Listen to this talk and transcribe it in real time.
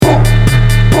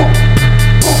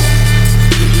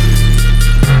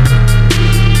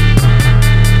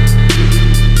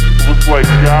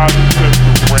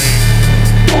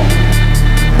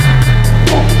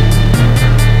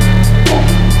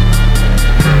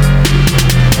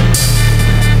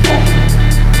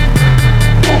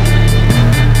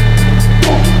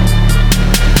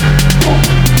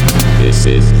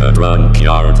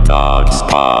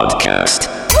Podcast.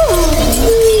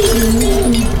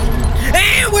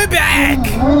 And we're back!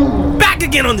 Back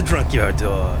again on the Drunk Yard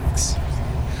Dogs.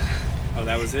 Oh,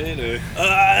 that was it? Or?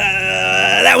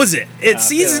 That was it. It's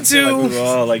season 2. Like we were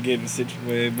all like getting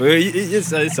situated, but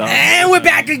it's all. And we're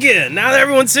back again. Now that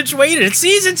everyone's situated, it's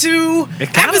season 2,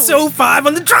 episode 5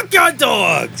 on the Drunk Yard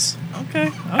Dogs.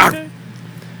 Okay.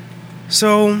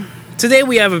 So, today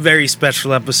we have a very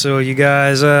special episode, you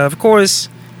guys. Of course,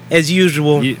 as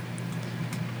usual,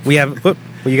 we have... What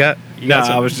you got?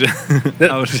 I was just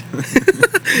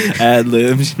ad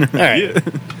libs. All right.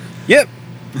 Yep.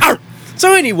 Arr.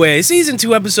 So anyway, season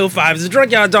 2, episode 5 is the Drunk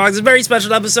Yard Dogs. A very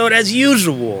special episode as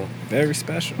usual. Very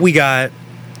special. We got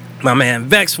my man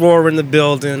Vex Roar in the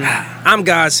building. I'm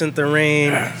God Sent the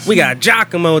Rain. We got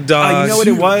Giacomo Dogs. You know what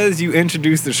it was? You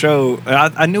introduced the show.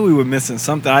 I knew we were missing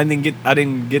something. I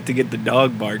didn't get to get the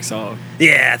dog barks off.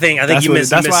 Yeah, I think That's you missed.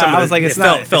 That's missed why some I of was the, like, it's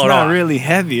not off. really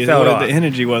heavy. Felt The off.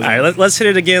 energy wasn't. All right, let's hit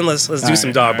it again. Let's do some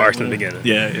right, dog all barks right, in the beginning.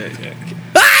 Yeah.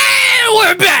 And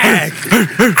we're back.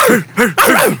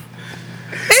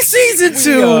 It's season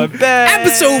 2,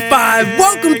 episode 5.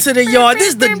 Welcome to the yard. This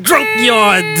is the Drunk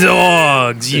Yard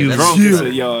Dogs. You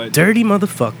dirty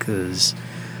motherfuckers.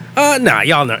 Nah,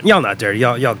 y'all not dirty.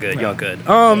 Y'all good. Y'all good.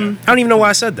 I don't even know why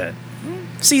I said that.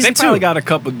 Season They probably 2. got a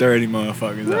couple dirty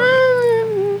motherfuckers out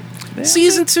there.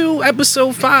 Season 2,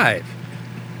 episode 5.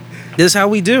 This is how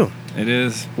we do. It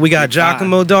is. We got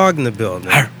Giacomo Dog in the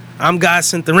building. I'm God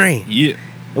Sent the Rain. Yeah.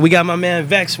 And we got my man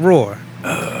Vex Roar.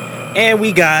 And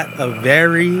we got a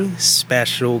very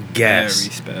special guest.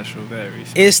 Very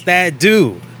special. It's that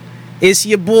dude. It's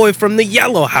your boy from the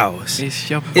Yellow House. It's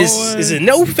your boy. Is it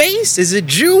No Face? Is it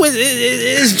Jew?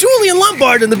 Is Julian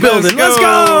Lombard in the building? Let's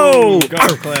go!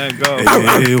 Go, Clan, go.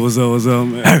 Hey, what's up,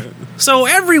 man? So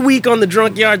every week on the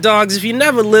Drunk Yard Dogs, if you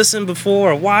never listened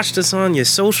before or watched us on your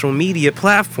social media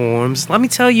platforms, let me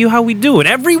tell you how we do it.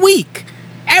 Every week,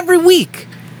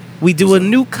 we do a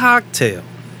new cocktail.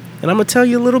 And I'm going to tell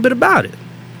you a little bit about it.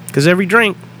 Because every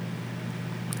drink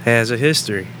has a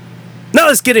history. Now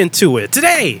let's get into it.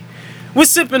 Today, we're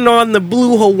sipping on the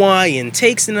Blue Hawaiian,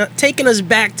 taking us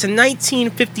back to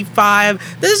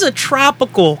 1955. This is a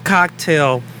tropical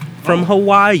cocktail from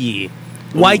Hawaii.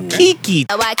 Waikiki.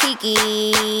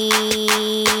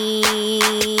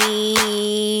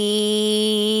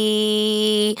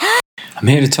 I'm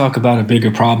here to talk about a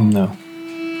bigger problem, though.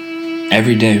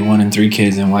 Every day, 1 in 3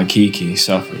 kids in Waikiki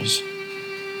suffers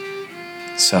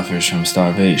from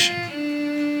starvation.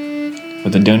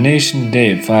 With a donation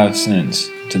today of 5 cents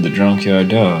to the Drunk Yard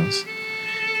Dogs,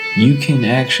 you can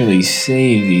actually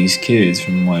save these kids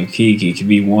from Waikiki. It could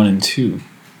be 1 in 2,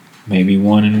 maybe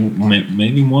 1 in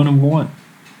 1,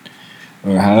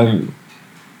 or however,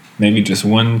 maybe just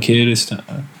 1 kid is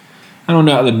time. I don't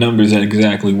know how the numbers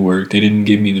exactly work. They didn't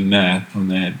give me the math on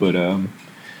that, but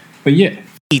yeah.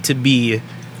 To be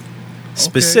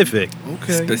specific.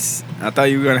 Okay. I thought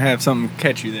you were going to have something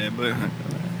catch you there, but...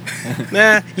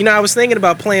 Nah, I was thinking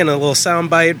about playing a little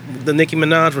soundbite, the Nicki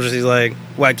Minaj, where she's like,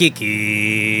 Waikiki.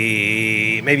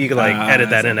 Maybe you could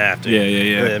edit that in after.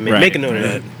 Yeah. Make a note of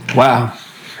that. Wow.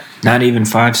 Not even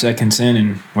 5 seconds in,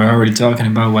 and we're already talking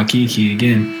about Waikiki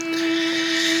again.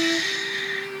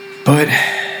 But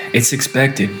it's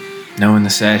expected, knowing the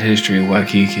sad history of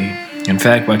Waikiki. In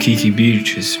fact, Waikiki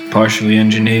Beach is partially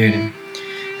engineered and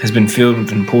has been filled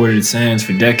with imported sands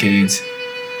for decades.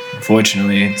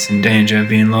 Unfortunately, it's in danger of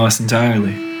being lost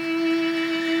entirely.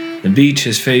 The beach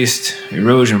has faced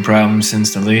erosion problems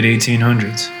since the late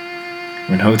 1800s,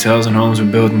 when hotels and homes were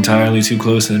built entirely too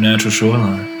close to the natural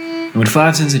shoreline. And with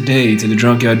 5 cents a day to the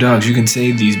Drunk Yard Dogs, you can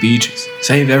save these beaches.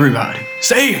 Save everybody.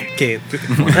 Save it! Okay.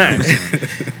 All right.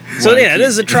 So yeah, this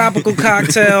is a tropical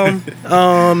cocktail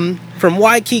from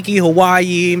Waikiki,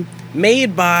 Hawaii,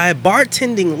 made by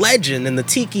bartending legend in the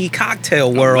tiki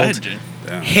cocktail world,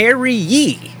 Harry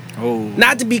Yee. Oh.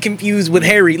 Not to be confused with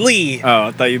Harry Lee. Oh,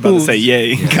 I thought you were about to say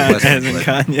yay.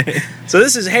 Kanye. So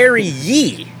this is Harry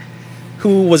Yee,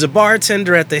 who was a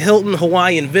bartender at the Hilton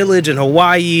Hawaiian Village in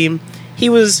Hawaii. He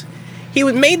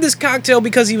made this cocktail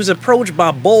because he was approached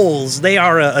by Bols. They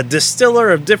are a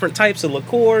distiller of different types of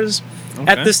liqueurs. Okay.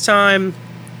 At this time,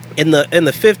 in the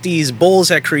 50s, Bols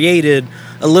had created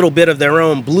a little bit of their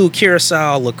own blue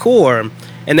curacao liqueur,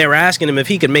 and they were asking him if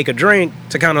he could make a drink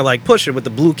to kind of like push it with the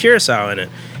blue curacao in it.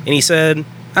 And he said,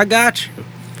 I got you.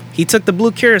 He took the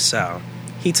blue curacao.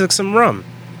 He took some rum.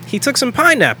 He took some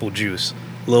pineapple juice.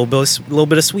 A little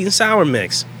bit of sweet and sour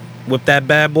mix. Whipped that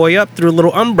bad boy up, threw a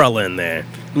little umbrella in there.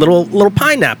 Little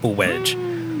pineapple wedge.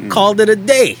 Called it a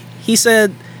day. He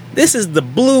said, this is the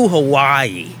Blue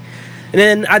Hawaii. And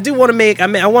then I want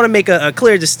to make a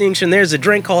clear distinction. There's a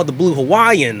drink called the Blue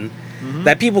Hawaiian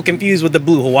that people confuse with the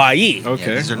Blue Hawaii. Okay.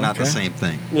 Yeah, these are not the okay. same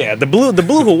thing. Yeah, the blue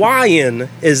Hawaiian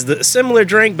is the similar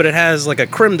drink, but it has like a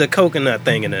creme de coconut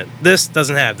thing in it. This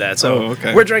doesn't have that, so Oh,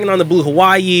 okay. we're drinking on the Blue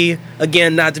Hawaii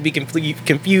again, not to be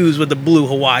confused with the Blue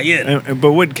Hawaiian.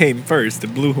 But what came first, the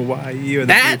Blue Hawaii or the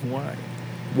That- Blue Hawaii?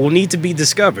 Will need to be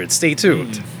discovered. Stay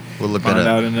tuned. We'll look Find that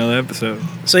up. out in another episode.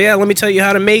 So yeah, let me tell you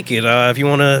how to make it. If you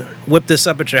want to whip this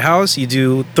up at your house, you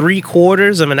do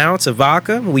 3/4 of an ounce of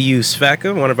vodka. We use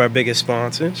Sveka, one of our biggest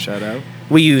sponsors. Shout out.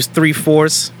 We use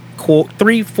 3/4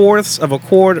 of a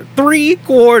quarter,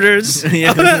 3/4,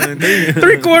 Yeah.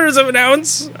 3/4 of an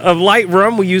ounce of light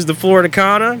rum. We use the Florida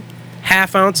Cana.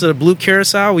 1/2 ounce of the Blue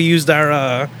Curacao. We used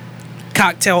our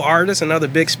cocktail artist, another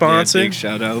big sponsor. Yeah, big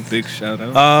shout out. Big shout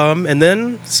out. And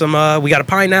then some. We got a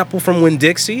pineapple from Winn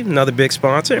Dixie, another big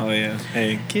sponsor. Oh yeah.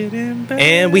 Hey, get in bed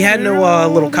And we had no all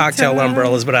little the cocktail time.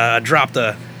 umbrellas, but I dropped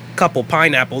a couple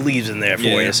pineapple leaves in there for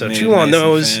Yeah, you. So made chew it on nice and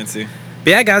those. fancy. But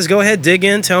yeah, guys, go ahead, dig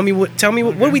in. Tell me what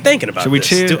are we thinking about? Should we this?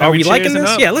 cheers? Are Are we we liking cheersing this?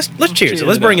 up? Yeah, let's cheers Cheers it.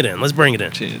 Let's it bring up. it in. Let's bring it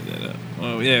in. Cheers that up.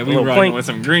 Oh yeah, we Little rocking clink. with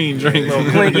some green drinks.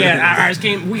 Yeah, ours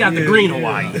came. We got the green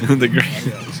Hawaii. The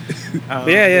green.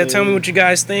 Yeah. Tell me what you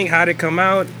guys think. How'd it come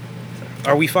out?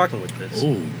 Are we fucking with this?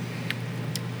 Ooh,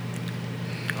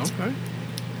 Okay.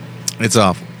 It's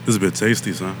awful. this is a bit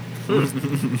tasty, son.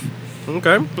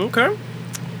 Okay.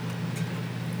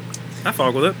 I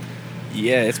fuck with it.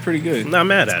 Yeah, it's pretty good. I'm not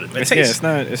mad at it. It It's, tastes it's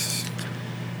not. It's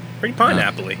pretty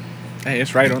pineapple-y. hey,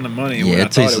 it's right on the money. Yeah, what it I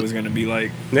thought tastes- it was gonna be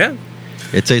like. Yeah.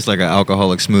 It tastes like an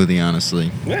alcoholic smoothie,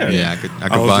 honestly. Yeah. Yeah, I could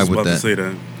I was vibe just with about to that. say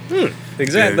that.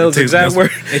 Exact. Yeah, those it tastes- exact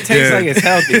words. It tastes Yeah. like it's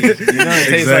healthy. You know, it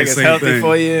tastes Exact like it's same healthy thing.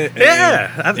 for you. and-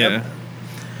 Yeah. Yeah.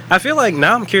 I feel like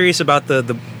now I'm curious about the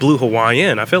Blue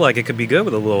Hawaiian. I feel like it could be good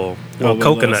with a little Well,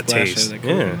 coconut splash of taste. the Yeah.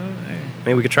 coconut, hey.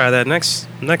 Maybe we could try that next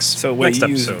So what next you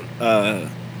use? episode.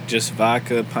 Just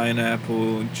vodka,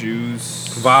 pineapple juice.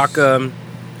 Vodka,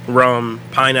 rum,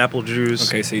 pineapple juice,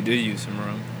 Okay, so you did use some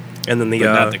rum, and then the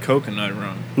but not the coconut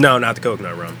rum. no, not the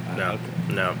coconut rum. No, okay.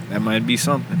 no. That might be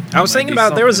something. I was thinking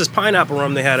about there was this pineapple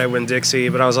rum they had at Winn Dixie,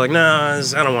 but I was like, nah, I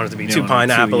don't want it to be too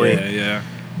pineapple-y. Yeah.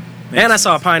 And I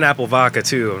saw pineapple vodka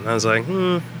too, and I was like,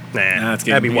 nah, it's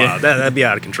that'd be getting- wild. That'd be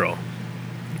out of control.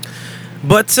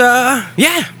 But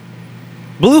yeah,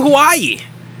 Blue Hawaii.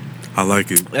 I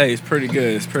like it. Hey, it's pretty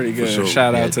good. It's pretty good. sure.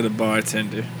 Shout Yeah. out to the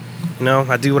bartender. You know,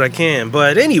 I do what I can.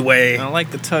 But anyway, I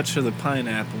like the touch of the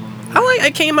pineapple. On the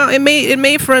it came out. It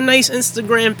made for a nice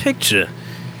Instagram picture.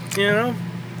 You know,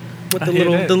 with I the hear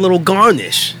little that.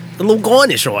 garnish,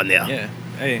 on there. Yeah.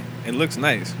 Hey, it looks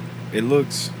nice. It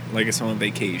looks like it's on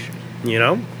vacation. You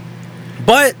know,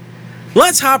 but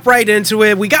let's hop right into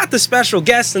it. We got the special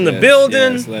guest in the Yes,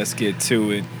 building. yes, let's get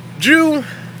to it. Drew,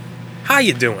 how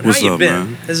you doing? What's how you up, been?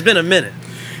 man? It's been a minute.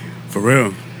 For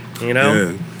real. You know,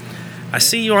 Yeah. I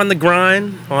see you on the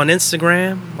grind on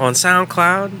Instagram, on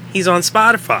SoundCloud. He's on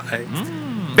Spotify,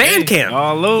 Bandcamp, hey,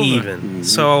 all over. even.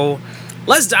 So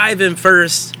let's dive in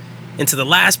first into the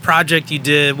last project you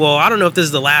did. Well, I don't know if this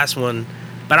is the last one,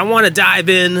 but I want to dive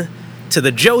in to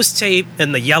the Joe's tape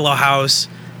and the Yellow House.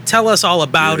 Tell us all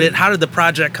about Yeah. it. How did the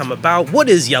project come about? What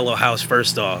is Yellow House,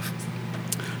 first off?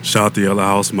 Shout out to Yellow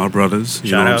House, my brothers. You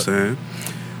Shout know out. what I'm saying?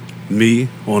 Me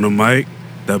on the mic.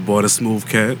 That boy, the Smooth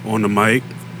Cat, on the mic.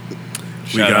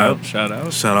 Shout out.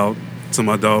 Shout out to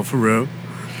my dog, for real.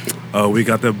 We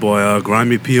got that boy,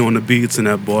 Grimy P on the beats, and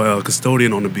that boy,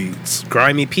 Custodian on the beats.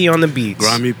 Grimy P on the beats.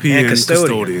 Grimy P and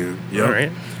Custodian. Yep. All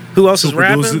right. Who else is Two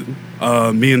rapping?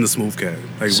 producers, me and the Smooth Cat.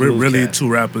 Like, we're Smooth really Cat. two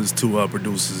rappers, two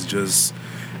producers, just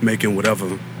making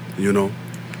whatever, you know?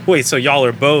 Wait, so y'all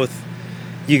are both?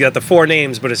 You got the 4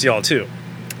 names, but it's y'all too.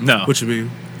 No. What you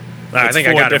mean? I It's think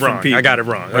I 4 got it different wrong. people, I got it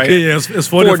wrong. right? Okay. Yeah, it's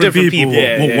four different people,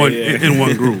 Yeah, with yeah, one, yeah. in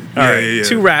one group. All yeah, right. yeah, yeah.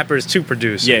 2 rappers, 2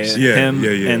 producers. Yeah, him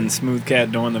yeah. and Smooth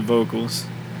Cat doing the vocals.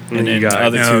 And And you then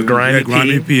got, the other two.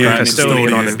 Grimy P, and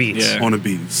Custodian on the beats. Yeah. On the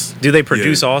beats. Do they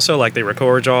produce also? Like they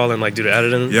record y'all and like do the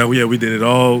editing? Yeah, we did it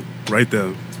all right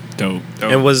there. Dope.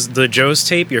 And was the Joe's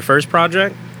tape your first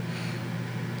project?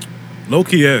 Low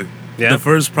key, yeah. Yeah. The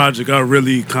first project I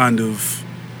really kind of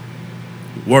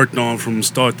worked on from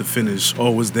start to finish,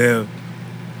 or was there,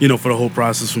 you know, for the whole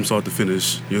process from start to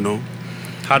finish, you know.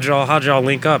 How'd y'all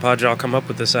link up? How'd y'all come up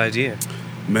with this idea?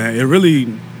 Man, it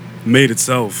really made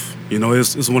itself. You know,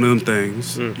 it's one of them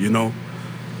things, you know.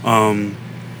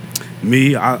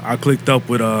 Me, I clicked up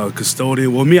with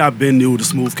Custodian. Well, me, I've been new to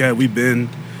Smooth Cat. We've been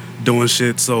doing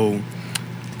shit, so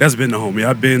that's been the homie.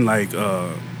 I've been like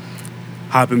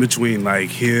hopping between like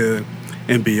here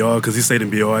and BR, because he stayed in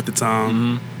BR at the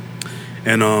time.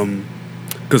 And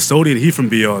Custodian, he from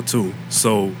BR too.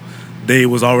 So they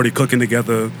was already cooking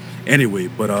together anyway.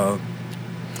 But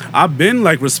I've been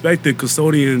like respected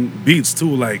Custodian beats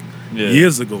too, like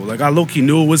years ago. Like I low key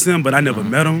knew it was him, but I never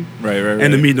met him. Right.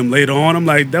 And to meet him later on, I'm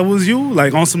like, that was you?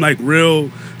 Like on some like real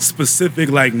specific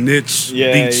like niche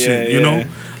beat shit, you know?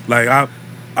 Like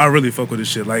I really fuck with this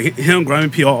shit. Like him, Grimy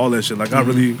P, all that shit. Like I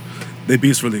really, they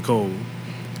beats really cold.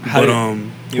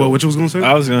 What you was gonna say?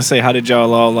 I was gonna say, how did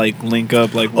y'all all like link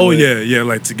up? Like, yeah,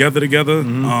 like together.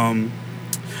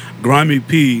 Grimy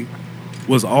P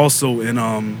was also in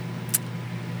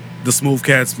the Smooth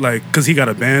Cats, like, cause he got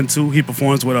a band too. He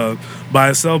performs with by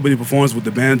himself, but he performs with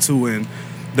the band too, and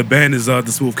the band is the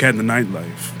Smooth Cat in the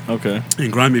Nightlife. Okay.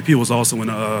 And Grimy P was also in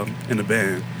the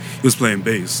band. He was playing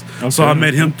bass. Okay. So I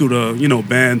met him through the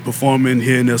band, performing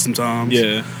here and there sometimes.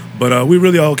 Yeah. But we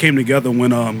really all came together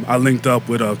when I linked up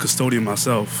with Custodian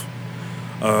myself.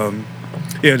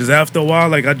 Just after a while,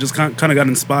 like I just kind of got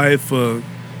inspired for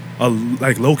a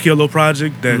like low-key little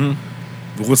project that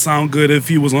would sound good if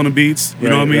he was on the beats. You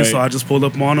know what I mean? Right. So I just pulled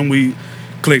up on him. We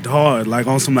clicked hard, like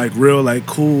on some like real like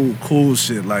cool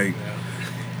shit. Like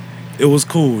it was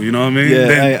cool. You know what I mean? Yeah,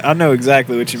 then, I know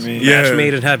exactly what you mean. Match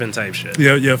made in heaven type shit.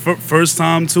 Yeah. First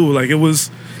time too. Like it was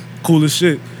cool as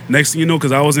shit. Next thing you know,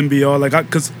 because I was in BR, like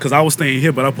because I was staying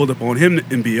here, but I pulled up on him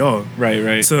in BR.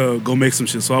 Right. To go make some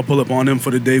shit. So I pulled up on him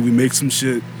for the day. We make some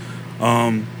shit.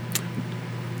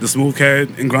 The Smooth Cat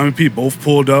and Grimy P both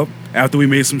pulled up after we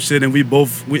made some shit, and we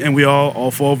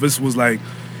all four of us was like,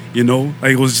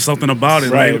 like it was just something about it.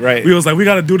 Right. We was like, we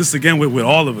got to do this again with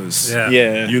all of us.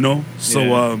 Yeah.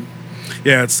 So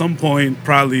at some point,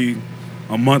 probably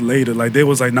a month later, like they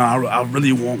was like, nah, we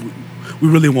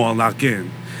really want to lock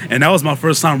in. And that was my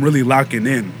first time really locking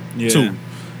in too,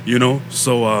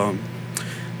 So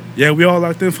we all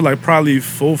locked in for like probably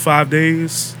 4 or 5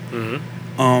 days,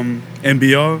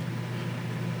 NBR,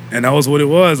 and that was what it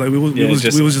was. Like we was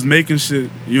just making shit,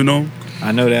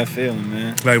 I know that feeling,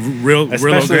 man. Like real,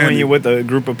 especially when you're with a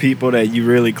group of people that you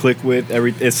really click with.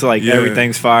 It's like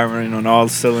everything's firing on all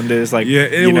cylinders. Like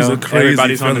it was a crazy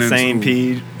everybody's on the same too.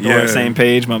 page. Yeah, the same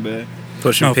page. My bad.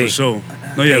 Pushing P. For sure.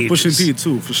 No, pushing P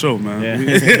too, for sure, man.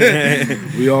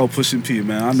 Yeah. We all pushing P,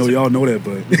 man. I know y'all know that,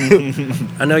 but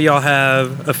I know y'all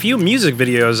have a few music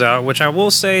videos out, which I will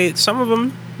say some of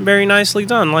them very nicely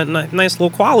done, like nice little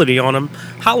quality on them.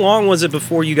 How long was it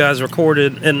before you guys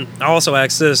recorded? And I also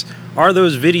ask this: are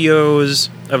those videos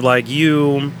of like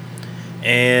you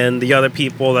and the other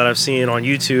people that I've seen on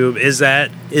YouTube? Is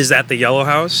that the Yellow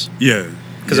House? Yeah.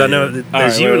 Because I know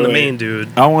there's you and the main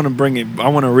dude. I want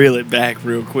to reel it back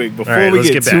real quick before we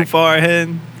get too far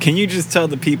ahead. Can you just tell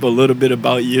the people a little bit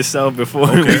about yourself before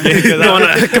we get? Because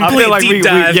I feel like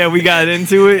we got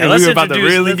into it and we were about to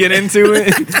really get into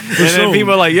it, and then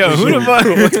people are like, "Yo, who the fuck?"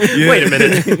 Wait a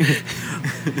minute.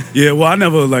 Yeah, well, I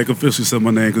never like officially said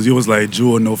my name because you was like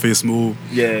Jew or No Face Smooth.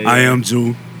 Yeah. I am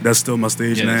Jew. That's still my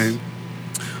stage name.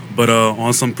 But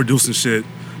on some producing shit,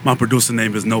 my producer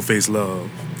name is No Face Love.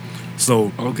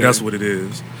 So that's what it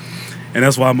is. And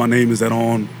that's why my name is that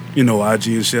on, IG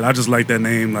and shit. I just like that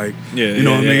name. Like, what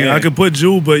I mean? I could put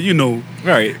Jew, but,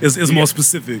 it's more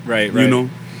specific. Right.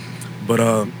 But,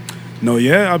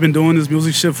 I've been doing this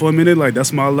music shit for a minute. Like,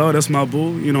 that's my love. That's my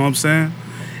boo. You know what I'm saying?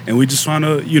 And we just trying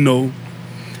to,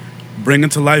 bring it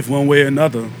to life one way or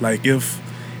another. Like, if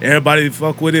everybody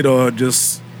fuck with it or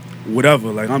just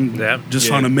whatever. Like, I'm just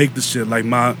trying to make this shit. Like,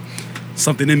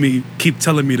 something in me keep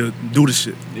telling me to do the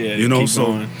shit. Yeah, so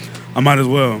going. I might as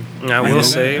well. I will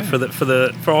say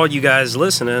for all you guys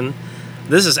listening,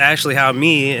 this is actually how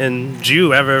me and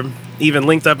Jew ever even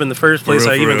linked up in the first place.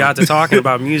 I even got to talking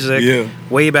about music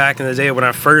way back in the day when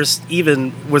I first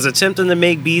even was attempting to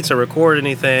make beats or record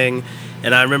anything.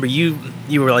 And I remember you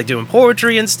were like doing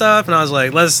poetry and stuff, and I was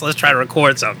like, let's try to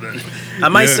record something. I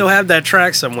might still have that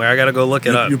track somewhere. I gotta go look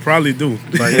it up. You probably do.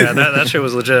 But yeah, that shit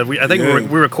was legit. I think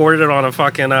we recorded it on a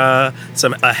fucking a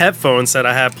headphone set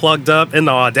I had plugged up in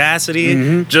the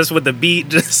Audacity, just with the beat.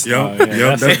 Just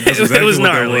that's exactly it was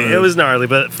gnarly. It was gnarly,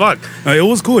 but fuck, it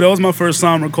was cool. That was my first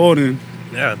time recording.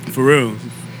 Yeah, for real.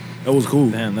 That was cool.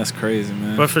 Damn, that's crazy,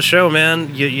 man. But for sure,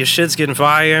 man, your shit's getting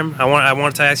fire. I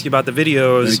wanted to ask you about the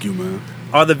videos. Thank you, man.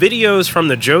 Are the videos from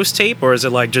the Joe's tape, or is it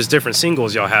like just different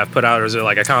singles y'all have put out, or is it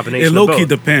like a combination of both? It low-key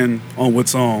depend on what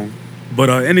song. But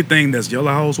anything that's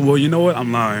Yellow House, well, you know what?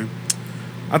 I'm lying.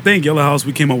 I think Yellow House,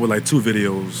 we came up with like 2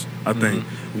 videos, I think.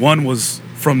 One was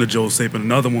from the Joe's tape, and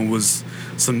another one was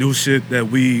some new shit that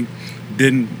we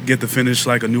didn't get to finish,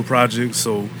 like a new project,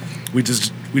 so we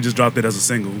just dropped it as a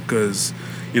single, because,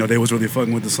 they was really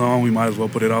fucking with the song. We might as well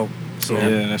put it out. So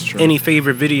yeah, that's true. Any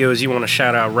favorite videos you want to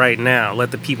shout out right now?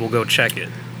 Let the people go check it.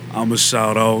 I'm gonna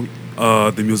shout out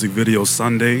the music video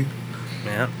Sunday.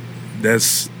 Yeah,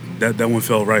 that one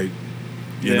felt right.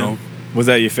 You know, Was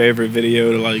that your favorite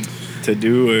video to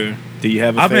do, or do you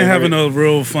have? I've been having a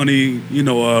real funny,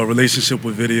 relationship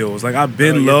with videos. Like I've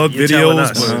been loved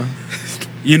videos,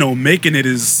 but making it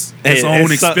is its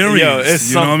own experience.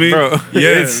 You know what I mean? Bro.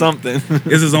 Yeah, it's something.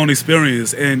 It's his own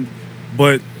experience,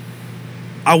 but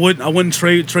I wouldn't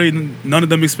trade none of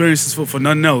them experiences for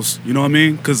nothing else. You know what I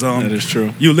mean? Because that is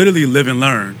true. You literally live and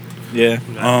learn. Yeah.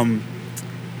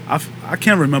 I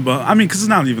can't remember. I mean, because it's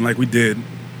not even like we did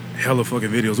hella fucking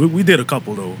videos. We did a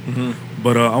couple though. Mm-hmm.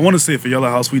 But I want to say for Yellow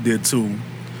House we did 2.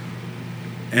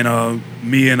 And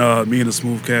me and the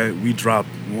Smooth Cat, we dropped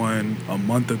one a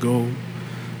month ago.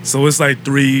 So it's like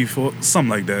 3, 4, something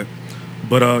like that.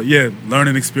 But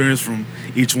learning experience from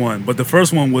each one. But the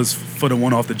first one was for the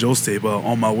one off the Joe's tape,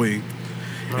 On My Way.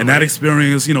 And that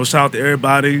experience, shout out to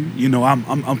everybody.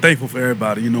 I'm thankful for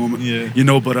everybody.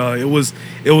 But it was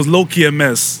low key a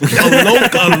mess.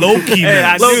 a low key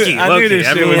mess. I knew this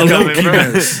shit was coming,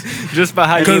 bro. Just by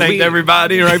how you thanked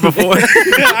everybody right before.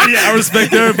 I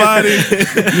respect everybody.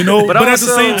 But at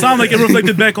the same time, like it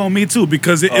reflected back on me too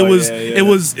because it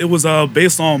was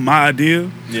based on my idea.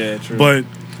 Yeah, true. But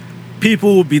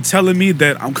people would be telling me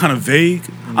that I'm kind of vague.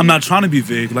 I'm not trying to be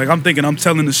vague. Like I'm thinking I'm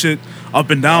telling the shit up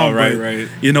and down. Right.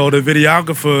 The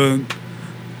videographer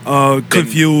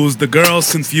confused, the girls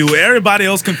confused, everybody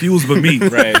else confused but me.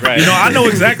 Right. I know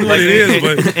exactly what it is,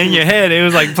 but in your head it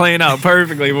was like playing out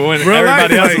perfectly. But when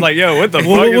everybody else was like, "Yo, what the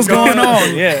fuck is going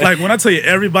on?" Yeah. Like when I tell you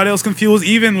everybody else confused,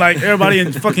 even like everybody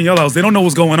in fucking Yellow House, they don't know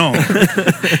what's going on.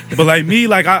 But like me,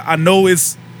 like I know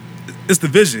it's the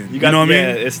vision. You know what I mean?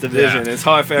 Yeah, it's the vision. Yeah. It's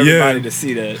hard for everybody to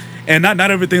see that. And not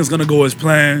everything's gonna go as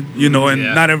planned,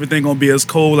 and not everything gonna be as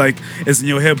cold like it's in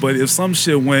your head. But if some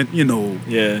shit went, you know what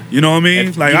I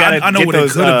mean? Like I know what it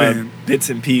could have been. Bits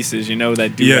and pieces,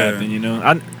 that do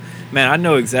happen. I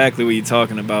know exactly what you're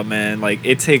talking about, man. Like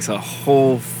it takes a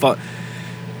whole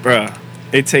bruh.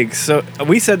 It takes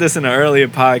we said this in an earlier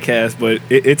podcast, but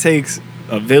it takes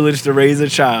a village to raise a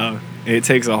child. It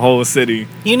takes a whole city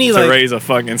to raise a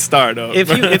fucking startup.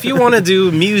 If you want to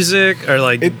do music or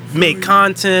make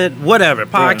content, whatever,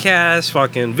 podcasts,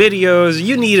 fucking videos,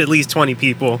 you need at least 20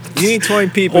 people. You need 20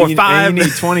 people. Or 5. You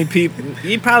need 20 people.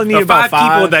 You probably need about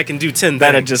 5 people that can do 10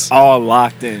 that things. are just all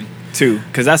locked in too.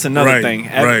 Because that's another thing.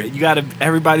 Right.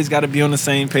 Everybody's got to be on the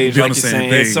same page. Like you're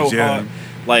saying, it's so hard.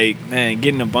 Like, man,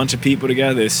 getting a bunch of people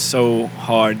together is so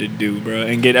hard to do, bro,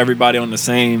 and get everybody on the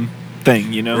same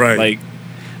thing. Right. Like.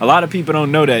 A lot of people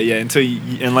don't know that yet until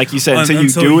like you said, until you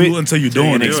do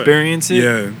it and experience it.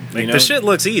 Yeah, the shit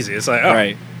looks easy. It's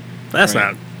like, that's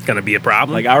not gonna be a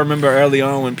problem. Like I remember early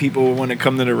on when people want to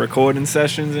come to the recording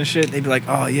sessions and shit, they'd be like,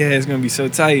 "Oh yeah, it's gonna be so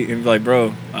tight," and be like,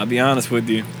 "Bro, I'll be honest with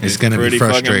you, it's gonna pretty be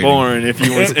frustrating. Fucking boring if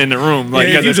you was in the room, like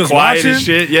if you just quiet watching and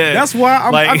shit." Yeah, that's why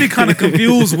I be kind of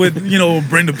confused with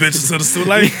bring the bitches to the studio.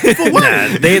 Like, for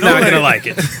what? They're not gonna like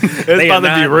it. It's about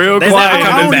to be real quiet.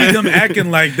 I don't need them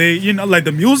acting like they, like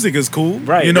the music is cool,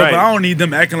 right? But I don't need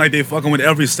them acting like they fucking with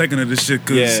every second of this shit.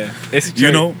 Cause it's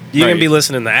you're gonna be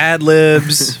listening to ad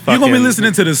libs. You're gonna be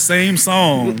listening to the same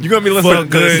song. You're gonna be listening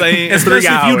to the same, especially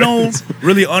if you don't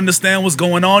really understand what's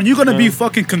going on. You're gonna be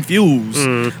fucking confused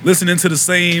listening to the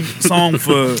same song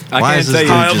for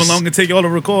however long it take y'all to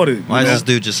record it. Why is this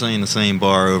dude just saying the same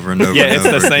bar over and over? Yeah, it's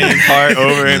the same part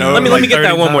over and over. Let me get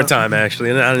that one more time. Actually,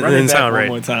 it didn't sound right.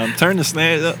 One more time. Turn the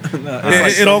snares up.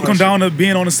 It all comes down to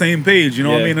being on the same page. You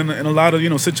know what I mean? In a lot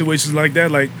of situations like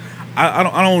that, like I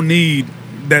don't need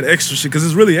that extra shit because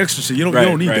it's really extra shit. You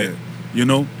don't need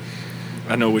that.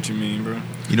 I know what you mean, bro.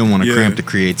 You don't want to cramp the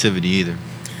creativity either.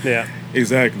 Yeah,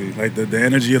 exactly. Like the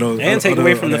energy of and take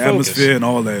away from the atmosphere and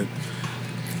all that.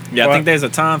 Yeah, I think there's a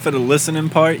time for the listening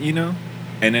part, and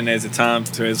then there's a time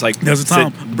to there's a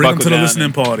time bring them to the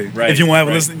listening party. Right, if you want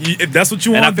to listen, if that's what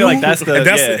you want to do. And I feel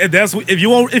like that's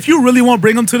if you really want to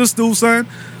bring them to the stool, son.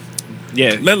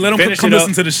 Yeah, let them come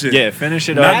listen to the shit. Yeah, finish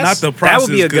it up. Not the process.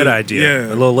 That would be a good idea.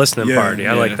 A little listening party.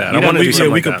 I like that. I want to do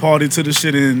something we could party to the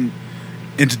shit and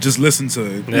to just listen to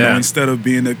it, instead of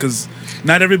being there, because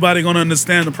not everybody gonna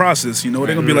understand the process. They're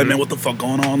gonna be like, man, what the fuck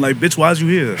going on? Like, bitch, why's you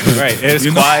here? Right, it's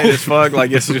quiet as fuck. Like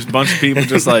it's just a bunch of people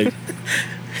just like,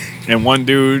 and one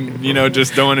dude,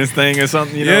 just doing his thing or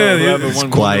something. It's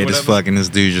quiet as fuck, and this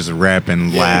dude just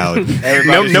rapping loud.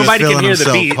 Nobody can hear the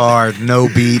beat. Hard, no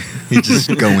beat. He's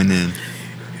just going in.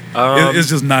 It's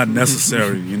just not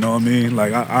necessary, you know what I mean?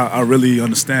 Like I really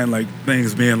understand like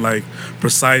things being like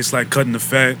precise, like cutting the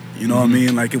fat, you know what I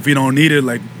mean? Like if we don't need it,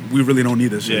 like we really don't need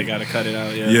this shit. Yeah, gotta cut it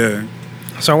out. Yeah.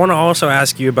 So I want to also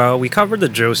ask you about. We covered the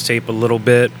Joe's tape a little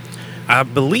bit. I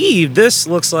believe this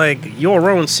looks like your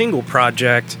own single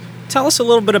project. Tell us a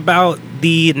little bit about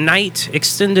the Night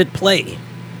extended play.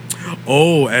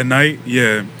 Oh, at night,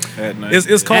 yeah. At night.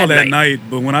 It's called At Night,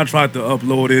 but when I tried to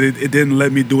upload it didn't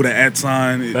let me do the @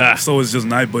 sign. So it's just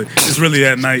night, but it's really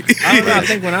At Night. I don't know. I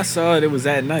think when I saw it, it was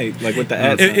At Night, like with the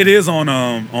 @ sign. It is on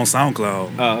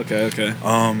SoundCloud. Oh, okay.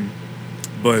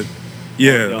 But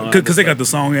yeah, because they got the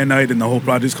song At Night and the whole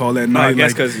project's called At Night. I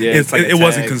guess because it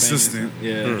wasn't consistent.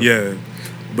 Yeah.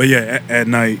 But yeah, At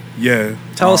Night. Yeah.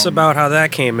 Tell us about how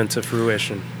that came into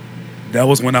fruition. That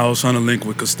was when I was trying to link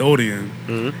with Custodian,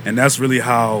 and that's really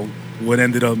how what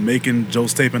ended up making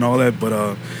Joe's tape and all that.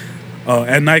 But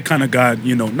At Night kind of got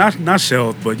not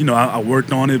shelved, but I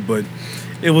worked on it, but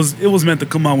it was meant to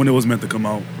come out when it was meant to come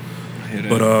out.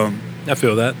 But I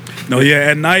feel that. No, yeah,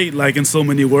 At Night, like in so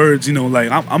many words,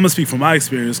 like I'm gonna speak from my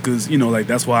experience because like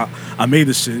that's why I made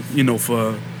this shit,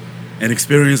 for an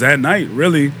experience at night.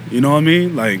 Really, you know what I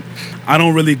mean? Like I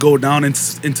don't really go down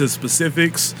into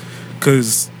specifics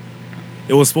because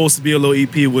it was supposed to be a little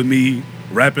EP with me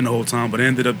rapping the whole time, but it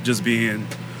ended up just being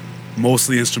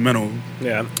mostly instrumental.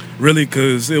 Yeah, really,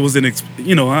 because it was some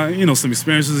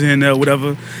experiences here and there,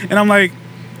 whatever, and I'm like,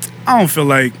 I don't feel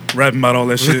like rapping about all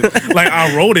that shit. Like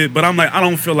I wrote it, but I'm like, I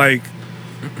don't feel like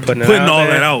putting all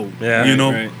that out. Yeah,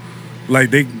 right.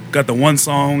 Like they got the one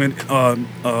song and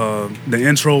the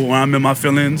intro where I'm in my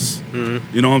feelings. You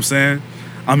know what I'm saying?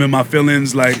 I'm in my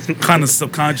feelings, like kind of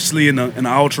subconsciously in the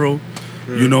outro.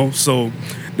 So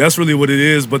that's really what it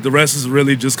is. But the rest is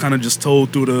really just kind of just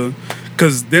told through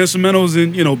because the instrumentals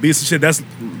and beats and shit. That's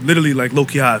literally like low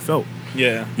key how I felt.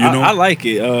 Yeah, I like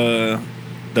it.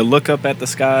 The look up at the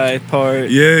sky part.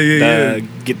 Yeah.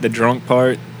 Get the drunk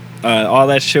part. All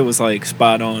that shit was like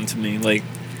spot on to me. Like,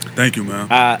 thank you,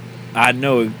 man. I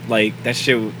know, like that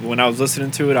shit. When I was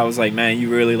listening to it, I was like, man, you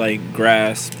really like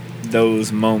grasp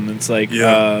those moments. Like,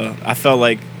 I felt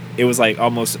like it was like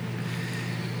almost.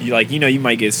 You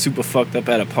might get super fucked up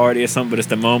at a party or something, but it's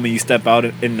the moment you step out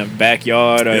in the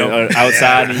backyard or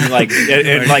outside and you like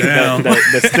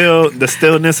the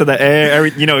stillness of the air.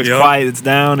 It's quiet, it's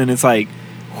down, and it's like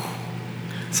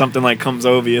something like comes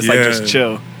over you. It's like just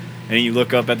chill, and you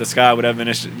look up at the sky, whatever, and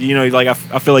it's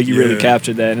I feel like you really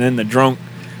captured that. And then the drunk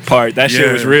part, that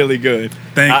shit was really good.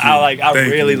 I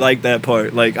really like that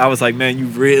part. Like I was like, man, you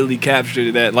really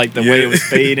captured that. Like the way it was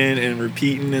fading and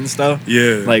repeating and stuff.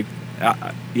 Yeah, like.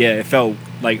 It felt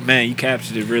like, man, you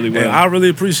captured it really well. Yeah, I really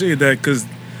appreciate that because,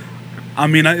 I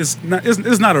mean, it's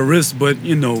not a risk, but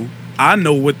I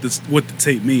know what the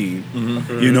tape mean.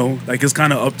 Like it's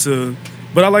kind of up to.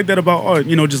 But I like that about art.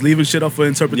 Just leaving shit up for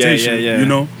interpretation.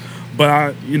 Yeah. But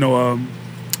I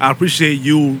appreciate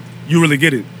you. You really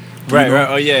get it. Right.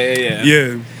 Oh yeah.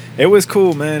 Yeah. It was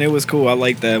cool, man. It was cool. I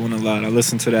liked that one a lot. I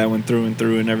listened to that one through and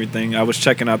through and everything. I was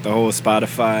checking out the whole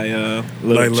Spotify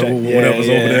whatever's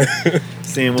over there.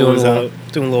 Seeing what was out.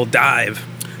 Doing a little dive.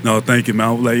 No, thank you,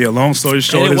 man. Like, long story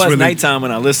short, and it was really nighttime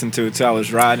when I listened to it too. I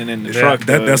was riding in the truck.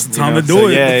 That's the time to do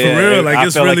it. For real. Like, I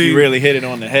it's felt really, like you really hit it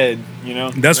on the head.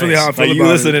 That's really how I feel like about it. You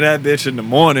listen to that bitch in the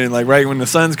morning, like right when the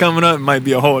sun's coming up, it might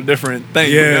be a whole different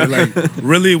thing. Yeah, like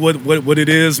really, what it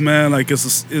is, man. Like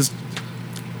it's.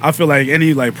 I feel like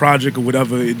any like project or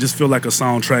whatever, it just feel like a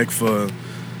soundtrack for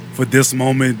this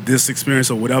moment, this experience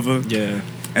or whatever. Yeah.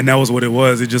 And that was what it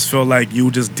was. It just felt like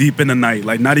you just deep in the night.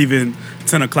 Like not even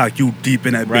 10 o'clock, you deep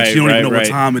in that bitch. You don't even know what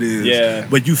time it is. Yeah.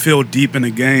 But you feel deep in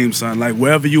the game, son. Like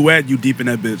wherever you at, you deep in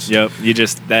that bitch. Yep. You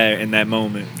just there in that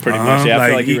moment. Pretty much. Yeah, I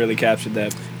feel like you really captured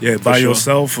that. Yeah, by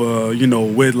yourself,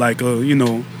 with like a,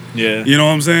 Yeah. You know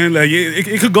what I'm saying? Like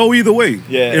it could go either way.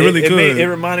 Yeah. It really could. It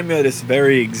reminded me of this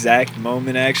very exact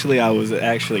moment actually. I was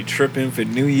actually tripping for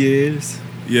New Year's.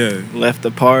 Yeah. Left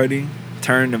the party,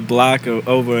 turned the block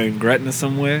over in Gretna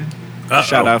somewhere.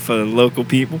 Shout out for the local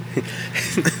people.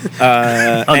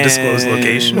 Undisclosed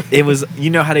location. It was,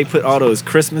 how they put all those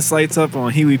Christmas lights up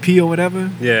on Huey P or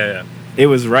whatever? Yeah. It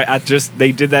was right.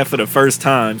 They did that for the first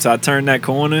time. So I turned that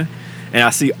corner and I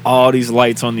see all these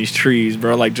lights on these trees,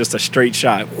 bro, like just a straight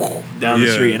shot down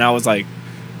the street. And I was like,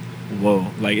 whoa.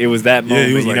 Like, it was that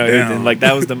moment, like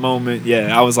that was the moment.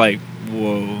 Yeah, I was like,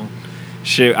 whoa.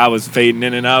 Shit, I was fading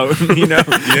in and out, Like, shit,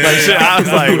 I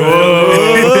was like,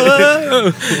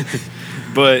 whoa.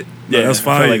 But, yeah, that's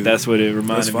fire. I feel like that's what it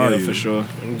reminded me of for sure.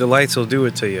 The lights will do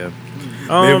it to you.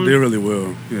 They really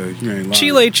will. Yeah, you ain't lying.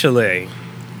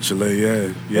 Chile. Yeah.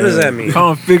 What does that mean?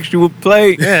 Come fix you a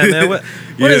plate. Yeah, man. What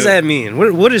does that mean?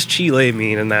 What does Chile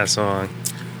mean in that song?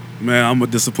 Man, I'm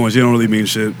disappointed. You don't really mean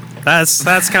shit. That's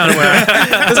kind of what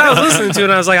because I was listening to it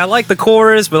and I was like, I like the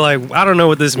chorus, but like I don't know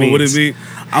what this means. What it mean?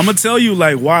 I'm gonna tell you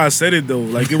like why I said it though.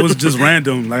 Like it was just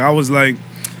random. Like I was like,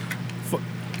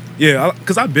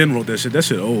 because I've been wrote that shit. That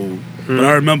shit old. But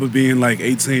I remember being like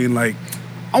 18. Like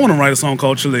I want to write a song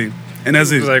called Chile. and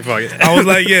that's it. Like, fuck it. I was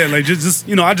like, yeah, like just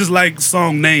I just like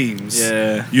song names.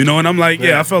 Yeah. And I'm like,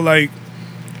 yeah, I felt like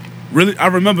really, I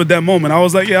remember that moment. I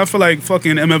was like, yeah, I feel like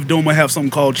fucking MF Doom might have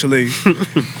something called Chile.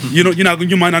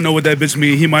 You might not know what that bitch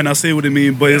mean. He might not say what it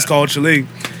mean, but it's called Chile,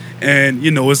 and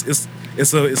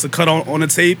it's a cut on the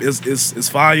tape. It's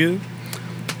fire.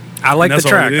 I like the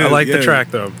track. I like the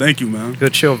track though. Thank you, man.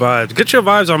 Good chill vibes. Good chill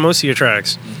vibes on most of your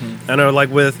tracks. I know,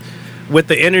 like with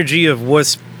the energy of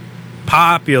what's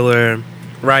popular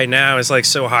right now, it's like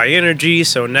so high energy,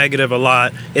 so negative a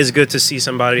lot. It's good to see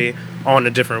somebody on a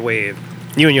different wave.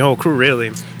 You and your whole crew, really,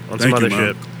 on some other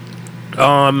shit.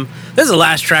 This is the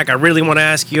last track I really want to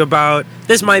ask you about.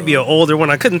 This might be an older one.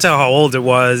 I couldn't tell how old it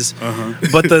was.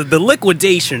 But the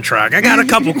Liquidation track, I got a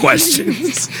couple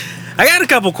questions.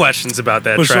 About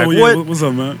that track. Sure, what's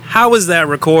up, man? How was that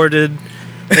recorded?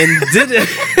 And did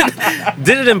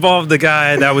it involve the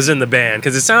guy that was in the band?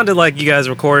 Because it sounded like you guys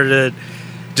recorded it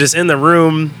just in the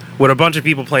room with a bunch of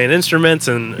people playing instruments.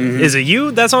 And is it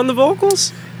you that's on the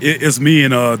vocals? It's me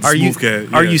and the Smooth Cat.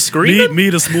 Yeah. Are you screaming? Me,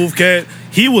 the Smooth Cat.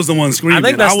 He was the one screaming. I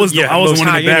think that's I was the one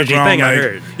in the background. I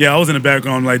heard. Yeah, I was in the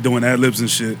background like doing ad-libs and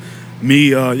shit.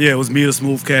 Me, it was me, the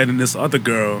Smooth Cat, and this other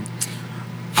girl.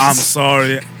 I'm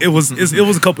sorry. It was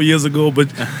a couple years ago,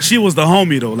 but she was the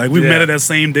homie though. Like we met her that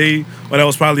same day, but that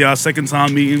was probably our second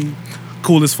time meeting.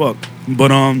 Cool as fuck.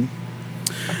 But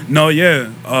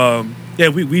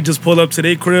we just pulled up to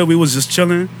their crib. We was just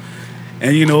chilling.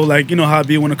 And how it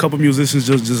be when a couple musicians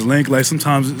just link. Like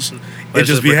sometimes it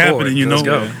just be happening, Let's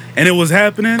go. And it was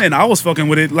happening, and I was fucking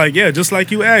with it. Like just like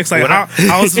you asked. Like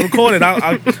how was it recorded?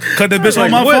 I cut that bitch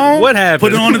on my phone. What happened?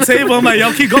 Put it on the table. I'm like,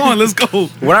 y'all keep going. Let's go.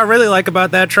 What I really like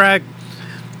about that track,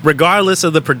 regardless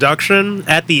of the production,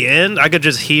 at the end I could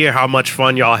just hear how much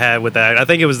fun y'all had with that. I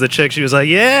think it was the chick. She was like,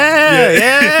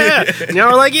 yeah. And y'all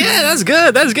were like, yeah, that's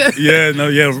good. Yeah, no,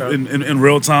 yeah, so, in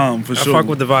real time for sure. I fuck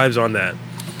with the vibes on that.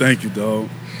 Thank you, dog.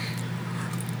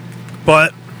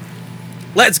 But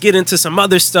let's get into some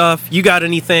other stuff. You got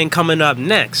anything coming up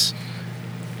next?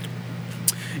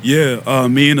 Yeah,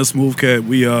 me and the Smooth Cat,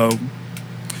 we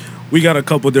got a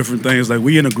couple different things. Like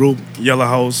we in a group, Yellow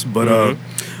House, but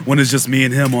when it's just me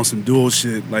and him on some duo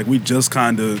shit, like we just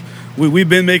kind of we've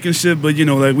been making shit, but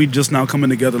like we just now coming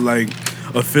together like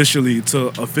officially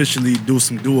do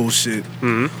some duo shit.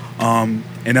 And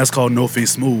that's called No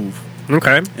Face Smooth.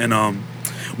 Okay. And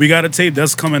we got a tape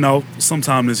that's coming out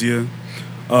sometime this year.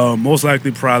 Most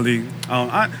likely, probably.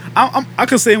 I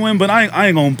could say when, but I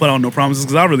ain't gonna put out no promises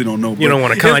because I really don't know. You don't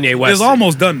want to Kanye West. It's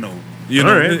almost done though.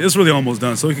 Right. It's really almost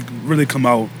done, so it could really come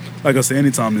out, like I say,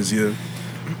 anytime this year.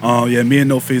 Me and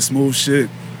No Face Smooth shit.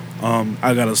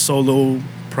 I got a solo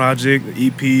project,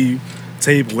 EP,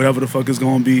 tape, whatever the fuck it's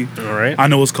gonna be. All right. I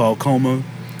know it's called Coma.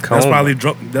 That's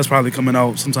probably coming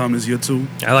out sometime this year too.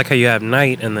 I like how you have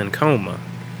Night and then Coma.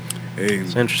 Hey,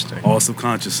 it's interesting. All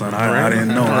subconscious, son. I didn't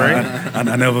know. I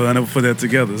never put that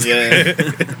together. Yeah.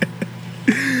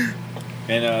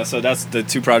 And so that's the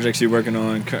two projects you're working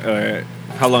on.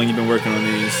 How long you been working on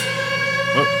these?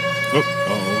 Wait.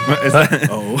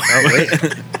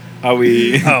 Are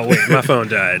we? Oh wait, my phone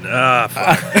died.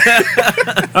 Fuck.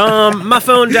 My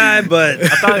phone died, but I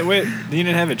thought you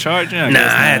didn't have it charging. I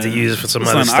had to use it for some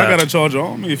other stuff. I got a charger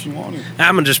on me if you want it.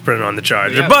 I'm gonna just put it on the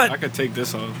charger, yeah, but I could take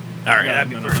this off. All right, that'd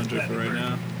be 100 for right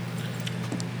now.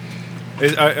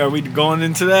 Are we going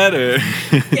into that or?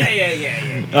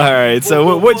 Yeah. All right.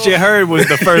 So what you heard was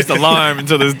the first alarm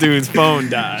until this dude's phone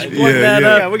died.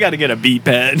 Yeah. We got to get a beat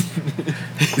pad.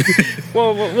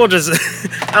 Well, we'll just.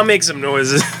 I'll make some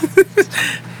noises. All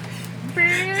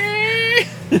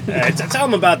right, so tell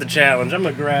them about the challenge. I'm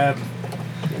gonna grab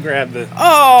the.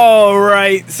 All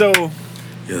right. So.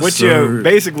 Yes, what you're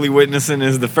basically witnessing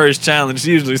is the first challenge.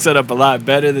 Usually set up a lot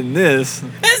better than this.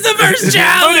 It's the first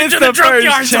challenge. It's the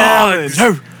first challenge.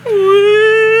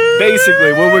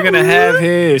 Basically, what we're gonna have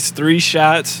here is 3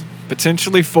 shots,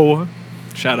 potentially 4.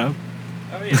 Shout out.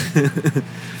 Oh yeah.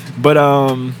 But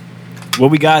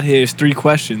what we got here is 3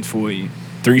 questions for you.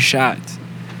 3 shots.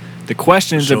 The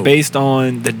questions are based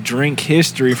on the drink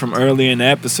history from earlier in the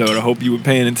episode. I hope you were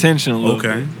paying attention a little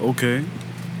bit. Okay.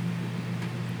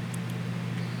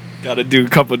 Got to do a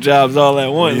couple jobs all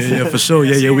at once. Yeah, for sure.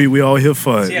 Yeah, we all here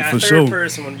for it. Yeah, for third sure.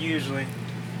 person one usually.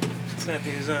 Set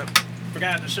these up.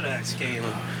 Forgot I should have asked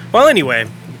Caleb. Well, anyway.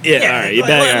 Yeah, all right. You're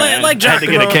back. Like I had to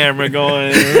get a camera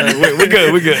going. We're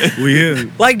good. We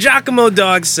here. Like Giacomo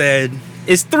Dog said,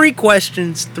 it's 3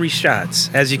 questions, 3 shots.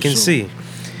 As you can see,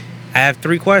 I have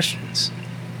 3 questions.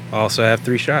 I also have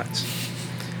 3 shots.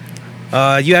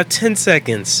 You have 10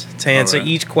 seconds to answer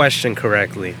each question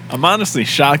correctly. I'm honestly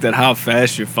shocked at how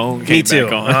fast your phone came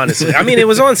back on. Honestly. I mean, it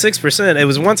was on 6%. It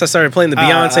was once I started playing the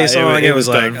Beyonce song, it was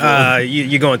like,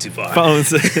 you're going too far.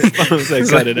 Phones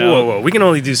cut it out. Whoa, we can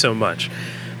only do so much.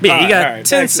 But yeah, you got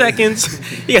 10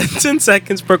 seconds. You got 10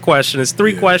 seconds per question. It's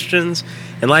 3 questions.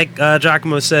 And like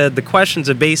Giacomo said, the questions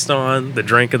are based on the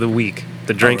drink of the week,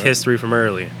 the drink history from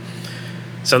earlier.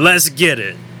 So let's get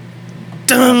it.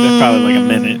 That's probably like a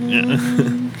minute.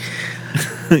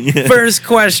 Yeah. First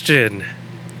question.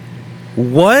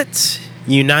 What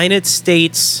United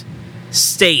States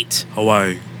state?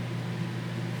 Hawaii.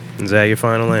 Is that your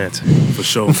final answer? For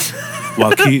sure.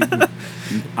 Waikiki.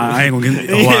 I ain't gonna get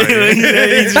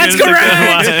Hawaii. That's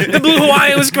correct. The Blue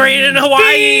Hawaii was created in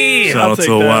Hawaii. Shout out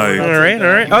to Hawaii. All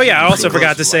right. Oh yeah, I also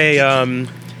forgot to say,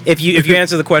 if you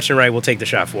answer the question right, we'll take the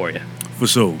shot for you. For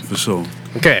sure.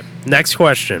 Okay, next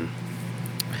question.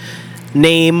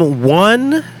 Name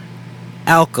one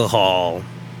alcohol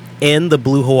in the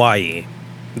Blue Hawaii.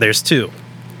 There's 2.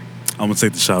 I'm gonna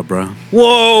take the shot, bro.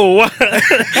 Whoa!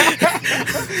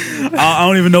 I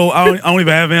don't even know. I don't even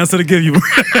have an answer to give you.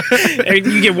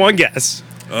 You get one guess.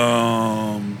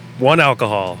 One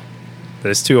alcohol.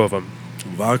 There's 2 of them.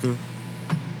 Vodka.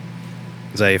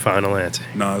 Is that your final answer?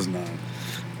 No, it's not.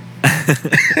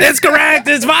 It's correct.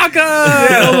 It's vodka.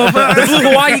 The Blue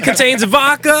Hawaii contains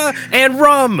vodka and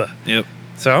rum. Yep.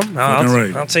 So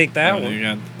I'll take that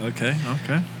one. Okay.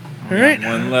 All right.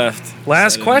 One left.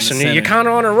 Last question. You're kind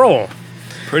of on a roll.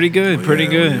 Pretty good.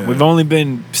 Yeah. We've only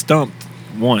been stumped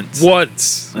once.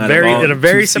 In a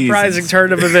very surprising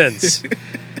turn of events.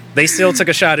 They still took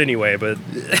a shot anyway, but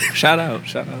Shout out.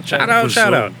 shout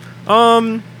out.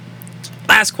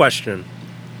 Last question.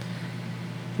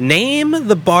 Name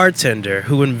the bartender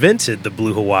who invented the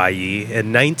Blue Hawaii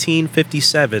in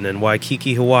 1957 in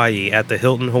Waikiki, Hawaii at the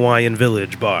Hilton Hawaiian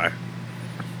Village bar.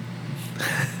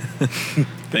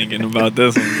 Thinking about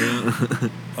this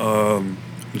one,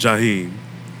 Jaheim.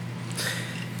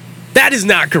 That is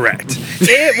not correct.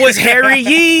 It was Harry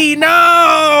Yee.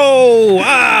 No!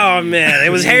 Oh, man. It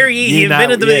was Harry Yee. He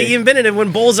invented it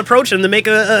when Bulls approached him to make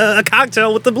a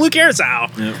cocktail with the blue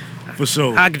curacao. Yep. For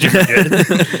sure. How could you forget?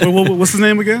 What's his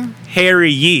name again?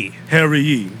 Harry Yee. Harry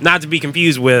Yee. Not to be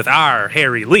confused with our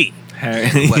Harry Lee.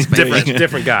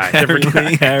 Different guy.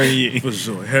 Harry Yee. For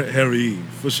sure. Harry Yee.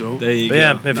 For sure. There you go.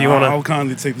 Yeah, if you want to. I'll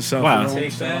kindly take the shot. Wow.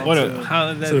 Take that.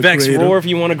 How did that Vex creative. Roar, if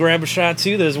you want to grab a shot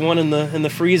too, there's one in the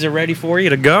freezer ready for you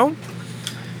to go.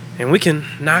 And we can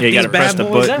knock you these gotta press bad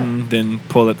the boys button, out. then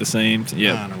pull at the same time.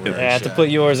 I have to put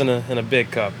yours in a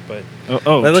big cup, but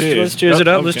Let's cheers it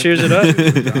up. Okay. Let's cheers it up.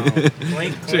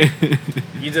 Clink, clink.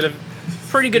 You did a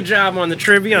pretty good job on the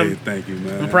trivia. Hey, thank you,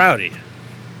 man. I'm proud of you.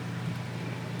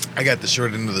 I got the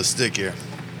short end of the stick here.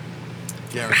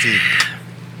 Guaranteed.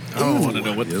 I want to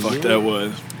know what the fuck that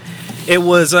was.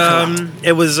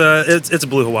 It's a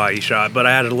Blue Hawaii shot, but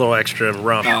I added a little extra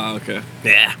rum. Oh, okay.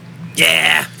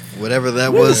 Yeah. Whatever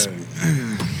that was.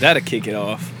 That'll kick it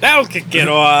off. That'll kick it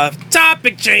off.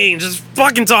 Topic change. Let's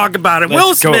fucking talk about it.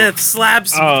 Let's Will go. Smith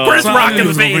slaps Chris Rock in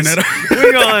the face. We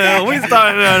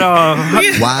started that off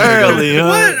Wide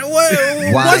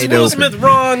early. What's Will Smith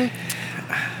wrong?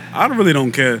 I really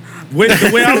don't care.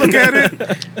 The way I look at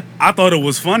it, I thought it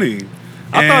was funny.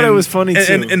 I thought it was funny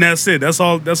too. And that's it. That's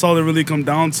all it really come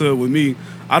down to with me.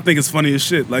 I think it's funny as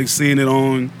shit. Like seeing it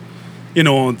on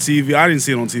TV. I didn't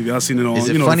see it on TV. I seen it on. Is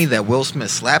it funny that Will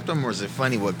Smith slapped him, or is it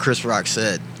funny what Chris Rock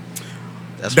said?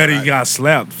 That's that he got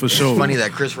slapped for sure. It's funny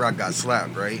that Chris Rock got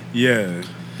slapped, right? Yeah.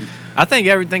 I think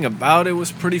everything about it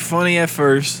was pretty funny at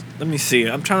first. Let me see.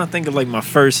 I'm trying to think of like my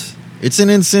first. It's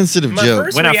an insensitive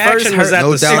joke. When I first heard that,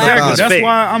 no doubt about it. That's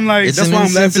why I'm like, it's that's an why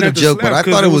I'm laughing at insensitive joke, but I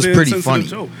thought it was pretty funny.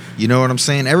 Joke. You know what I'm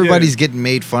saying? Everybody's getting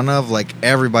made fun of. Like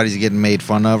everybody's getting made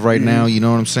fun of right now. You know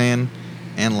what I'm saying?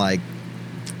 And like,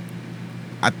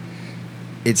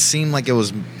 it seemed like it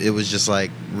was just like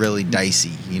really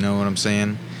dicey. You know what I'm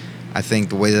saying? I think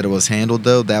the way that it was handled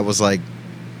though, that was like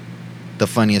the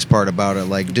funniest part about it.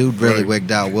 Like, dude really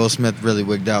wigged out. Will Smith really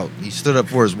wigged out. He stood up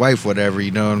for his wife, whatever.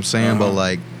 You know what I'm saying? But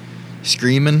like.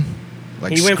 Screaming,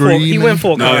 like he went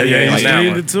full. No, yeah, he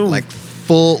screamed it too. Like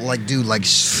full, like dude, like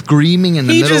screaming in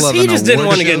the middle of. He just didn't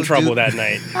want to get in trouble that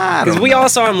night because we all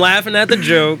saw him laughing at the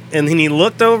joke, and then he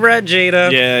looked over at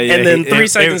Jada. And then 3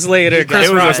 seconds later, Chris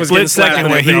Rock was getting slapped in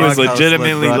the face. He was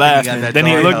legitimately laughing. Then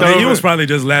he looked over. He was probably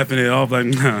just laughing it off, like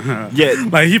yeah,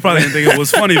 like he probably didn't think it was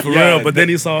funny for real. But then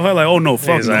he saw her, like, oh no,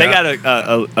 fuck. They got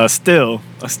a still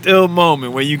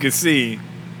moment where you could see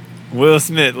Will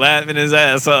Smith laughing his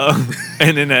ass off,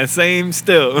 and in that same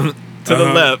still to the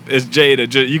left is Jada.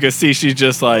 You can see she's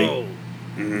just like,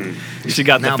 she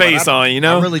got the face on, you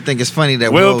know. I really think it's funny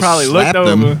that Will probably looked over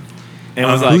them. And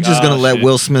was like, "Who's just gonna let shit.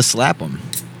 Will Smith slap him?"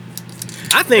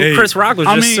 I think Chris Rock was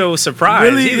just so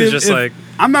surprised. Really, he was just like,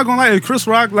 I'm not gonna lie, if Chris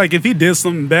Rock, like if he did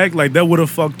something back, like that would have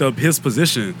fucked up his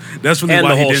position. That's really and why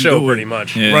the whole he didn't show do pretty it.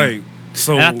 much. Yeah. Right.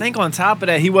 So and I think on top of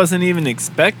that, he wasn't even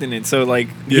expecting it. So like,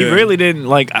 he really didn't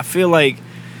like. I feel like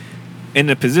in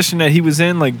the position that he was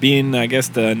in, like being, I guess,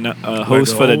 the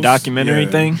host for the documentary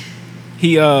thing,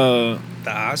 he the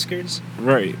Oscars,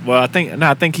 right. Well, I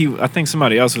think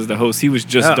somebody else was the host. He was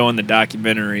just doing the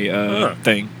documentary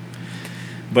thing,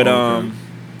 but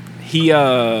he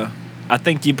I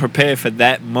think you prepared for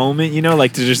that moment, you know,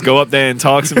 like to just go up there and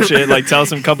talk some shit, like tell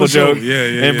some couple jokes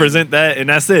and present that, and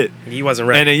that's it. He wasn't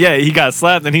ready. And then, he got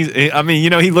slapped, and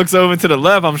he looks over to the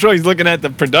left. I'm sure he's looking at the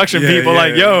production people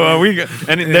like, yo, are we?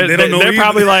 And they're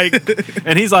probably like,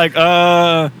 and he's like,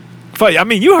 fuck. I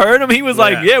mean, you heard him. He was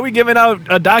like, yeah, we giving out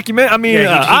a document. I mean,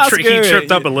 he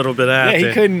tripped up a little bit after. Yeah,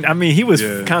 he couldn't. I mean, he was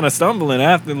kind of stumbling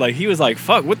after. Like, he was like,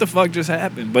 fuck, what the fuck just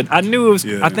happened? But I knew it was.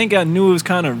 I think I knew it was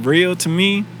kind of real to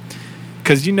me.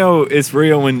 Because, you know, it's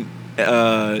real when,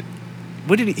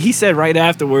 what did he said right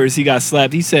afterwards he got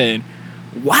slapped? He said,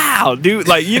 wow, dude.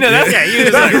 Like, you know, that's, he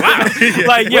was like, wow.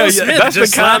 Like, yo, that's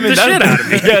the comment. Shit out of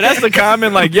me. Yeah, that's the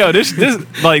comment. Like, yo, this,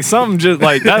 like, something just,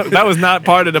 like, that was not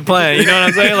part of the plan. You know what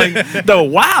I'm saying? Like, the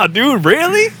wow, dude,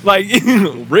 really? Like,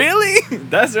 really?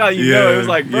 That's how you know. It was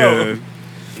like, bro.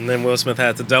 And then Will Smith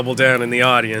had to double down in the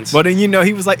audience. But then, you know,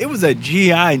 he was like, it was a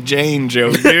G.I. Jane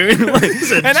joke, dude.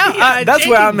 That's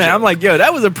where I'm at. I'm like, yo,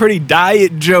 that was a pretty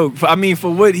diet joke. I mean, for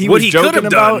what he was joking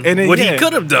about. And then, what he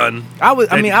could have done. I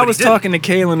was talking to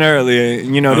Kaylin earlier.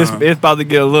 You know, this it's about to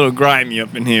get a little grimy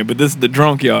up in here, but this is the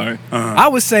drunk yard. I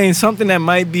was saying something that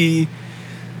might be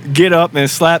get up and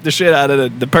slap the shit out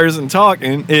of the person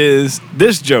talking is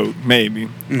this joke, maybe.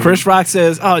 Chris Rock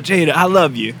says, oh, Jada, I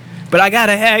love you, but I got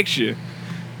to ask you,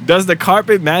 does the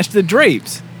carpet match the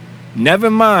drapes?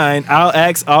 Never mind. I'll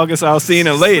ask August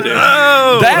Alsina later.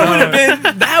 Oh, that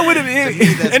would have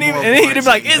been. And he'd be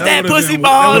like, "Is that pussy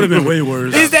ball? That would have been way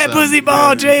worse. Is that pussy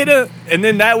ball, Jada?" And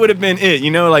then that would have been it. You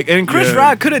know, like, and Chris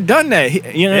Rock could have done that.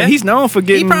 He's known for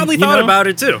getting. He probably thought about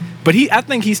it too. But I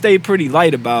think he stayed pretty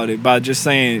light about it by just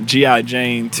saying G.I.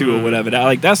 Jane 2 or whatever.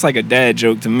 That's like a dad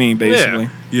joke to me, basically.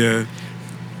 Yeah.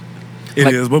 It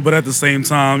is, but at the same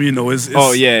time, you know, it's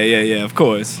of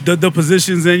course. The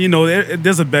positions, and you know,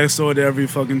 there's a backstory to every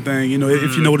fucking thing. You know,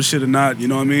 if you know the shit or not, you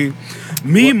know what I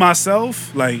mean.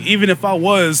 Myself, like, even if I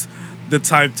was the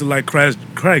type to like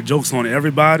crack jokes on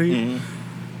everybody,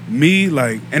 me,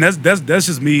 like, and that's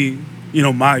just me. You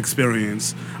know, my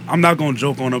experience. I'm not gonna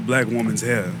joke on a black woman's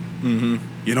hair. You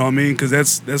know what I mean? Because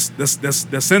that's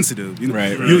sensitive. You know?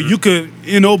 Right. You could,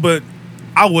 you know, but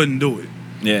I wouldn't do it.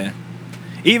 Yeah.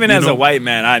 Even as a white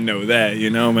man, I know that,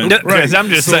 you know, man. Right. I'm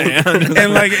just saying.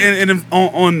 And like, and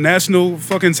on national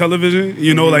fucking television,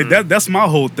 you know, like that's my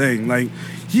whole thing. Like,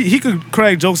 he could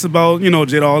crack jokes about, you know,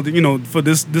 Jada, you know, for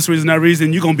this reason, that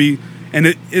reason. You're gonna be,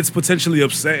 and it's potentially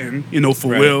upsetting, you know, for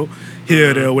Will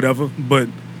here, there, whatever. But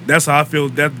that's how I feel.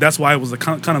 That's why it was a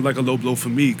kind of like a low blow for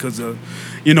me, because,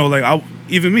 you know, like I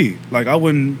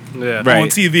wouldn't on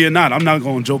TV or not. I'm not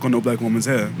gonna joke on no black woman's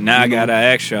hair. Now I gotta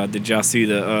ask y'all, did y'all see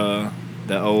the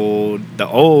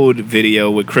old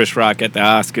video with Chris Rock at the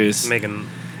Oscars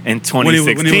in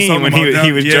 2016 when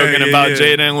he was joking about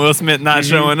Jada and Will Smith not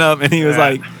showing up, and he was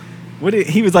like,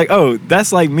 he was like, oh,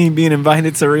 that's like me being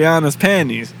invited to Rihanna's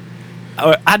panties.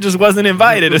 I just wasn't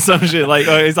invited or some shit. Like,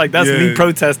 it's like that's me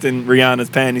protesting Rihanna's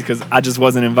panties because I just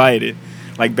wasn't invited.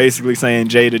 Like, basically saying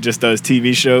Jada just does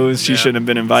TV shows. She shouldn't have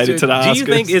been invited to the Oscars. Do you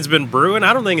think it's been brewing?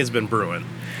 I don't think it's been brewing.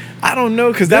 I don't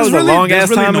know, because that was a long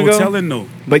ass time ago. Telling,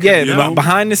 but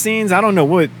behind the scenes, I don't know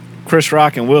what Chris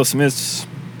Rock and Will Smith's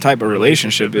type of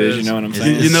relationship is. You know what I'm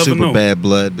saying? You never super know. Bad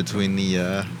blood between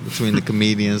the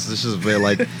comedians. This is very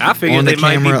like I figured on the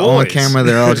camera. On camera,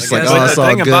 they're all just like, oh, it's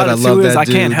all good. I love that dude. I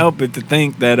can't help it to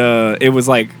think that it was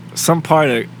like some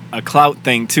part of a clout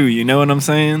thing too. You know what I'm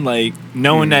saying? Like,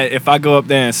 knowing that if I go up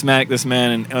there and smack this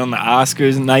man on the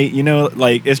Oscars night, you know,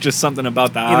 like, it's just something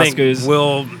about the Oscars. Think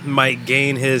Will might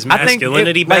gain his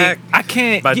masculinity back? I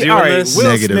can't by doing this.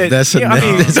 Will negative. Smith, that's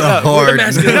a hard.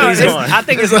 I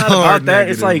think it's not about that.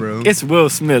 It's like, bro. It's Will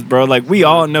Smith, bro. Like, we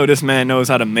all know this man knows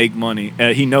how to make money.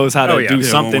 He knows how to do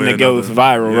something that goes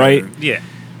viral, right? Yeah.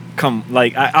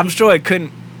 I'm sure it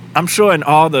couldn't. I'm sure in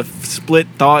all the split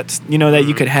thoughts, you know, that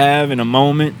you could have in a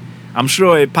moment, I'm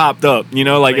sure it popped up, you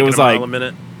know, like, it was like,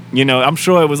 you know, I'm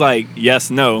sure it was like, yes,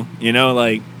 no, you know,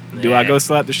 like, do I go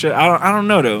slap the shit? I don't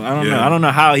know, though. I don't know. I don't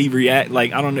know how he react.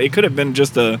 Like, I don't know. It could have been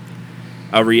just a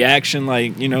reaction,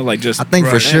 like, you know, like, just. I think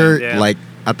for sure, like,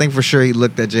 I think for sure he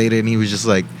looked at Jada and he was just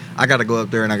like, I gotta go up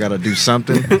there and I gotta do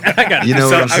something. You know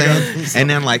what I'm saying? And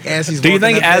then like as he's do you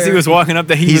think as he was walking up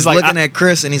there, he's like looking at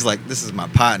Chris and he's like, this is my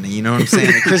partner. You know what I'm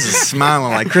saying? And Chris is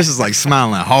smiling like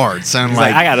smiling hard, son.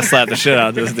 Like I gotta slap the shit out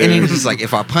of this dude. And he's just like,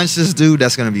 if I punch this dude,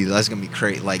 that's gonna be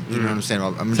great. Like you know what I'm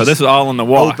saying? So this was all on the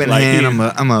walk. Open like hand.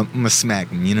 I'm a smack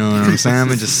him. You know what I'm saying? I'm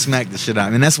gonna just smack the shit out of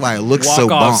him. And that's why it looks so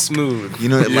bonk. Smooth. You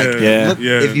know, look,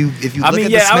 if you I look mean,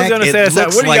 at the smack, I was gonna say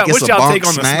that. What y'all take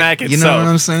on the smack itself? You know what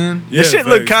I'm saying? The shit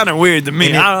looked kind of weird to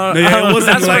me. That's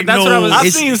what I was.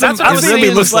 I've seen some. It really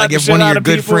looks like if one of your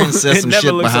good friends says some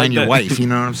shit behind your wife. You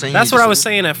know what I'm saying? That's what I was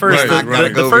saying at first.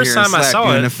 The first time I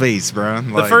saw it in the face, bro.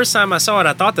 The first time I saw it,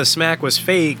 I thought the smack was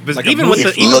fake. But even with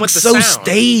the so sound,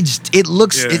 staged. It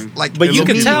looks like. But you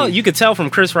could tell from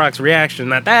Chris Rock's reaction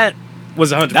that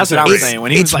was 100%. That's what I was saying.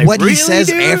 When he was like, what he says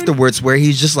afterwards, where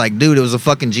he's just like, dude, it was a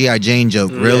fucking G.I. Jane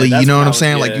joke. Really? You know what I'm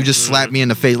saying? Like, you just slapped me in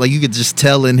the face. Like, you could just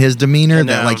tell in his demeanor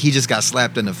that, like, he just got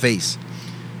slapped in the face.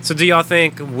 So, do y'all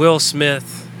think Will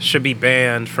Smith should be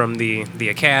banned from the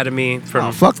Academy?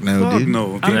 Fuck no, dude.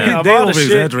 No. They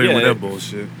over-exaggerate with that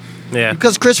bullshit. Yeah.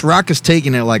 Because Chris Rock is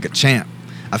taking it like a champ.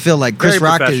 I feel like Chris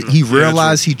Rock, he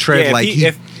realized he tread like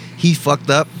he fucked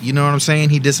up. You know what I'm saying?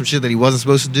 He did some shit that he wasn't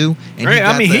supposed to do.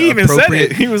 And he even said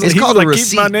it. He was like,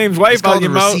 keep my name's wife out your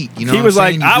mouth. You know he was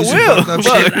like, I will.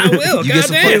 I will. You get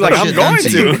some fucked up shit done to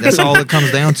you. That's all it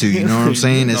comes down to. You know what I'm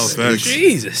saying?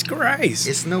 Jesus Christ.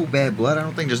 It's no bad blood. I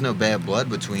don't think there's no bad blood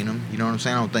between them. You know what I'm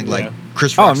saying? I don't think like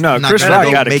Chris Rock. Oh no, Chris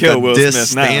Rock got to kill Will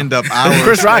Smith now. Stand-up hour.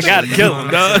 Chris Rock got to kill him,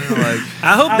 dog.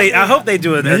 I hope they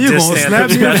do it. You gonna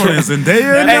slap me in front of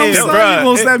Zendaya? Hey, bro, you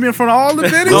gonna slap me in front of all the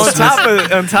videos?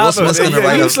 On top of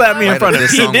you slap me in front of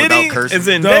P. Diddy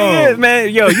and Zendaya, man.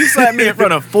 Yo, you slap me in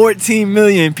front of 14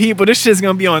 million people. This shit's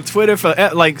gonna be on Twitter for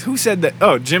like who said that?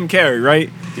 Oh, Jim Carrey, right?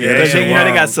 Yeah, you know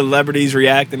they got celebrities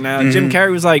reacting now. Jim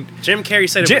Carrey was like, Jim Carrey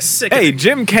said it was sick. Hey,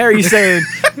 Jim Carrey said,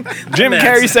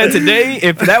 today,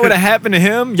 if that would have happened to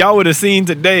him, y'all would have seen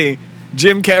today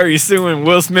Jim Carrey suing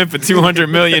Will Smith for $200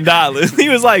 million. He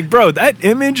was like, bro, that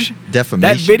image, defamation,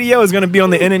 that video is going to be on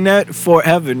the internet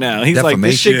forever now. He's like,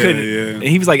 this shit could,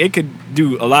 he was like, it could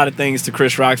do a lot of things to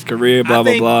Chris Rock's career, blah,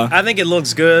 blah. I think it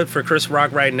looks good for Chris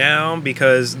Rock right now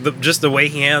because just the way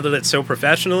he handled it so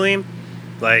professionally.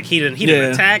 Like, he didn't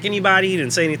attack anybody, he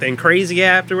didn't say anything crazy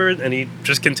afterward, and he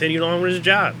just continued on with his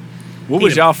job. What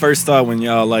was y'all first thought when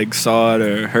y'all like saw it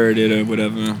or heard it or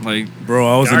whatever? Like, bro,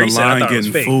 I was in the line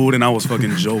getting food and I was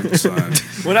fucking joked, son.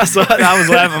 When I saw it, I was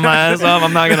laughing my ass off.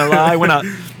 I'm not gonna lie.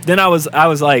 I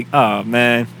was like, oh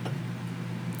man,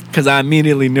 because I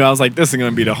immediately knew I was like, this is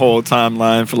gonna be the whole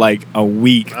timeline for like a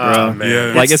week, bro. Oh, man.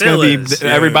 Yeah. Like it's gonna be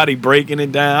everybody breaking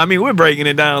it down. I mean, we're breaking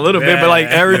it down a little bit, but like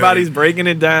everybody's breaking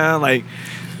it down, like.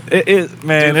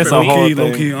 Man, it's a whole thing.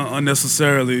 Low-key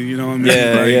unnecessarily, you know what I mean?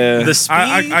 Yeah. The speed?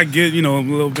 I get, a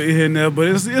little bit here and there, but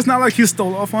it's not like he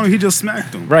stole off on him. He just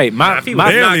smacked him. Right.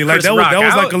 Barely. Like, that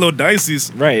was like a little dicey.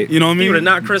 Right. You know what I mean? He would have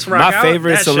knocked Chris Rock out. My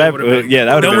favorite celebrity. Yeah,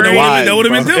 that would have been wild. That would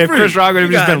have been different. If Chris Rock would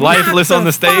have just been lifeless on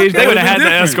the stage, they would have had to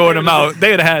escort him out.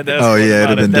 They would have had to escort him out. Oh, yeah, it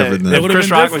would have been different then. If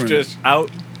Chris Rock was just out.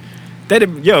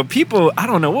 People, I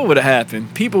don't know what would have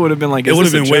happened. People would have been like, it would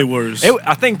have been way worse.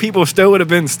 I think people still would have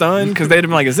been stunned because they'd have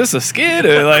been like, is this a skit?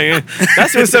 Or like,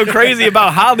 that's what's so crazy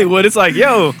about Hollywood. It's like,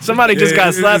 yo, somebody just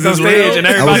got slapped on stage and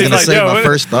everybody's like, yo. My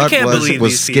first thought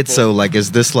was schizo. Like,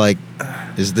 is this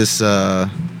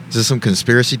some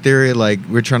conspiracy theory? Like,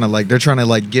 they're trying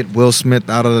to get Will Smith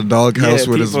out of the doghouse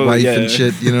with his wife and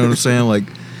shit. You know what I'm saying? Like,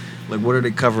 what are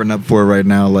they covering up for right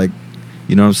now? Like,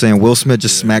 you know what I'm saying? Will Smith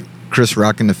just smacked Chris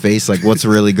Rock in the face. Like, what's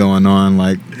really going on?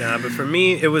 Like, nah, but for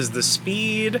me, it was the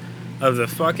speed of the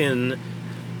fucking.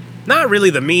 Not really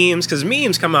the memes, because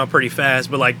memes come out pretty fast,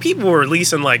 but like people were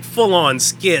releasing like full on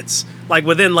skits like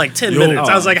within like 10 minutes.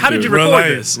 I was like, how did you record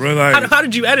this? How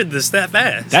did you edit this that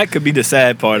fast? That could be the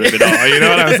sad part of it all. You know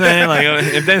what I'm saying? Like,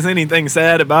 if there's anything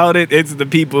sad about it, it's the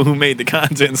people who made the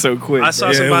content so quick. I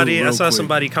saw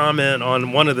somebody comment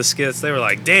on one of the skits. They were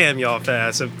like, damn, y'all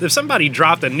fast. If somebody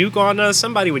dropped a nuke on us,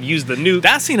 somebody would use the nuke.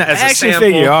 I seen an action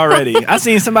figure already. I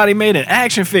seen somebody made an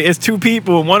action figure. It's two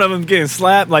people, one of them getting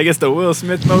slapped, like it's the Will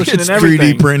Smith motion and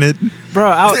everything. 3D printed.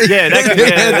 Bro,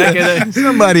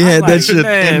 somebody had that shit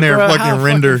in there, bro, fucking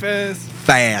render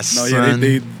fast. No, son.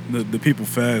 the people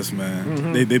fast, man.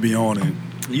 Mm-hmm. They be on it.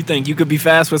 You think you could be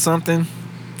fast with something?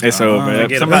 It's over.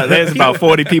 There's about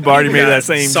 40 people already made that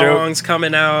same songs joke.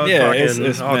 coming out. Yeah,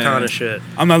 it's all kind of shit.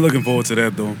 I'm not looking forward to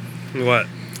that though. What?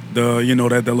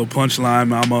 that little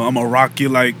punchline. I'm a rock you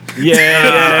like. Yeah,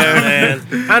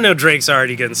 man. I know Drake's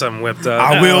already getting something whipped up.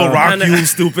 I will rock you,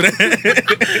 stupid ass.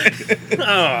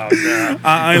 Oh no.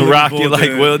 I rock you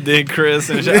like Will did Chris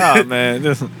and shit. Oh man.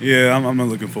 Yeah, I'm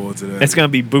looking forward to that. It's gonna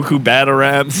be buku battle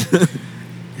raps.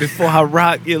 Before I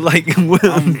rock you like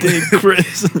Will did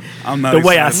Chris. I'm not the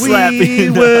way I slap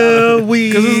you.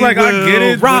 Because it's like I get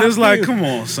it, but it's like, come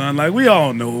on, son. Like we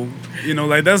all know.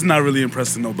 Like that's not really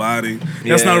impressing nobody.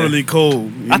 That's not really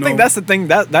cool. I think that's the thing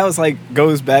that was like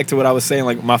goes back to what I was saying.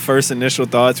 Like my first initial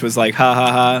thoughts was like ha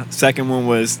ha ha. Second one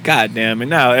was God damn it.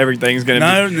 Now everything's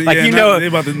gonna be like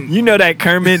that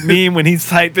Kermit meme when he's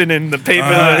typing in the paper.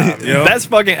 That's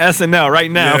fucking SNL right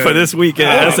now for this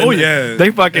weekend. They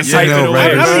fucking typing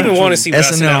away. I don't even want to see what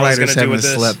SNL writers gonna do with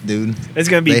this. Slept, dude. It's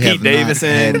gonna be Pete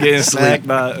Davidson getting slapped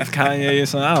by Kanye or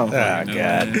something. Oh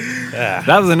God.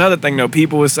 That was another thing though.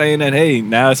 People were saying that. Hey,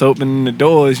 now it's opening the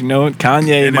doors.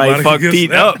 Kanye might fuck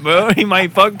Pete up, bro. He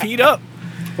might fuck Pete up.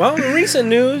 Well, in recent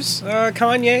news,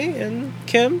 Kanye and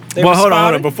Kim. Hold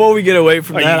on. Before we get away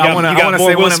from that, I want to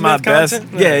say one of my best.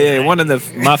 One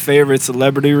of my favorite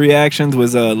celebrity reactions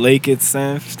was Lakeith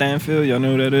Stanfield. Y'all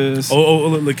know who that is?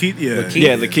 Lakeith,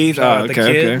 yeah. Lakeith. Oh,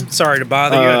 okay. Sorry to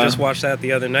bother you. I just watched that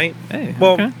the other night. Hey,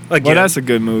 well, that's a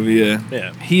good movie.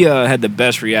 Yeah. He had the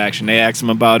best reaction. They asked him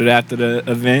about it after the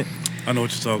event. I know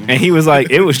what you're talking about. And he was like,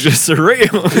 it was just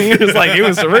surreal. He was like, it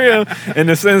was surreal in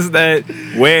the sense that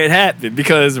where it happened,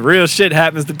 because real shit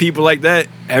happens to people like that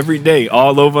every day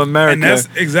all over America. And that's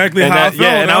exactly how I felt.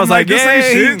 Yeah, and I was like, he's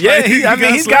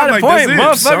got a point.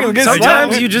 Motherfuckers,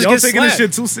 sometimes you just get taking this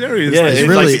shit too serious. Yeah, it's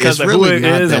really because of who it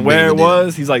is and where it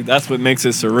was. He's like, that's what makes it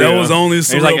surreal. That was only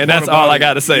surreal. He's like, and that's all I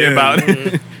got to say about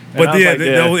it. But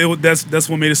that's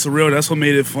what made it surreal. That's what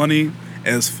made it funny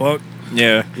as fuck.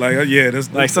 Yeah,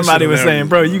 that's like somebody was saying,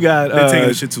 bro, you got they're taking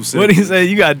this shit too serious. What did he say?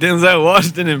 You got Denzel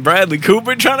Washington and Bradley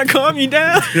Cooper trying to calm you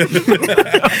down.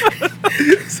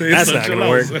 That's not gonna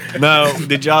work. No,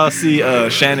 did y'all see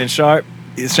Shannon Sharp?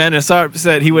 Shannon Sharp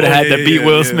said he would have had to beat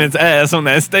Will Smith's ass on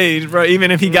that stage, bro.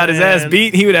 Even if he got his ass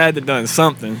beat, he would have had to done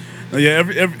something. Yeah,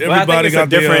 everybody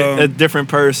got a different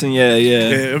person. Yeah.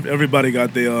 Everybody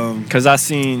got their Because I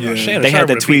seen they had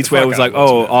the tweets where it was like,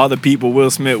 all the people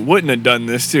Will Smith wouldn't have done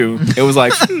this to. It was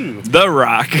like The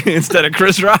Rock instead of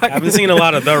Chris Rock. I've been seeing a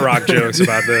lot of The Rock jokes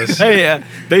about this. Hey,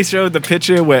 they showed the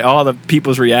picture where all the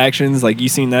people's reactions. Like you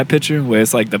seen that picture where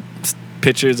it's like the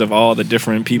pictures of all the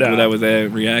different people that was there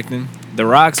reacting. The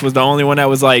Rock's was the only one that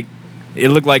was like. It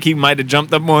looked like he might have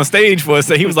jumped up on stage for us.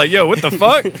 So he was like, yo, what the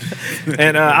fuck?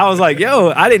 And I was like, yo,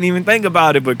 I didn't even think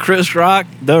about it. But Chris Rock,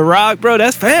 The Rock, bro,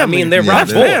 that's family. I mean, they're Rock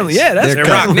family. Yeah, that's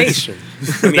Rock Nation.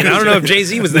 I mean, I don't know if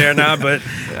Jay-Z was there or not, but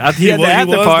he had the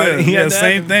after party. He had the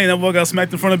same thing. That boy got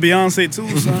smacked in front of Beyonce too,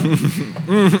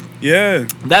 son. Yeah.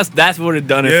 That's what it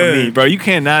done it for me, bro. You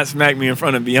cannot smack me in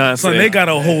front of Beyonce. Son, they got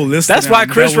a whole list. That's why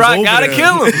Chris Rock gotta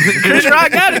kill him. Chris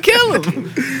Rock gotta kill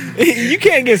him. You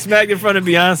can't get smacked in front of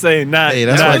Beyonce and not. Hey,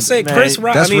 that's why say Chris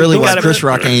Rock. That's really why Chris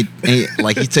Rock ain't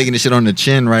like he's taking the shit on the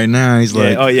chin right now. He's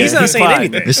like, he's not saying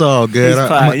anything. It's all good.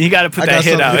 You got to put that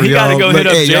hit out. He got to go hit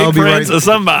up Jay Prince or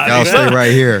somebody. Y'all stay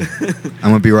right here. I'm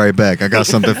gonna be right back. I got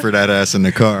something for that ass in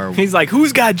the car. He's like,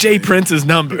 who's got Jay Prince's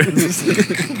number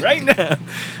right now?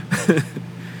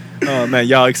 Oh man,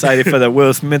 y'all excited for the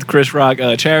Will Smith Chris Rock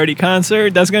charity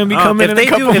concert that's gonna be coming in a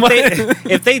couple months?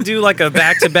 If they do like a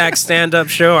back-to-back stand-up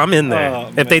show, I'm in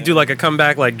there. If they do like a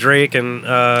comeback like Drake and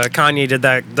Kanye did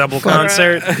that double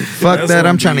concert, fuck that.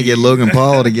 I'm trying to get Logan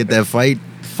Paul to get that fight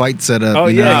set up. Oh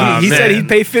yeah, he said he'd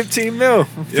pay $15 million.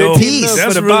 That's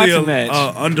for the really boxing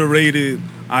match. Underrated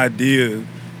idea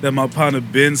that my partner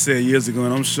Ben said years ago,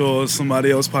 and I'm sure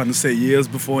somebody else partner said years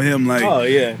before him. Like,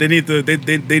 they need to,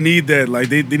 they need that. Like,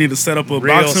 they need to set up a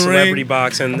real boxing celebrity ring.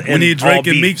 box and we need Drake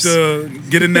and Meek to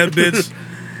get in that bitch.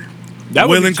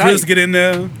 Will and Chris get in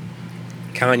there.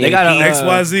 Kanye, they got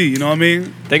XYZ. You know what I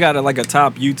mean? They got like a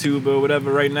top YouTuber or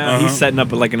whatever right now. He's setting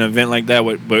up like an event like that,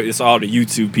 but it's all the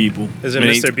YouTube people. Is it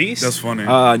Mr. Beast? That's funny.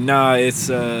 Nah, it's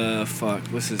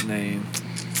what's his name?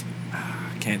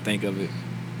 I can't think of it.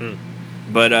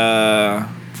 But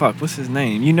what's his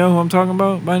name? You know who I'm talking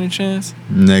about by any chance?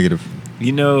 Negative.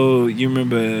 You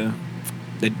remember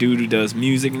the dude who does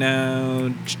music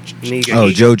now?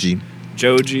 Joji.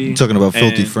 You talking about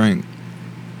Filthy Frank?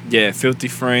 Yeah, Filthy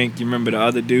Frank. You remember the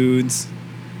other dudes?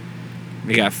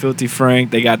 They got Filthy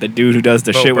Frank. They got the dude who does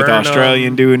the shit with the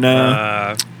Australian dude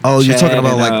now. You're talking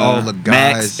about like all the guys.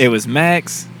 Max. It was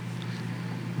Max,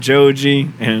 Joji,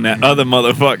 and that other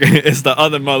motherfucker. It's the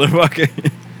other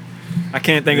motherfucker. I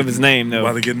can't think of his name though.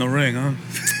 About to get in the ring, huh?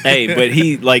 Hey, but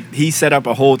he set up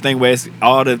a whole thing where it's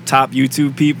all the top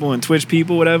YouTube people and Twitch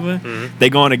people, whatever. Mm-hmm. They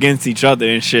going against each other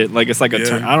and shit. Like it's like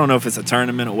I don't know if it's a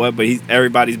tournament or what, but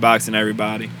everybody's boxing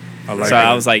everybody.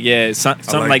 I was like, yeah,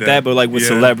 something like that, but like with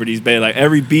celebrities, babe. Like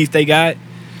every beef they got.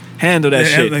 Handle that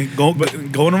shit. Go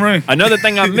in the ring. Another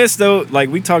thing I missed though,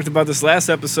 like we talked about this last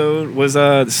episode, was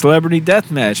the Celebrity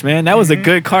Deathmatch. Man, that was a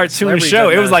good cartoon show.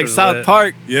 It was like South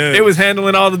Park. Yeah, it was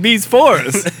handling all the beats for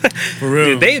us. For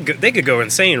real, dude, they could go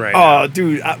insane right now. Oh,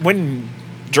 dude, when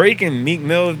Drake and Meek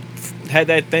Mill had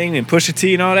that thing and Pusha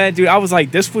T and all that, dude, I was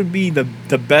like, this would be the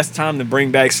best time to bring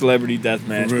back Celebrity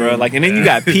Deathmatch, bro. Like, and then you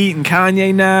got Pete and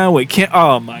Kanye now with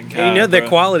oh my god, and you know their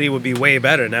quality would be way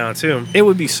better now too. It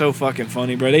would be so fucking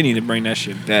funny, bro. They need to bring that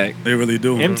shit back. They really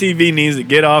do. MTV needs to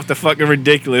get off the fucking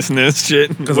ridiculousness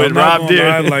shit. Because Rob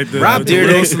Deere, Rob Deere,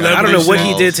 I don't know what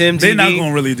he did to MTV. They're not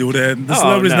gonna really do that. The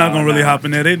celebrity's not gonna really hop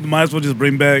in there. They might as well just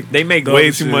bring back. They make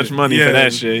way too much money for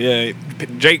that shit. Yeah,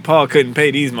 Jake Paul couldn't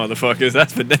pay these motherfuckers.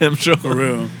 That's for damn sure. For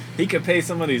real. He could pay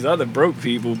some of these other broke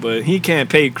people, but he can't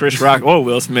pay Chris Rock or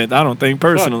Will Smith. I don't think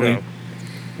personally. No.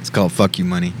 It's called fuck you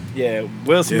money. Yeah,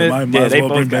 Will Smith. Might they well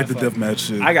both bring back the deathmatch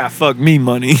shit. I got fuck me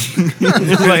money.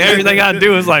 Like everything I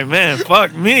do is like, man,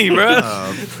 fuck me, bro.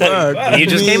 Fuck. You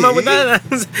just came up with that.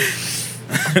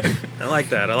 I like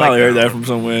that. I like Probably heard that from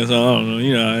somewhere, so I don't know.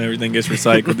 You know how everything gets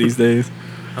recycled these days.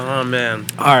 Oh man!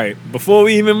 All right, before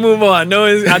we even move on, I know.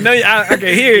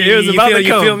 Okay, here it was about to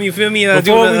come. You feel me?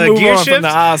 Before we move on from the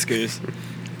Oscars,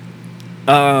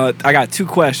 I got two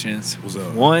questions. What's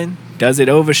up? One, does it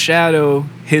overshadow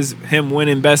him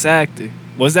winning Best Actor?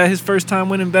 Was that his first time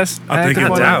winning Best Actor? I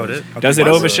think I doubt it. Does it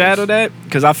overshadow that?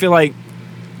 Because I feel like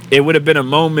it would have been a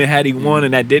moment had he won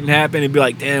and that didn't happen. It'd be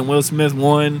like, damn, Will Smith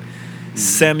won.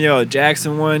 Samuel L.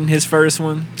 Jackson won his first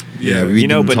one. Yeah,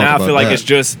 but now I feel like it's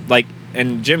just like.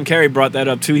 And Jim Carrey brought that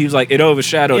up too. He was like, it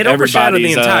overshadowed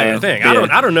everybody's the entire thing. Yeah.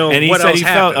 I don't know. And he what said else he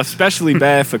happened. felt especially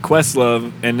bad for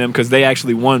Questlove and them because they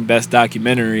actually won Best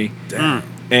Documentary. Damn.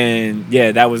 And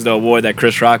yeah, that was the award that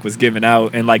Chris Rock was giving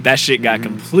out, and like that shit got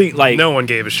complete. Like no one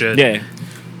gave a shit. Yeah,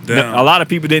 a lot of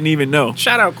people didn't even know.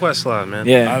 Shout out Questlove, man.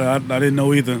 Yeah, I didn't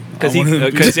know either. Because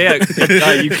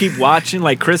you keep watching.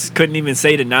 Like Chris couldn't even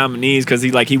say the nominees because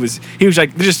he was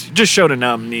like just show the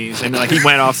nominees, and like he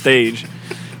went off stage.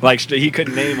 Like, he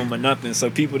couldn't name them or nothing, so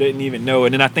people didn't even know.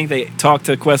 And then I think they talked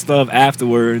to Questlove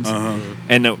afterwards,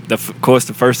 and of course,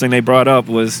 the first thing they brought up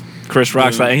was Chris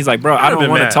Rock's. And he's like, bro, I don't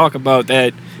want to talk about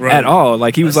that at all.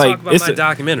 Like, he was like, talk about my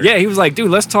documentary. Yeah, he was like, dude,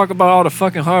 let's talk about all the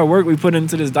fucking hard work we put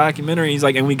into this documentary. He's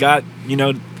like, and we got,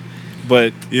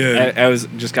 but I was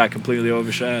just got completely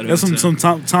overshadowed. That's some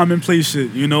time and place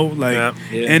shit, like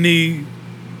any.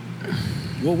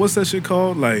 What's that shit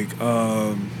called? Like,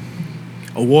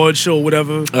 award show or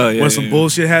whatever, when some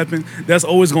bullshit happened, that's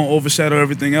always gonna overshadow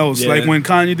everything else. Like when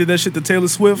Kanye did that shit to Taylor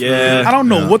Swift, I don't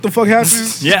know what the fuck happened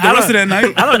the rest of that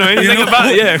night. I don't know anything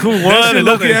about it. Yeah, who won? That shit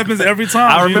low-key happens every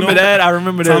time. I remember that. I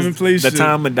remember the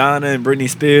time Madonna and Britney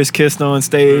Spears kissed on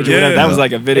stage. Yeah. That was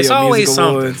like a video it's always music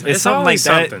something. awards. It's something like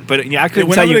something. that. But I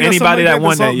couldn't tell you anybody that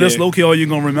won that year. That's low-key all you're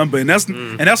gonna remember, and that's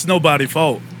nobody's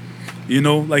fault.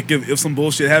 Like if some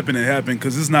bullshit happened, it happened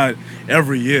because it's not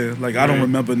every year. Like I don't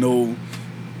remember no.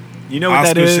 You know what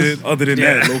Oscar that is? Shit other than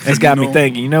that, low-key, it's got me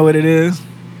thinking. You know what it is?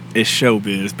 It's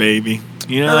showbiz, baby.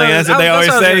 That's what they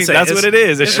always say. That's what it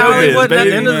is. It's showbiz, baby. At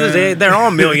the end of the day, they're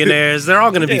all millionaires. They're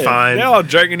all going to be fine. They're all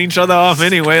jerking each other off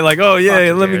anyway. Like, oh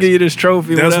yeah, let me give you this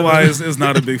trophy. That's why it's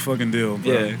not a big fucking deal,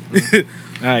 bro.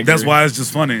 Yeah, that's why it's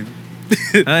just funny.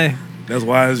 That's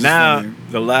why it's just funny. Now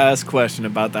the last question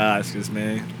about the Oscars,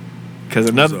 man. Because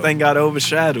another thing got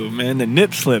overshadowed, man. The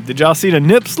nip slip. Did y'all see the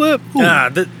nip slip? Nah,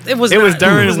 it was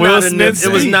during Will Smith's.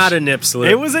 It was not a nip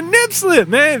slip. It was a nip slip,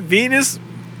 man.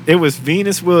 It was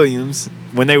Venus Williams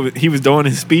when he was doing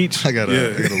his speech. I gotta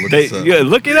look this up. Yeah,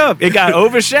 look it up. It got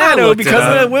overshadowed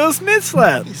because of the Will Smith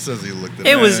slap. He says he looked it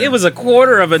up. It was a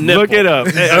quarter of a nipple. Look it up.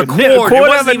 A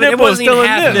quarter of a nipple is still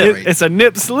a nip. It's a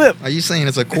nip slip. Are you saying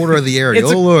it's a quarter of the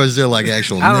areola, or is there like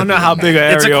actual? I don't know how big an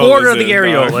areola is. It's a quarter of the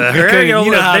areola.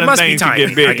 Areola, they must be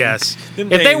tiny, I guess. If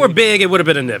they were big, it would have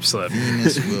been a nip slip.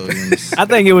 Venus Williams. I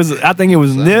think it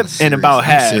was nip and about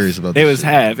half. It was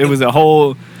half. It was a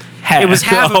whole. It was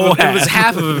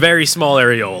half of a very small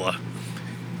areola.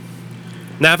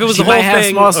 Now, if it was the whole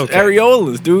thing, small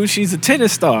areolas, dude. She's a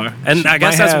tennis star, and I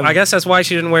guess that's why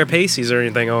she didn't wear pasties or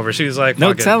anything over. She was like,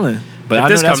 no telling. But if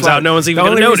this comes out, no one's even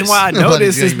going to notice. The only reason why I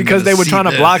noticed is because they were trying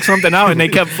to block something out, and they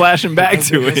kept flashing back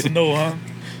to it. No, huh?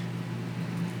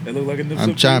 It looked like a nip slip.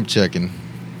 I'm chime checking.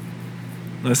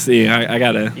 Let's see. I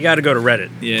gotta. You gotta go to Reddit.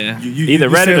 Yeah. Either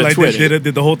Reddit or Twitter.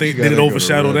 Did the whole thing? Did it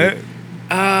overshadow that?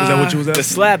 Is that what you was asking? The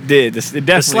slap did. Definitely.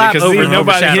 The slap because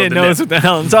nobody here knows nip. what the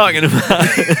hell I'm talking about.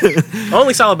 I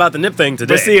only saw about the nip thing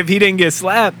today. But see, if he didn't get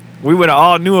slapped, we would have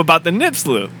all knew about the nip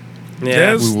slip.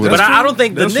 Yeah, That's but I don't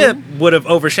think the That's nip true. would have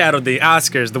overshadowed the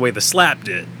Oscars the way the slap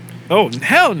did. Oh,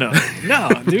 hell no. No,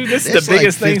 dude, this is That's the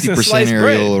biggest like thing since 50% sliced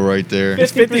bread. areola right there.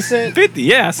 It's 50,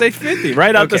 yeah, I say 50,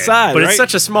 right out the side, But right? it's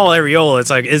such a small areola. It's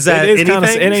like, is that it is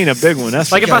anything? it ain't a big one.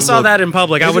 That's Like, if I saw that in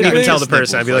public, I It's wouldn't got even tell the big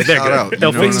person. I'd be like, snipples, they're like, good. shout They'll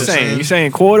out, What you fix it. saying? You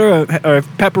saying quarter or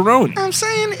pepperoni? I'm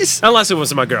saying it's Unless it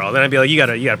was my girl. Then I'd be like, you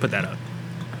gotta put that up.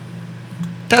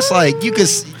 that's like you could.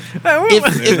 If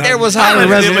If there was higher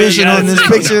resolution on this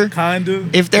picture, Kind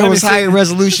of. if there was higher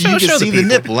resolution, you Show could the see the people.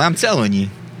 nipple. I'm telling you,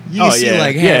 you Oh, can see yeah.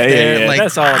 like half Yeah, there. yeah. Like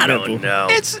That's all I nipple. don't know.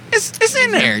 it's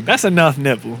in there. That's enough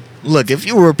nipple. Look, if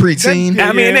you were a preteen,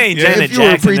 I mean, it ain't Yeah, Janet if you were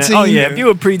a Jackson. preteen, Oh yeah, if you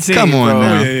were preteen, come on bro,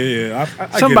 now. Yeah.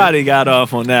 I Somebody got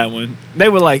off on that one. They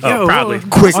were like, Oh, "Yo, probably.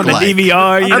 Quick on the like.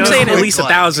 DVR." You I'm know? saying at quick least like.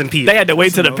 1,000 people. They had to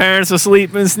wait till the parents were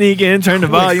sleeping, sneak in, turn the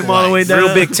volume all the way down.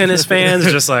 Real big tennis fans,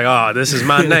 just like, oh, this is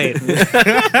my night.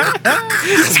 the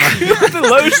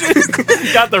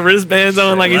lotion. Got the wristbands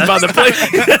on like he's about to play.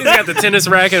 He's got the tennis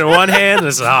racket in one hand. And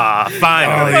it's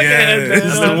finally. Oh, yeah.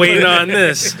 I've been waiting on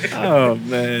this. Oh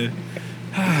man.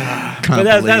 But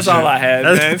that's all I had,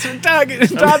 man.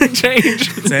 Topic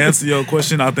change. To answer your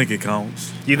question, I think it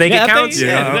counts. You think Yeah, it counts?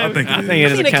 Yeah, I think it I is. think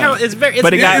it is a count. It's very. It's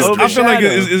But it got very- over- I feel like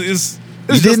overshadowed. it's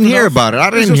You didn't hear enough. about it. I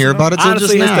It's didn't just hear enough. about it till just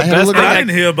Honestly, now. it's the I had to best look thing it I up.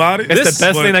 didn't hear about it. It's the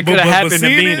best thing that could have happened to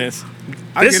seeing it, Venus.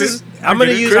 I This get is. it. I'm gonna I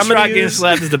get it. use. Chris I'm gonna Rock getting use.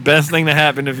 slapped is the best thing that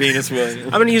happened to Venus Williams.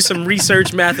 I'm gonna use some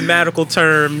research mathematical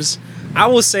terms. I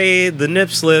will say the nip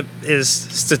slip is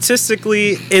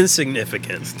statistically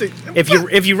insignificant. If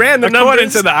you ran the According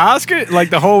numbers, to the Oscar, like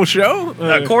the whole show,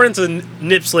 according to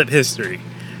nip slip history,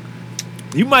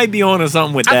 you might be on to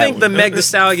something with that. I think the one. Meg Thee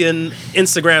Stallion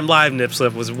Instagram live nip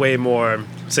slip was way more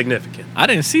significant. I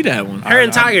didn't see that one. Her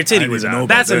entire I titty didn't was even know out.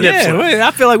 about That's a that. nip Yeah, slip. wait,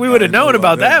 I feel like we would have I didn't known know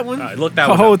about about that that. one. All right, look that Her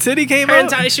one whole up. titty came Her out.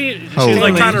 entire she was Holy.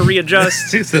 like trying to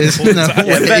readjust. There's no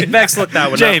way. Vex looked that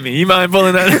one up. Jamie, you mind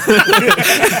pulling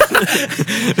that?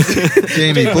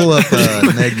 Jamie, pull up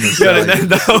Meg Thee Yo, Stallion.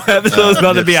 the whole episode's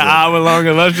about to be an nip slip. hour long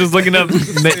of us just looking up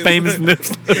famous nip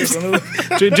slips.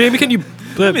 Jamie, can you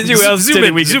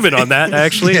zoom in on that?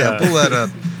 Actually, Yeah, pull that up.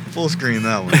 Full screen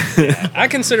that one. I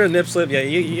consider nip slip. Yeah,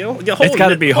 your whole It's got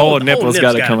to be whole nipples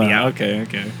got to nip's come gotta be out.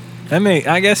 Okay.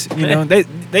 I guess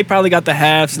they probly got the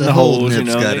halves and The the whole holes. nip's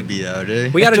You know, got to be out, eh?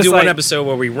 We got to Just do one like- episode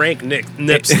where we rank nip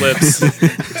slips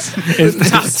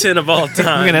top 10 of all We're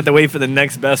time. gonna have to wait for the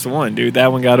next best one, dude.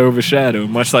 That one got overshadowed,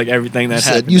 much like everything that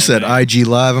happened. You said IG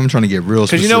Live. I'm trying to get real.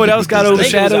 Because you know what else got I think it was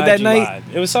overshadowed that IG night?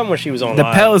 Live. It was somewhere she was on The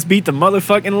live. Pels beat the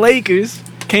motherfucking Lakers.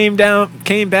 Came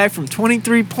back from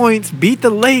 23 points, beat the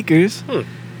Lakers.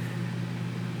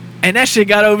 And that shit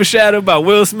got overshadowed by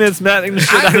Will Smith smacking the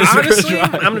shit out of Chris Honestly,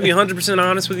 Rock. I'm gonna be 100%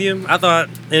 honest with you. I thought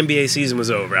NBA season was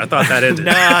over. I thought that ended.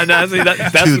 Nah, see,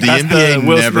 that's Dude, the that's NBA the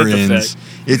Will never Smith ends. effect.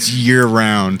 It's year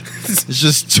round. It's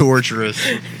just torturous.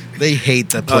 They hate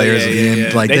the players yeah, again.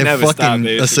 yeah. Like They their never stop, fucking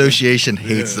basically. association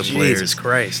hates the Jesus players.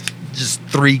 Christ. Just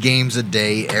 3 games a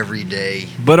day, every day.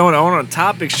 But on a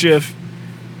topic shift,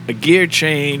 a gear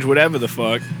change, whatever the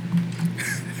fuck.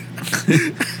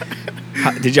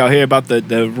 Did y'all hear about the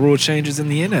rule changes in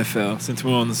the NFL since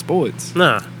we're on the sports?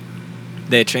 Nah.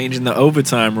 They're changing the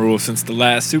overtime rule since the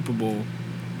last Super Bowl.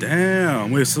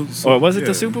 Damn. Wait, Or was it yeah.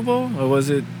 the Super Bowl? Or was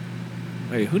it...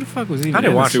 Wait, who the fuck was even I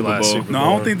didn't in watch the the Super last Bowl? Super No, I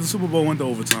don't think the Super Bowl went to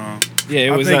overtime. Yeah,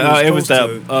 it I was think it was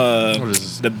close What is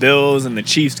this? the Bills and the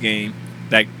Chiefs game.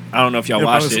 That I don't know if y'all Yeah,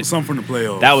 watched probably it. Something from the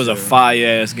playoffs. That was a yeah.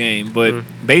 fire ass game. But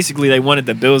basically, they wanted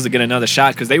the Bills to get another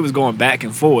shot because they was going back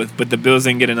and forth. But the Bills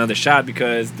didn't get another shot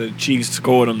because the Chiefs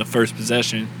scored on the first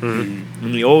possession.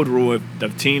 In the old rule, if the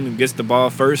team who gets the ball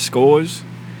first scores,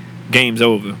 game's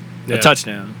over. Yeah. A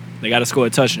touchdown. They got to score a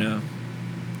touchdown.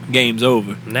 Game's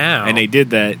over. Now. And they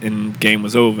did that, and game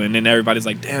was over. And then everybody's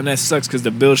like, damn, that sucks because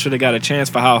the Bills should have got a chance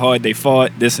for how hard they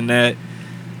fought, this and that.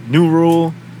 New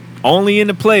rule, only in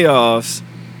the playoffs,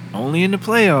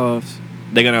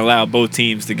 they're going to allow both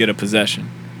teams to get a possession.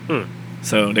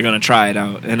 So they're going to try it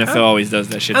out. NFL always does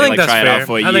that shit. I They think like that's try fair. it out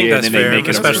for a I think year, that's and then fair, they make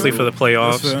it especially a for the That's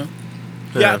playoffs.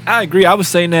 fair. Yeah, I agree. I was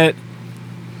saying that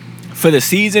for the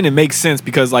season, it makes sense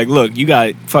because, like, look, you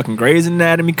got fucking Grey's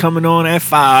Anatomy coming on at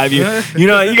 5. You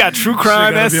know, you got True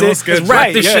Crime at gotta be on 6. schedule.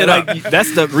 Right, this yeah, shit up. like,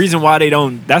 that's the reason why they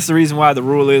don't. That's the reason why the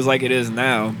rule is like it is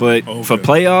now. But for Okay.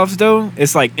 playoffs, though,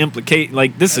 it's like implicate.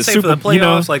 Like this is Say super. for the playoffs, you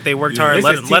know, like they worked Yeah. hard. this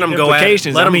Let is them team go at it.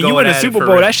 implications. Let I them mean, go you win at a it Super for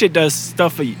Bowl. real. That shit does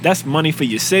stuff for you. That's money for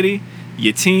your city,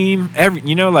 your team.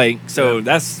 Like so.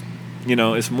 That's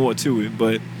it's more to it.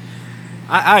 But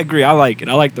I agree. I like it.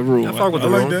 I like the rule. I fuck with I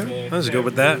the like rule. that. Let's go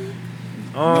with that.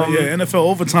 Yeah, NFL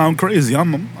overtime crazy.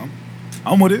 I'm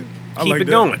with it. I keep like it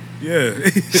that. going. Yeah,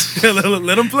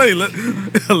 let them play. Let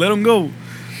them go.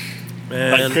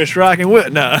 Man. Like Chris Rock and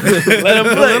what? Nah. Let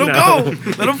him play. Let them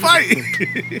go. Let them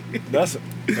fight.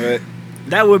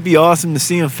 That would be awesome to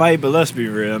see him fight, but let's be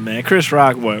real, man. Chris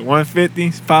Rock, what, 150?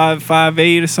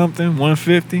 5'8" or something?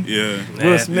 150? Yeah.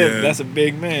 Will Smith, Yeah. that's a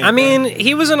big man. I mean,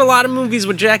 he was in a lot of movies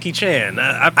with Jackie Chan.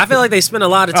 I feel like they spent a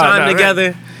lot of time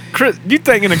together. Chris, you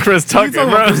thinking of Chris Tucker,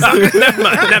 bro? Never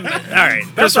mind. All right.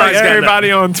 That's like everybody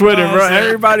on Twitter, bro.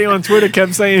 Everybody on Twitter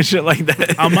kept saying shit like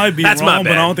that. I might be That's my wrong,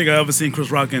 but bad. I don't think I ever seen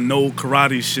Chris Rock in no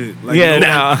karate shit. Like, Yeah,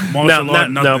 no martial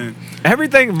art, nothing.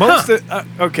 Everything,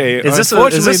 okay. Is this a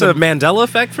Mandela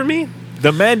effect for me?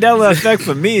 The Mandela effect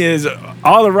for me is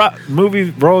all the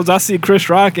movie roles I see Chris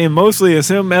Rock in mostly is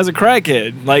him as a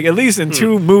crackhead. Like, at least in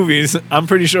 2 movies, I'm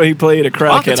pretty sure he played a crackhead.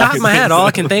 Off the top of my head, all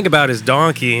I can think about is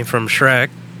Donkey from Shrek.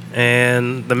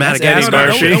 And the Madagascar. That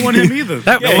wasn't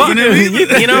him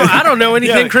either. You know, I don't know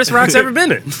anything Chris Rock's ever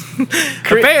been in.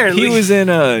 Apparently, he was in.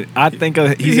 I think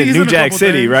he's in New Jack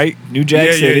City, right? New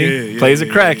Jack City plays a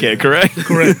crackhead, correct?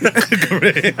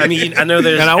 Correct. I mean, I know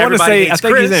there's. And I want to say, I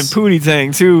think Chris. he's in Pootie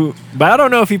Tang too, but I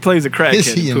don't know if he plays a crackhead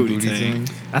Is he in in Pootie Tang.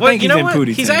 I Well, think you he's know in what?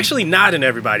 Pootie He's Tang. actually not in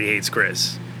Everybody Hates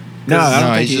Chris. No, I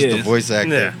don't think he's he just is. a voice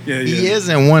actor. Yeah. He is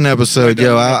in one episode,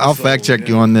 yo. I'll fact check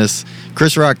you on this.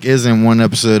 Chris Rock is in one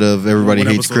episode of Everybody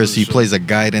Hates Chris. He plays a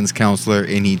guidance counselor,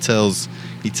 and he tells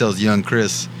young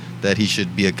Chris that he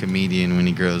should be a comedian when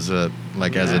he grows up,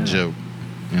 like as a joke.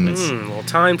 And it's Well,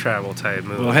 time travel type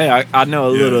movie. Well, hey, I know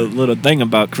a little thing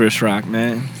about Chris Rock,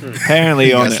 man. Apparently,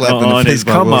 He got on slapped in the his face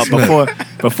by come Will up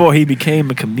Smith. before he became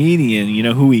a comedian, you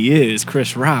know who he is,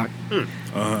 Chris Rock.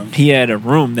 He had a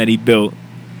room that he built,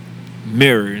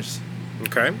 mirrors,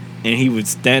 Okay. and he would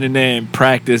stand in there and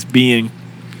practice being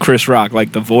Chris Rock,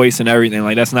 like the voice and everything.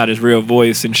 Like, that's not his real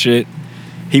voice and shit.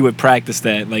 He would practice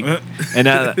that, like, and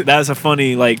that's a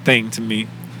funny like thing to me,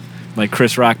 like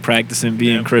Chris Rock practicing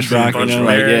being Chris being Rock. You know,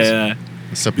 like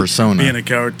it's a persona. Being a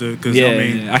character, because yeah. I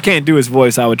mean, I can't do his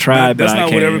voice. I would try, but that's I not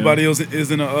can't. what everybody else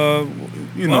is in a.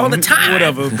 You know, All the time.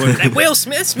 whatever. But Like Will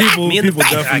Smith smacked me in the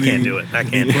face. I can't do it. I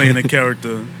can't be playing a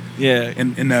character Yeah.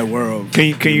 in that world.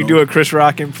 Can you do a Chris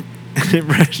Rock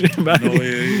impression about No,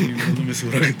 it? let me see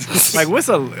what I can do. Like, what's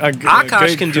a Akash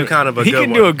good, can do kind of a he good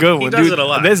can one. do a good one. He does dude. it a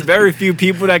lot. There's very few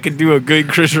people that can do a good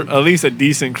at least a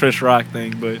decent Chris Rock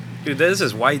thing. But Dude, there's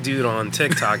this white dude on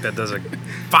TikTok that does a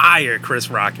fire Chris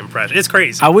Rock impression. It's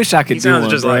crazy. I wish I could He do sounds one.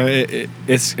 just Bro. like-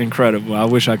 It's incredible. I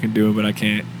wish I could do it, but I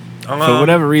can't. For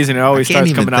whatever reason, it I always can't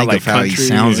starts even coming out think like of how country. he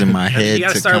sounds in my head You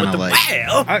gotta to start kind with of the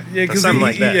like. wow. Because something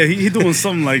like that. he doing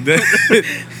something like that.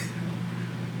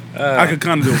 I could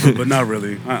kind of do it, but not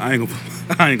really. I ain't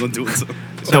gonna do it.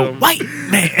 So. The white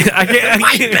man. I can't.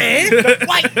 White man. The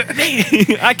white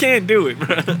man. I can't do it,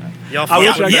 bro. Y'all I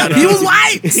wish I could. He was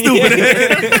white.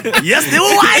 Stupid. Yes, they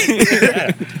were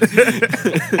white.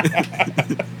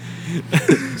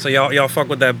 So y'all fuck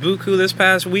with that Buku this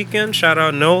past weekend? Shout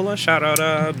out Nola. Shout out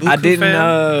Buku I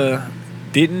fam.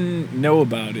 didn't know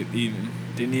about it even.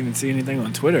 Didn't even see anything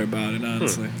on Twitter about it,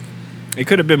 honestly. It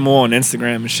could have been more on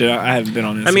Instagram and shit. I haven't been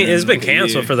on Instagram. I mean, it's been in a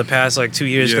canceled year. for the past like 2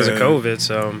 years because of Yeah. COVID.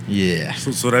 So Yeah.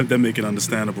 So that make it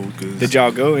understandable. Cause Did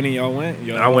y'all go? Any of y'all went?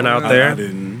 I went out there. I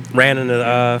didn't. ran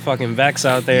into fucking Vex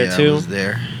out there Yeah, I too, was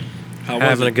there. How was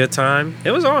having a it? good time.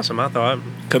 It was awesome. I thought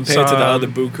Compared to the Saw, other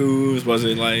bukus, was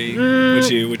it like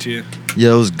what you?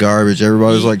 Yeah, it was garbage.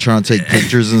 Everybody was like trying to take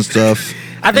pictures and stuff.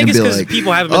 I think and it's be because like,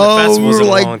 people haven't been to oh, festivals in a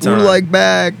like long time. we're like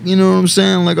back, you know what I'm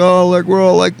saying? Like, oh, like we're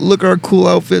all like, look at our cool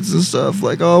outfits and stuff.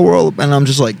 Like, oh, we're all, and I'm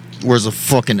just like, where's the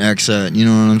fucking X at? You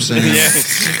know what I'm saying?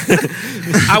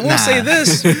 I will say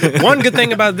this: one good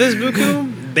thing about this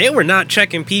Buku, they were not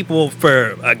checking people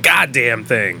for a goddamn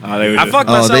thing. Oh, they were I just- fucked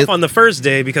myself they- on the first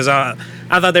day because I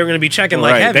thought they were going to be checking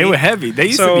like Right, heavy. they were heavy. They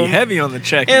used to So- be heavy on the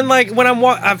check. And like when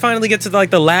I finally get to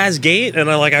like the last gate, and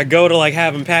I go to like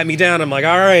have them pat me down. I'm like,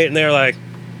 all right, and they're like,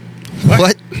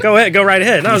 What? go ahead, go right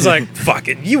ahead. And I was like, fuck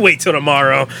it, you wait till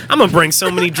tomorrow. I'm gonna bring so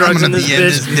many drugs in I'm this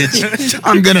gonna be bitch. bitch.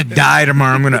 I'm gonna die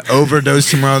tomorrow. I'm gonna overdose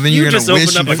tomorrow. Then You you're just gonna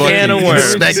wish opened you up a can fucking of worms.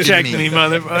 respected Check me. me,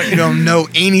 motherfucker. You don't know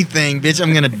anything, bitch.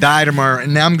 I'm gonna die tomorrow,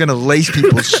 and now I'm gonna lace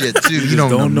people's shit too. You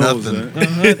don't know nothing.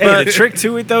 Hey, the trick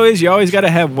to it though is you always got to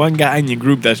have one guy in your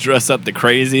group that's dressed up the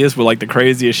craziest with like the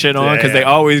craziest shit on because they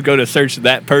always go to search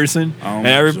that person Oh,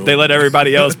 and sure. they let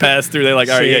everybody else pass through. They're like,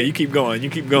 all right, See. yeah, you keep going, you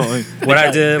keep going. What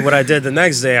I did the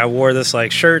next day, I wore this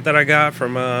like shirt that I got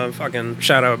from fucking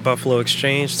shout out Buffalo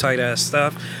Exchange, tight ass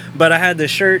stuff. But I had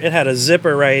this shirt, it had a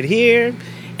zipper right here,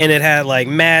 and it had like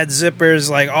mad zippers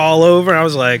like all over. I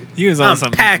was like, he was on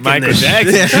some Michael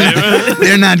Jackson shit.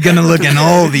 They're not gonna look in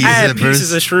all these I had zippers.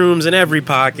 pieces of shrooms in every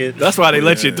pocket. That's why they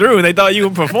let you through, and they thought you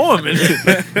were performing.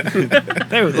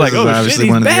 They was like, This is "Oh obviously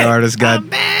shit, one he's of the back. artists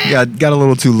got a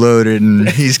little too loaded, and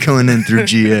he's coming in through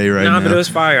GA right Nah, now. but it was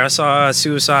fire. I saw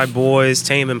Suicide Boys,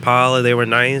 Tame Impala. They were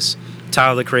nice.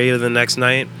 Tyler the Creator the next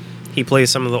night. He played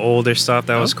some of the older stuff.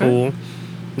 That was cool.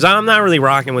 'Cause I'm not really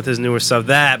rocking with his newer stuff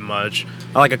that much.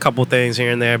 I like a couple things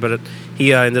here and there, but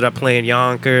he ended up playing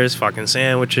Yonkers, fucking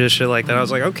Sandwiches, shit like that. I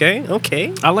was like, okay.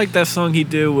 I like that song he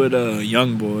did with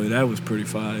Young Boy. That was pretty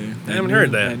fire. I haven't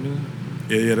heard that.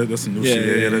 Yeah, that's some new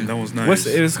shit. Yeah, that was nice.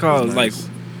 It's called nice. like,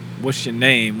 what's your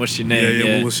name? What's your name?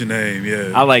 Yeah, what's your name?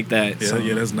 Yeah. I like that. Yeah, song.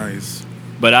 yeah, that's nice.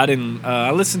 But I didn't.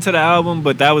 I listened to the album,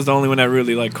 but that was the only one that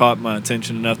really like caught my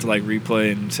attention enough to like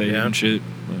replay and say and shit.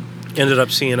 Ended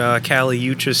up seeing Kali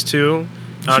Uchis too.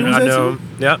 I was there know. too?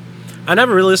 Yeah. I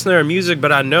never really listened to her music,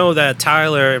 but I know that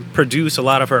Tyler produced a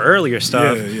lot of her earlier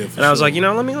stuff. Yeah, and I was like,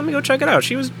 let me go check it out.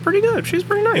 She was pretty good. She was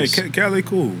pretty nice. Yeah, Cali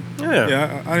cool.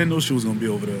 Yeah. I didn't know she was gonna be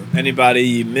over there. Anybody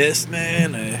you missed,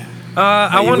 man?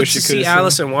 I you wanted wish to you see could've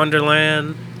Alice seen? in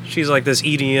Wonderland. She's like this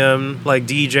EDM like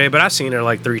DJ, but I've seen her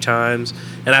like 3 times.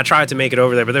 And I tried to make it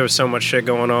over there, but there was so much shit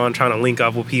going on, trying to link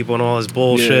up with people and all this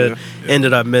bullshit. Yeah.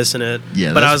 Ended up missing it.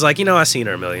 Yeah, but I was like, I've seen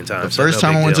her a million times. The first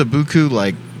time I went to Buku,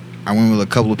 like, I went with a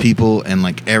couple of people, and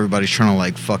like everybody's trying to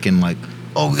like fucking like,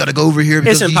 oh, we gotta go over here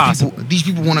because It's impossible. these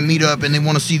people want to meet up and they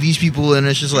want to see these people, and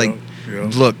it's just like, Yeah.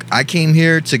 look, I came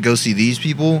here to go see these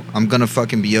people. I'm gonna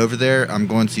fucking be over there. I'm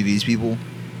going to see these people,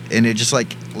 and it just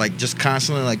like just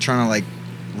constantly like trying to like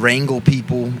wrangle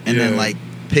people and then like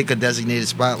pick a designated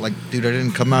spot. Like, dude, I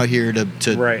didn't come out here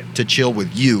to chill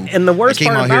with you. And the worst I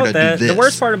came part out here about to that, do this. the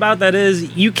worst part about that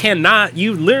is you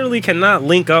literally cannot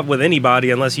link up with anybody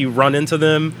unless you run into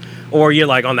them or you're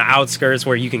like on the outskirts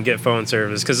where you can get phone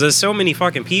service because there's so many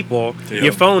fucking people. Yeah.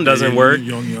 Your phone doesn't work,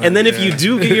 and then if you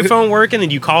do get your phone working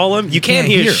and you call them, you can't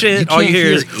hear shit. All you hear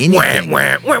is wham,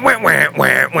 wham, wham, wham, wham,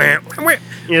 wham, wham, wham.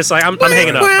 You're just like, I'm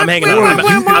hanging up. I'm hanging up.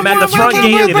 I'm at the front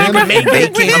gate. If you can make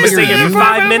it, I'm gonna stay here for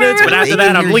 5 minutes, but after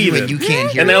that, I'm leaving. You can't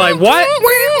hear. And they're like, what?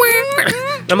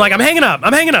 I'm like, I'm hanging up.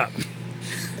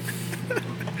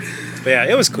 But yeah,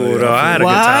 it was cool though. I had a good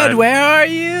time. Where are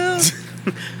you?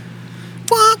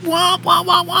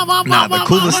 Nah, the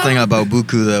coolest thing about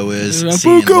Buku though is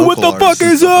seeing Buku, what local the fuck artists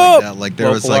and is stuff up? Like there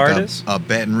was Local like artists? a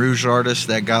Baton Rouge artist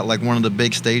that got like one of the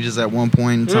big stages at one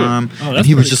point in time, Oh, and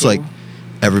he was pretty just cool. like,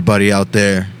 everybody out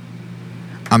there,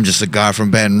 I'm just a guy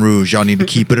from Baton Rouge. Y'all need to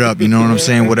keep it up. You know what I'm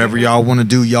saying? Whatever y'all want to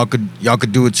do, y'all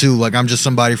could do it too. Like, I'm just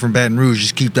somebody from Baton Rouge.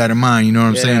 Just keep that in mind. You know what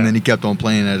I'm saying? And then he kept on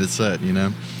playing at his set. You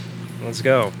know. Let's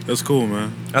go. That's cool,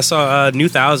 man. I saw New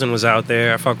Thousand was out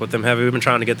there. I fuck with them heavy. We've been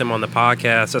trying to get them on the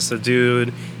podcast. That's the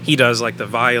dude. He does like the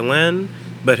violin,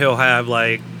 but he'll have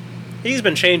like he's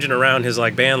been changing around his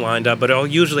like band lined up, but he'll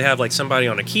usually have like somebody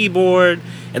on a keyboard,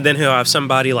 and then he'll have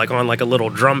somebody like on like a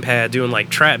little drum pad doing like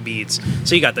trap beats.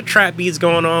 So you got the trap beats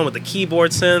going on with the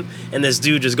keyboard synth, and this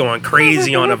dude just going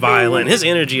crazy on a violin. His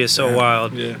energy is so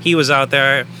wild. Yeah. He was out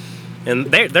there, and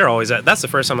they're always at. That's the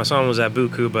first time I saw him was at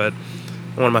Buku, but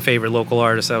one of my favorite local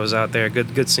artists that was out there.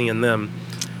 Good seeing them.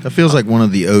 That feels like one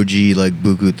of the OG like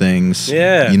Buku things.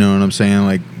 Yeah. You know what I'm saying?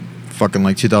 Like fucking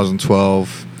like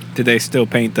 2012. Did they still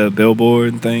paint the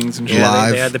billboard and things and shit? Yeah,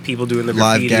 Live- they had the people doing the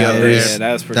live graffiti up galleries. there. Yeah,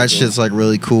 that was pretty That cool. shit's like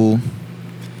really cool. Man,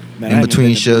 in I haven't between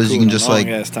been to shows, Buku you can in a just, long like,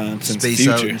 ass time since Space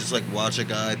out Future. and just like watch a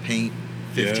guy paint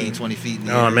 15, Yeah. 20 feet in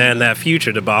the Oh air. man, that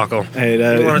Future debacle. Hey,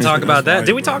 that You want to talk about that? fire,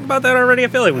 Did we bro. talk about that already? I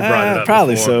feel like we brought it up.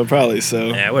 Probably before. probably so.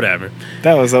 Yeah, whatever.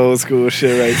 That was old school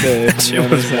shit right there. That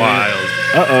shit was wild.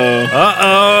 Uh-oh.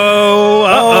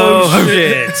 Oh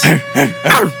shit.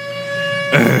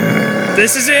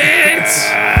 This is it.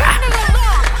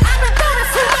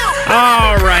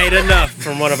 All right, enough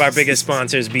from one of our biggest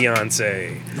sponsors,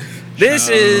 Beyonce. This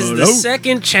is the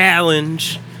second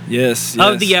challenge Yes,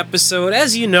 of the episode.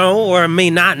 As you know, or may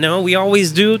not know, we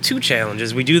always do 2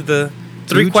 challenges. We do the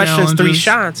 3 2 questions, 3 challenges.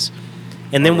 shots.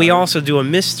 And then we also do a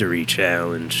mystery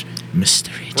challenge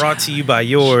Mystery. brought to you by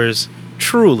yours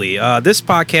truly. This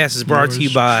podcast is brought to you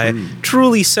Yours by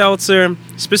Truly Seltzer,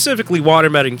 specifically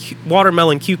watermelon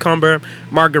cucumber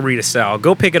margarita style.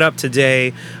 Go pick it up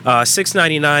today.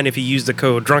 $6.99 if you use the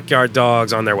code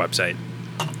DrunkyardDogs on their website.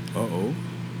 Uh-oh.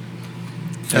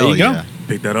 There you go. Yeah.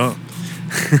 Pick that up.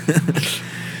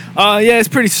 Yeah, it's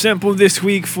pretty simple this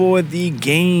week for the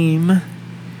game.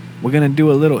 We're gonna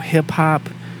do a little hip hop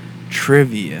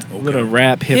trivia, a little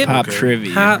rap hip hop Okay.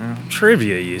 trivia. Hot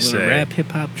trivia, you A little say? rap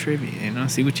hip hop trivia. You know,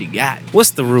 see what you got. What's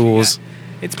the rules?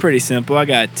 It's pretty simple. I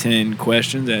got 10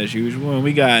 questions as usual. And do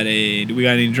we got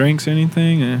any drinks or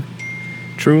anything?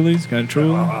 Truly's? Got a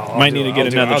Truly? Might need to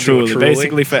get another Truly.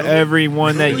 Basically, for every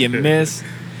one that you miss,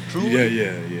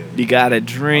 Yeah. you got a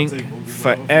drink.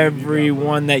 For every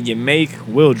one that you make,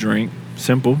 we'll drink.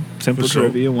 Simple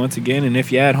trivia once again. And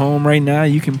if you're at home right now,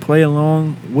 you can play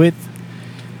along with.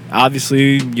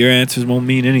 Obviously, your answers won't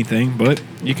mean anything, but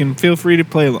you can feel free to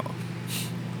play along.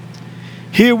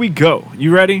 Here we go.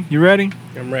 You ready?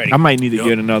 I'm ready. I might need to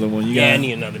get another one. I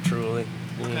need another Truly.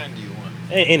 What kind do you want?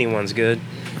 Anyone's good.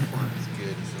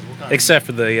 Except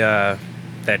for the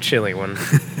that chili one.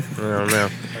 I don't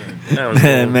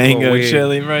know. Mango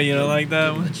chili, bro. You don't like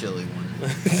that one? The chili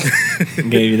one.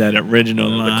 Gave you that original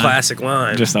line. The classic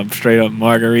line. Just a straight up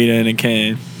margarita in a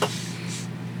can.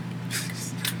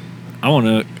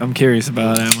 I'm curious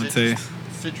about that one too.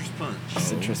 Citrus punch.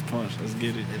 Citrus punch. Let's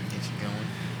get it.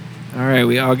 All right,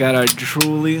 we all got our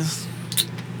Trulies.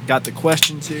 Got the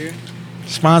questions here.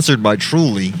 Sponsored by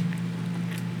Truly.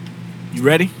 You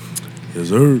ready? Yes,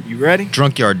 sir. You ready?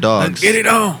 Drunkyard Dogs. Let's get it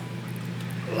on.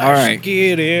 All right.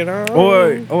 Get it on.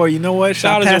 Or you know what? Should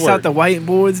I pass out the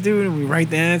whiteboards, dude, and we write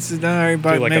the answers down?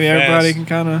 Everybody can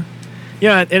kind of.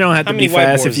 Yeah, it don't have to be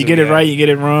fast. If you get it right, you get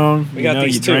it wrong. We got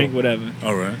these you two. drink, whatever.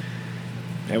 All right.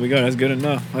 There we go. That's good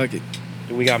enough. Fuck it.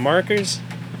 Do we got markers?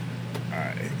 All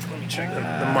right. Let me check the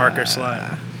marker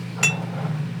slide.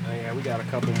 Oh yeah, we got a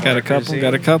couple. Got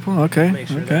a couple. Okay. Make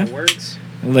sure okay. that works.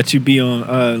 I'll let you be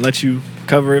on. Let you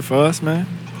cover it for us, man.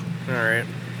 All right.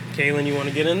 Kaylin, you want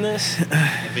to get in this?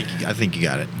 I think you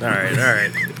got it. All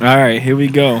right. All right, here we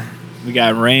go. We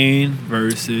got Rain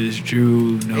versus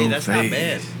Drew No Hey, that's Face. not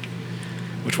bad.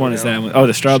 Which one is that one? Oh,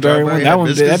 the strawberry one? That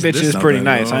hibiscus? bitch This is not pretty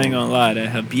bad nice. at all. I ain't gonna lie. That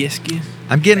hibiscus.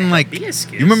 I'm getting like.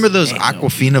 Hibiscus. You remember those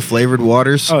Aquafina flavored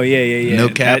waters? Oh, yeah. No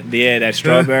cap. That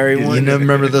strawberry one. You know,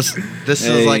 remember this? This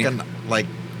is Hey.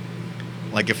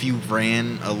 like if you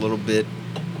ran a little bit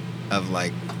of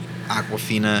like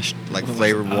Aquafina like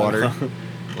flavored water,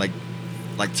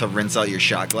 like to rinse out your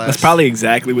shot glass. That's probably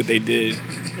exactly what they did.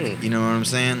 You know what I'm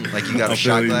saying? Like you got I a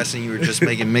shot feel you. glass and you were just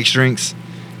making mixed drinks,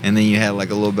 and then you had like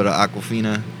a little bit of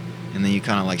Aquafina, and then you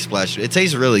kind of like splashed it. It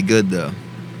tastes really good though.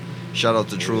 Shout out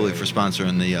to Truly for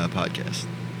sponsoring the podcast.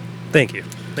 Thank you,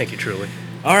 Truly.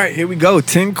 All right, here we go.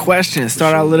 10 questions.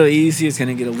 Start out a little easy. It's going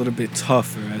to get a little bit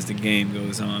tougher as the game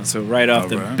goes on. So right off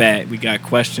the bat, we got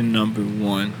question number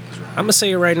 1. I'm gonna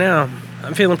say it right now.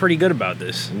 I'm feeling pretty good about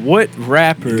this. What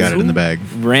rapper Got it in the bag.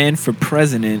 ran for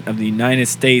president of the United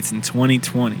States in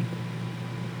 2020?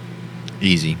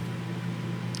 Easy.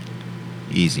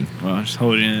 Well, just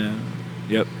hold it in.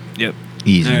 Yep.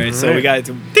 Easy. All right, so we got it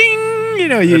to ding. You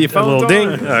know, your A phone's little ding.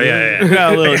 on. Oh yeah. We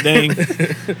got a little ding.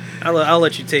 I'll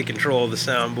let you take control of the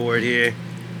soundboard here.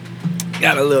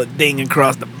 Got a little ding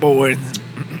across the board.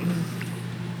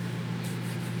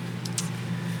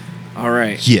 All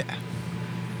right. Yeah.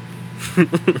 You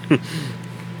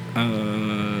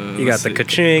got the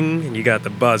ka-ching and you got the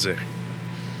buzzer.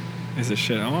 Is this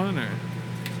shit on or?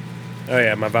 Oh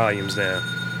yeah, my volume's down.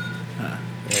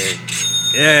 Hey.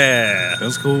 Yeah.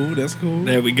 That's cool.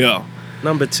 There we go.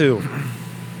 Number 2.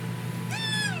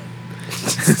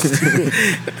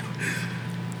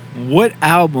 What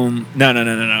album?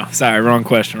 No. Sorry, wrong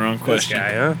question. This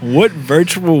guy, huh? What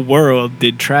virtual world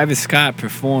did Travis Scott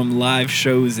perform live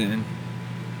shows in?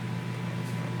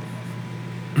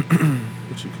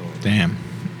 What you call it? Damn.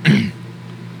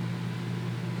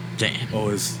 Oh,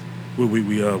 it's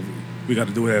we got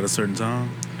to do it at a certain time.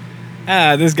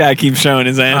 This guy keeps showing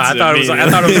his answer. I thought it was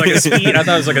like a speed. I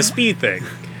thought it was like a speed thing.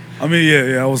 I mean,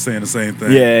 yeah, I was saying the same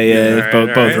thing. Yeah.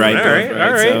 Both right.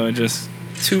 All right. So just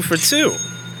 2 for 2.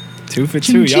 2 for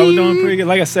 2. Y'all were doing pretty good.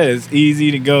 Like I said, it's easy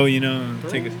to go. You know,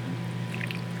 take a.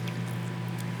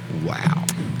 Wow.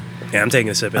 Yeah, I'm taking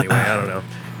a sip anyway. I don't know.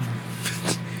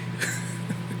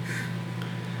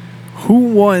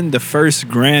 Who won the first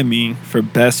Grammy for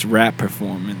Best Rap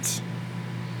Performance?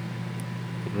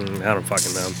 I don't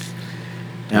fucking know.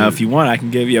 Now, if you want, I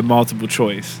can give you a multiple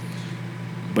choice,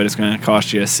 but it's going to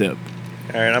cost you a sip.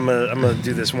 All right, I'm gonna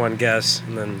do this one guess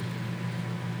and then.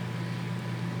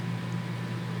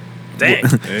 Dang.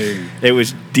 Hey. It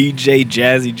was DJ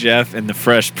Jazzy Jeff and the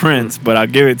Fresh Prince, but I'll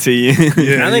give it to you.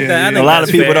 Yeah, I think A lot of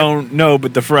that's people fair. don't know,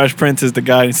 but the Fresh Prince is the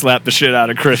guy who slapped the shit out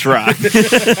of Chris Rock at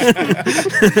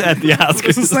the Oscars.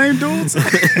 It's the same dudes.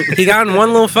 He got in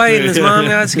one little fight and his mom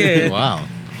got scared. Wow.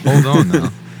 Hold on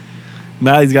now.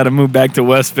 Now he's got to move back to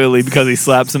West Philly because he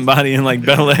slapped somebody in like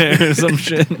Bel Air or some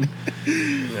shit. No,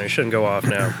 he shouldn't go off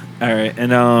now. All right,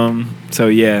 and so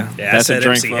yeah, Yeah, I said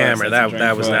MC Hammer.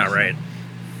 That was not right.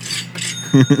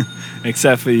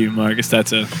 Except for you, Marcus.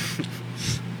 That's a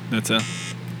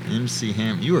MC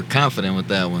Hammer. You were confident with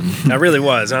that one. I really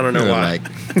was. I don't know why. Like,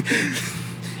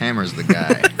 Hammer's the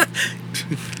guy.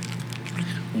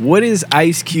 What is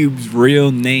Ice Cube's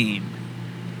real name?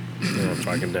 Oh,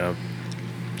 fucking no.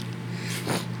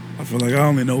 I feel like I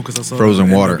only know because I saw Frozen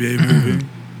Water. NBA movie.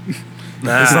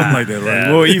 Nah, It's something like that, right?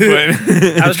 yeah. Well, you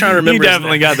put. I was trying to remember. You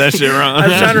definitely got that shit wrong. I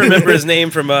was trying to remember his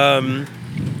name from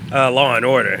Law and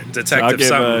Order, Detective I'll give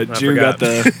something. Jew got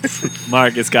the.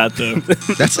 Marcus got the.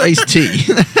 That's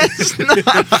Ice-T. That's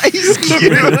not Ice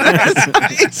Cube. That's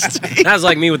Ice-T. That was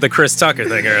like me with the Chris Tucker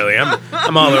thing earlier.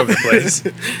 I'm all over the place.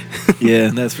 Yeah,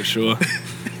 that's for sure.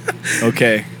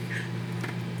 Okay.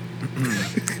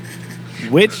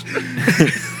 Which.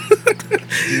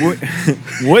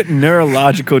 What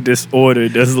neurological disorder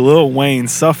does Lil Wayne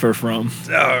suffer from?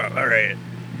 Oh, all right.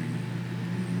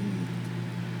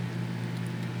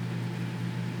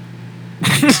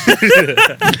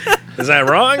 Is that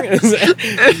wrong?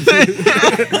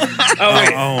 Oh,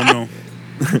 wait. I don't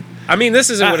know. I mean, this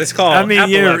isn't what it's called. I mean,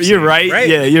 Epilepsy, you're right.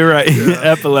 Yeah, you're right.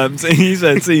 Epilepsy. He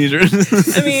said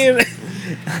seizures. I mean,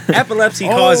 epilepsy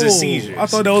causes seizures. I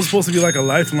thought that was supposed to be like a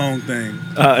lifelong thing. You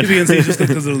can seizures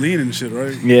because of the lean and shit,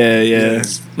 right? Yeah.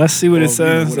 Let's see what it Oh,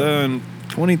 says. yeah, In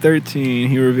 2013,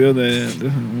 he revealed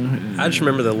that. I just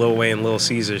remember the Lil Wayne, Lil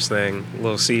Caesars thing.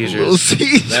 Lil Caesars. Little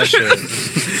Caesar. That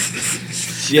shit.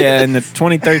 Yeah, in the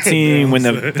 2013 when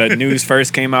the news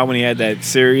first came out when he had that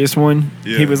serious one,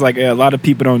 Yeah. he was like, a lot of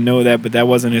people don't know that, but that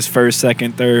wasn't his first,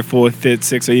 second, third, fourth, fifth,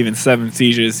 sixth, or even seventh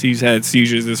seizures. He's had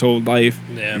seizures his whole life.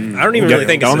 Yeah. I don't even really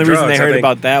think the it's only the reason drugs. they I heard think-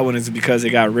 about that one is because it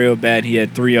got real bad. He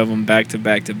had 3 of them back to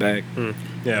back to back.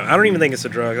 Yeah, I don't even think it's a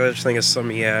drug. I just think it's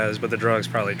something he has, but the drugs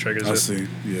probably triggers I it. see.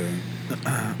 Yeah.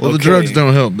 Well, the Okay. drugs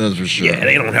don't help, that's for sure. Yeah,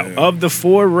 they don't help. Of the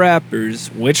 4 rappers,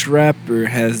 which rapper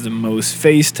has the most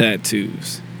face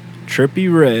tattoos? Trippie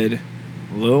Redd,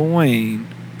 Lil Wayne,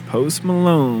 Post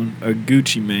Malone, or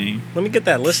Gucci Mane? Let me get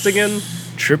that list again.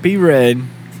 Trippie Redd,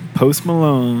 Post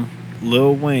Malone,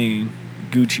 Lil Wayne,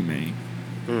 Gucci Mane.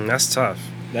 That's tough.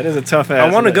 That is a tough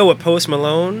ass. I want to go with Post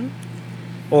Malone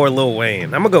or Lil Wayne.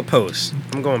 I'm going to go Post.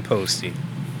 I'm going Posty.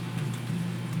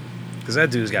 Because that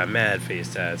dude's got mad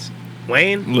face tats.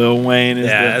 Wayne? Lil Wayne is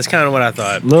Yeah, that's kind of what I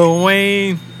thought. Lil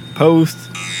Wayne, Post.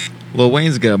 Lil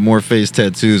Wayne's got more face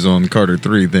tattoos on Carter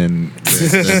 3 than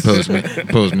Post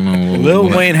Malone. Lil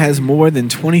Wayne has more than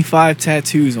 25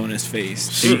 tattoos on his face.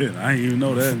 Shit, I didn't even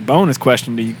know that. Bonus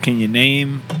question: can you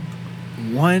name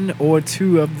 1 or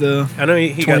 2 of the I know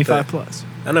he 25 got the, plus?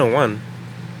 I know one.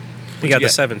 He got you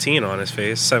the got? 17 on his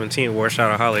face. 17 wore out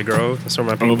of Holly Grove. That's where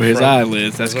my people Over his from.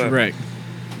 eyelids. That's What's up? correct.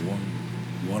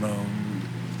 One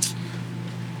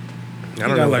I he don't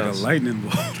got know like what a else. lightning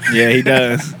bolt. Yeah, he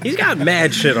does. He's got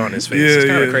mad shit on his face. Yeah, it's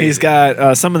kind of yeah. crazy. He's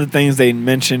got some of the things they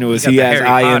mentioned was He he got the has Harry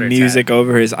I Potter am music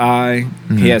over his eye.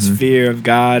 He has Mhm. fear of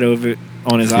God over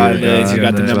on his Fear of eyelids. God He's got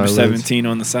on the his number eyelids. 17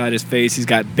 on the side of his face. He's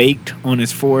got baked on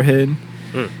his forehead.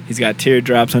 He's got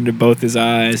teardrops under both his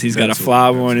eyes. He's got a That's what-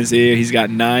 flower that's on his ear. He's got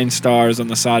 9 stars on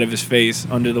the side of his face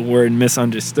under the word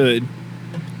misunderstood.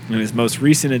 And his most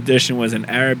recent addition was an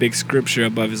Arabic scripture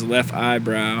above his left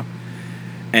eyebrow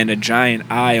and a giant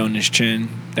eye on his chin.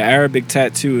 The Arabic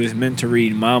tattoo is meant to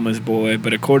read Mama's Boy,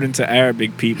 but according to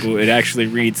Arabic people, it actually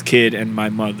reads Kid and My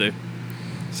Mother.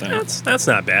 So That's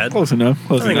not bad. close enough.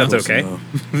 Close I think enough. that's okay.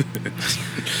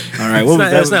 All right. What was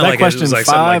that? That's not that like question it was like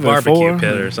something like 5 or barbecue 4?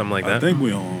 pit or something like I that. think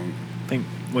we on. I think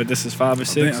what this is 5 or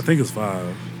 6. I think it's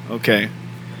 5. Okay.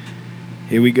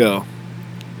 Here we go.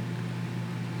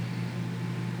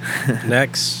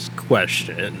 Next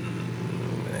question.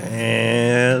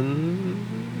 And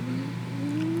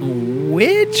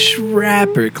Which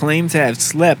rapper claimed to have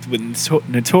slept with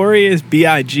Notorious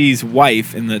B.I.G.'s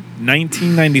wife in the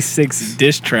 1996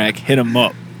 diss track "Hit 'Em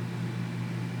Up"?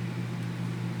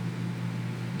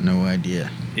 No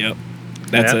idea. Yep.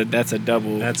 Yep. That's a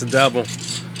double. that's a double.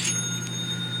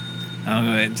 I'll go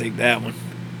ahead and take that one.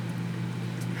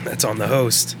 That's on the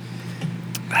host.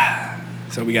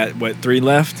 So we got what 3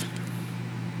 left?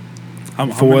 How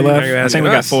 4 many- left. are you I think asking we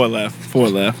got us? 4 left. 4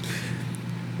 left.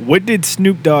 What did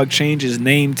Snoop Dogg change his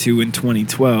name to in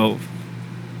 2012?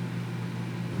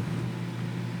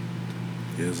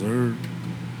 Yes, sir.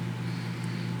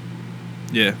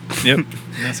 Yeah. Yep.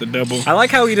 That's a double. I like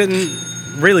how he didn't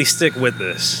really stick with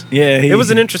this. Yeah. It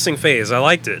was an interesting phase. I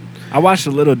liked it. I watched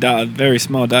a little, very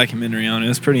small documentary on it. It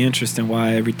was pretty interesting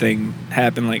why everything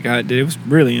happened like how it did. It was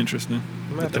really interesting.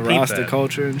 I'm gonna With have the to peep Rasta that.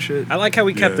 culture and shit. I like how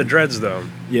he kept Yeah. the dreads though.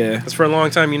 Yeah. Because for a long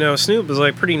time, Snoop was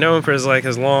like pretty known for his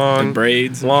The long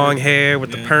braids. and long shit. hair with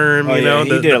Yeah. the perm, Oh, you know, yeah, he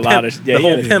the, did the a lot pimp, of- yeah, the he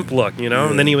whole did. pimp look, you know. Yeah.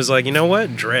 And then he was like, you know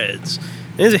what, dreads.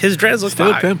 His dreads look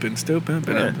Still fire. pimping. Still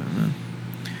pimping. Yeah.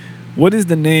 What is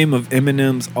the name of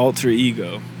Eminem's alter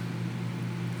ego?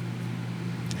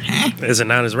 Is it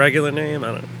not his regular name?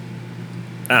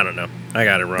 I don't know. I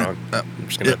got it wrong. I'm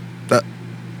just gonna.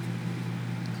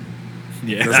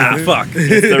 Yeah. Fuck.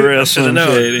 It's the real Slim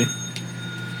Shady.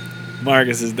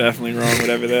 Marcus is definitely wrong.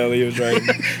 Whatever the hell he was writing.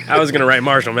 I was gonna write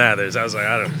Marshall Mathers. I was like,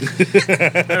 I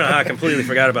don't know how I completely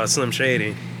forgot about Slim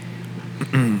Shady.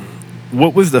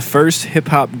 What was the first hip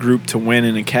hop group to win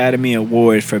an Academy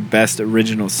Award for Best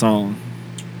Original Song?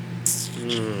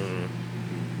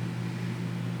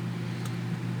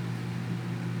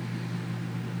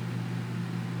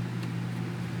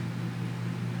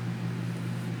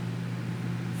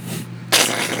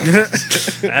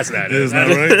 That's not it. It's not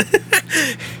right.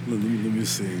 let me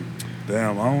see.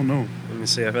 Damn, I don't know. Let me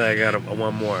see. I feel like I got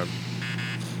one more.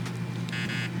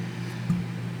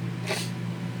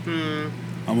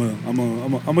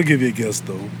 I'm gonna give you a guess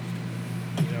though.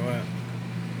 You know what?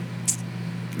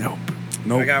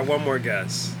 Nope. I got one more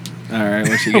guess. All right,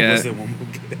 what you got? One more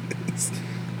guess.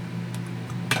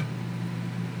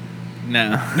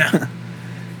 No.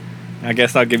 I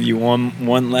guess I'll give you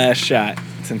one last shot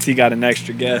since he got an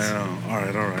extra guess. Damn.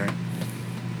 All right.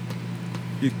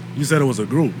 You said it was a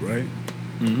group, right?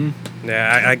 Mm-hmm.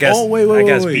 Yeah, I guess. Wait. I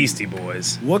guess Beastie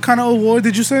Boys. What kind of award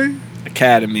did you say?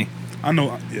 Academy. I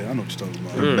know. Yeah, I know what you're talking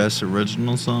about. For best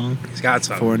original song. He's got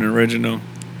something. For an original.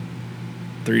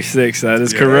 3-6, that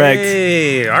is correct.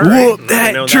 Hey, all right. Whoop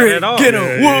that trick. Get him.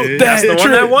 Whoop that That's the one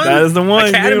trick. that won? That is the one.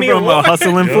 Academy from Award?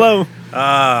 Hustle and Flow.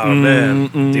 Oh,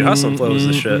 man. Dude, Hustle and Flow is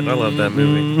the shit. I love that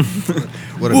movie.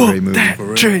 What a great movie. For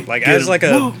real. Trick. Like, as like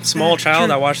a small child,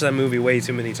 I watched that movie way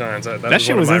too many times. That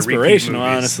shit was inspirational,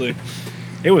 honestly.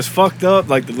 It was fucked up,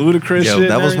 like the ludicrous shit. Yo,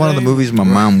 that was one of the everything. movies my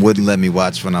mom wouldn't let me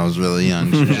watch when I was really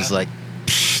young. She was just like,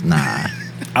 nah.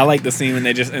 I like the scene when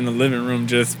they just in the living room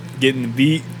just getting the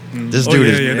beat. This dude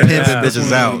is pimping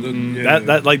bitches out.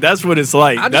 That like that's what it's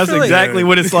like. That's exactly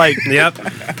what it's like. Yep.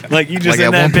 Like you just Like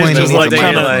in at that one point bitch just he like needs a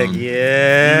trying to microphone.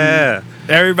 yeah.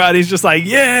 everybody's just like,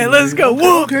 yeah, let's go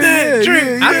whoop that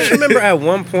trick. I just remember at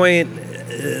one point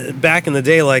back in the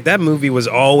day, like that movie was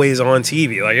always on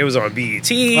TV. Like it was on BET,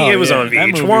 it was on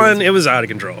VH1, it was out of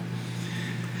control.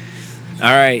 All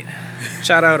right.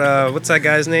 Shout out, what's that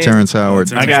guy's name? Terrence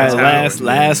Howard. I got Howard.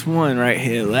 last one right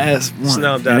here. Last one.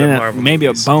 Snubbed And out of then Marvel maybe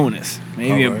movies. a bonus.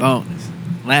 Maybe All a right. bonus.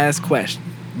 Last question.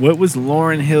 What was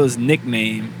Lauryn Hill's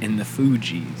nickname in the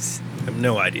Fugees? I have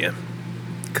no idea.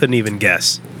 Couldn't even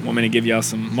guess. Want me to give y'all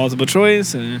some multiple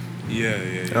choice? And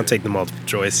Yeah. I'll take the multiple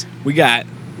choice. we got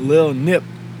Lil Nip,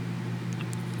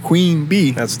 Queen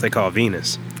Bee, That's what they call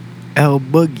Venus. L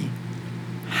Boogie,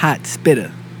 Hot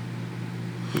Spitter.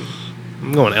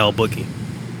 I'm going L Boogie.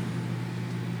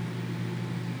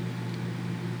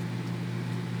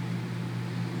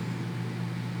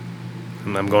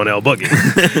 And I'm going L Boogie.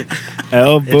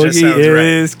 L It just Boogie sounds right.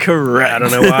 is correct. I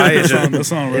don't know why. It just, That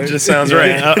sound right. it just sounds Yeah,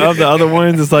 right. Of the other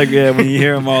ones, it's like when you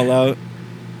hear them all out.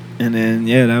 And then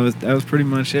that was pretty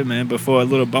much it, man. But for a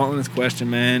little bonus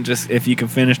question, man, just if you can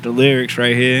finish the lyrics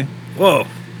right here. Whoa.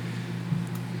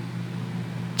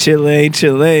 Chile.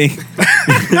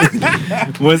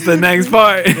 What's the next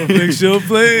part? Fix your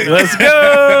play. Let's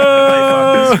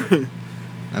go.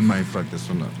 I might fuck this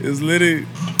one up. It's litty.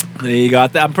 There you go.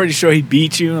 I'm pretty sure he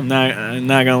beat you. I'm not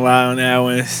gonna lie on that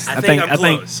one. I think I'm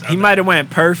close. He might have went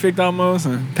perfect almost.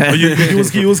 Oh,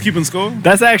 you was keeping score?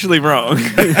 That's actually wrong.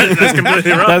 That's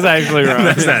completely wrong. That's actually wrong.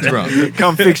 That's not it. Wrong.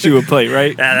 Come fix you a plate,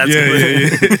 right? Yeah, that's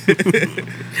completely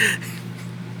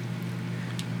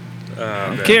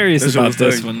I'm curious That's about your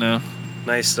this thing. one now.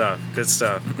 Nice stuff. Good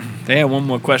stuff. They had one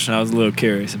more question I was a little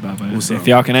curious about, but What's if up?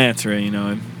 y'all can answer it,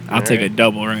 I'll take a Alright.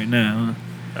 double right now.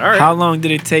 All right. How long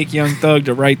did it take Young Thug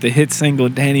to write the hit single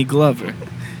Danny Glover?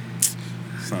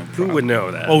 Who would know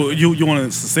that? Oh, you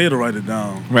want to say it or write it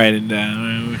down? Write it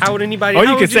down. How would anybody? Oh, you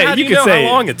how could would say- How do you you could know say how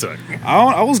it. long it took?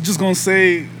 I was just gonna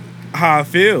say how I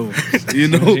feel. You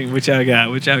know. What y'all got?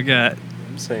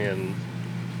 I'm saying.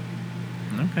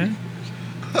 Okay.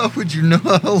 How would you know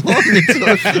how long it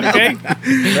took?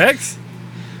 Okay. Rex?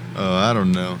 Oh, I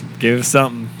don't know. Give us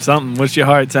something. What's your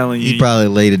heart telling you? He probably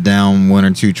laid it down 1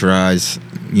 or 2 tries.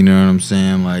 You know what I'm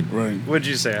saying? Like, Right. What'd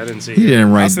you say? I didn't see. he it. didn't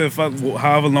I write. said, fuck,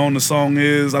 however long the song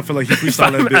is, I feel like he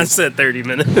freestyled that I bitch. said 30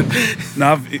 minutes.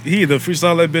 Nah, he either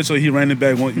freestyled that bitch or he ran it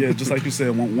back just like you said,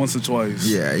 once or twice.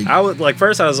 Yeah. I would like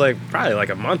first. I was like probably like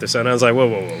a month or so, and I was like, whoa.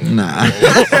 Nah.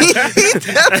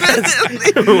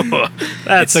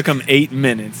 That took him 8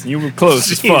 minutes. You were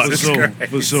close as For fuck. Jesus sure.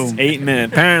 Christ. For sure. 8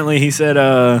 minutes. Apparently, he said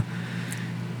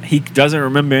he doesn't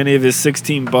remember any of his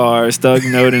 16 bars. Thug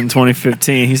noted in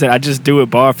 2015. He said, I just do it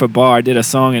bar for bar. I did a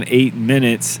song in 8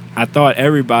 minutes. I thought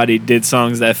everybody did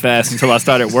songs that fast until I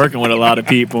started working with a lot of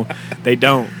people. They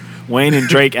don't. Wayne and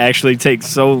Drake actually take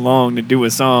so long to do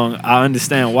a song. I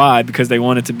understand why, because they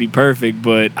want it to be perfect,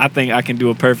 but I think I can do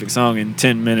a perfect song in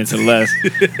 10 minutes or less.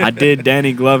 I did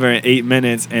Danny Glover in 8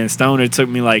 minutes, and Stoner took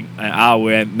me like an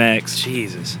hour at max.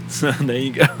 Jesus. So there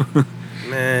you go.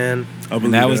 Man.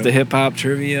 And that was the hip-hop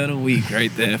trivia of the week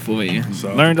right there for you.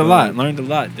 Learned a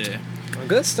lot there. Well,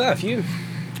 good stuff. You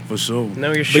for sure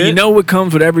know your shit. But you know what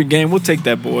comes with every game? We'll take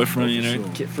that board from you, know,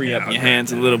 free up your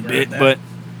hands a little bit, but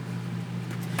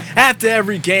after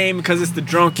every game, because it's the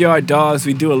Drunk Yard Dogs,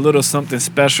 we do a little something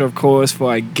special, of course,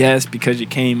 for our guests because you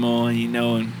came on, you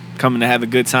know, and coming to have a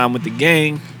good time with the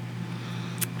gang.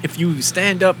 If you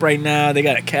stand up right now, they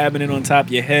got a cabinet on top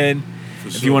of your head.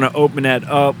 If you want to open that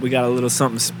up, we got a little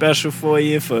something special for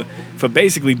you for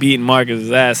basically beating Marcus'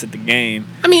 ass at the game.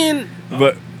 I mean,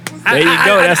 but there you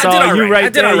go. That's all you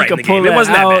right there. You can pull that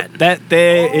out. That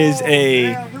there is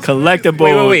a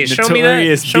collectible. Wait. Show me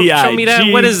that. Show me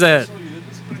that. What is that?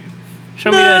 Show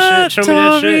me that shit. Show me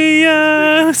that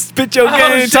shit. Spit your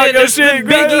game. Talk your shit,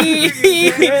 Biggie.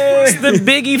 It's the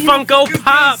Biggie Funko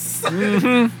Pop.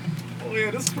 Mm-hmm. Oh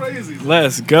yeah, that's crazy.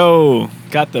 Let's go.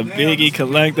 Got the Biggie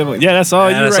collectible. Yeah, that's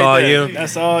all you that's right all there. you.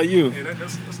 That's all you.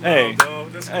 Hey,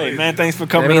 hey, man, thanks for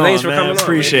coming on, thanks for man. coming on.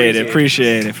 Appreciate it,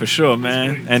 for sure,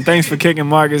 man. And thanks for kicking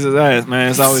Marcus' ass, man.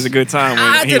 It's always a good time when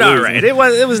I he did all loses. right.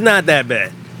 It was not that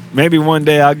bad. Maybe one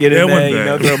day I'll get in there, you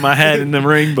know, throw my hat in the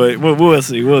ring, but we'll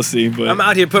see. But I'm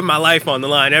out here putting my life on the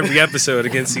line every episode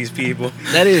against these people.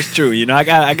 That is true. You know,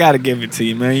 I gotta give it to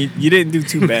you, man. You didn't do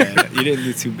too bad.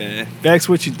 Bex,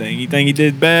 what you think? You think he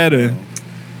did bad or?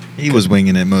 He was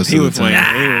winging it most of the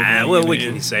time. What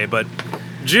can you say? But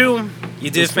Jew, you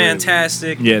did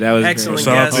fantastic. Yeah, that was excellent.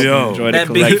 Guest. That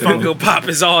Biggie Funko Pop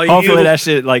is all you. Hopefully that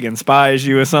shit like inspires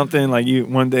you or something. Like you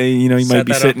one day, you know, you might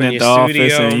be sitting at the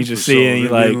office and you just see it and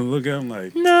you're like, look at him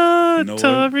like,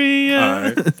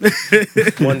 Notoria.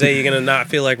 One day you're gonna not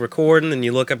feel like recording and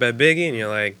you look up at Biggie and you're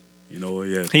like, you know what?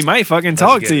 Yeah, he might fucking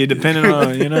talk to you depending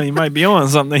on, you know, he might be on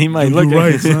something. He might look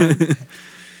right, at you. Son.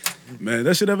 Man,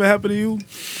 that shit ever happen to you?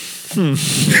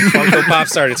 Funko Pop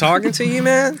started talking to you,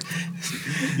 man.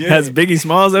 Yeah. Has Biggie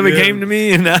Smalls ever came to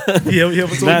me? And he ever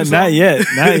told you not yet.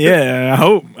 I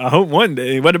hope one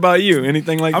day. What about you?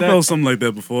 Anything like that? I felt something like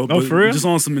that before. Oh, for real? Just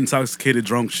on some intoxicated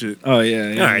drunk shit. Oh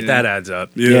yeah. All right, that adds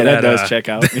up. Yeah, that does check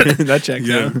out. That checks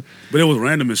out. But it was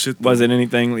random as shit. Though. Was it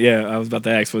anything? Yeah, I was about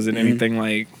to ask. Was it anything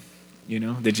like, you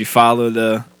know? Did you follow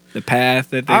the path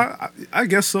that they? I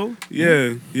guess so.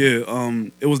 Yeah.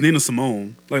 It was Nina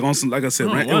Simone. Like on some, like I said,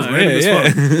 it was random as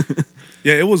fuck.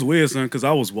 Yeah, it was weird, son, because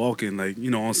I was walking, like, you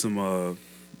know, on some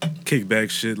kickback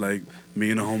shit. Like,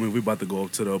 me and the homie, we about to go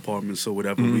up to the apartments or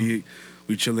whatever. We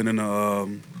chilling in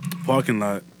the parking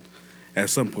lot.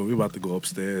 At some point, we about to go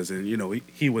upstairs, and, you know,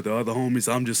 he with the other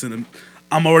homies. I'm just I'm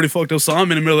already fucked up, so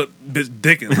I'm in the middle of bitch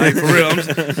dicking, like, for real. I'm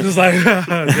just like,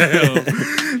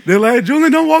 damn. They're like,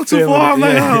 Julian, don't walk too far. I'm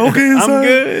like, oh, okay, son. I'm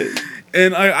good.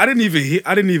 And I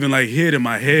didn't even like hear it in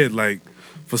my head, like,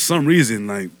 for some reason,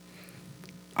 like,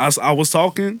 I was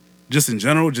talking just in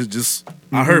general, just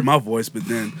I heard my voice, but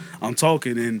then I'm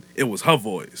talking and it was her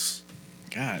voice.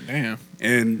 God damn.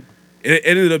 And it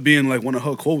ended up being like one of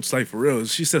her quotes, like for real.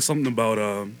 She said something about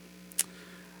I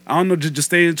don't know, just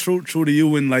staying true to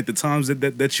you in like the times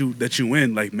that you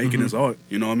in, like making this art.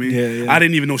 You know what I mean? Yeah. I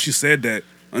didn't even know she said that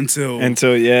until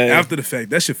after the fact.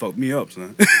 That shit fucked me up,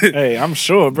 son. Hey, I'm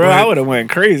sure, bro. I would have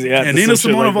went crazy after. And Nina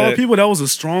Simone of all people, that was a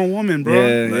strong woman,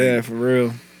 bro. Yeah, for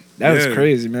real. That was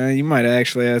crazy, man. You might have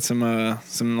actually had some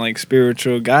like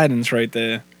spiritual guidance right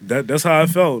there. That's how I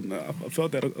felt. I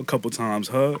felt that a couple times.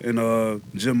 Her and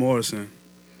Jim Morrison.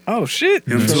 Oh shit!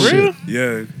 For real?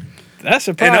 Yeah. That's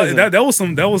surprising. And that was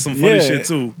some funny shit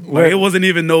too. Like it wasn't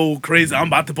even no crazy. I'm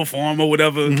about to perform or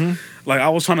whatever. Like I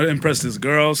was trying to impress this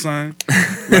girl, son.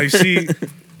 Like she,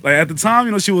 like at the time,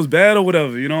 you know, she was bad or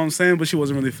whatever. You know what I'm saying? But she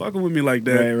wasn't really fucking with me like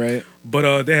that. Right.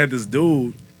 But they had this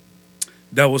dude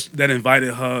that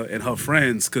invited her and her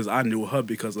friends, because I knew her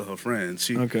because of her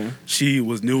friends. She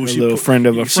was new. She little friend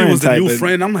of a friend. She was the new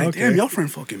friend. I'm like, damn, your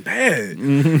friend fucking bad.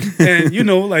 And you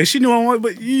know, like she knew I wanted,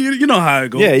 but you know how it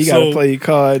goes. Yeah, you gotta play your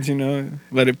cards. You know,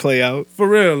 let it play out for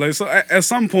real. Like so, at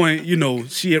some point, you know,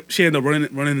 she ended up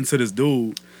running into this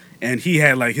dude. And he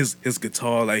had like his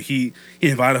guitar, like he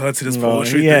invited her to this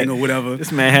poetry thing or whatever.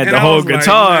 This man had the whole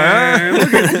guitar.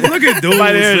 Like, look at dude.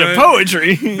 The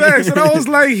poetry. Facts. And I was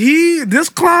like, this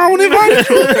clown invited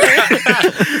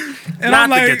you. And not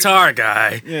like, the guitar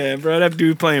guy. Yeah, bro, that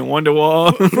dude playing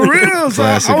Wonderwall. For real. So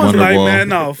I was like, man,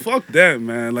 no, fuck that,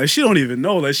 man. Like, she don't even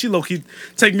know. Like, she low-key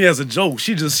take me as a joke.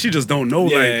 She just don't know.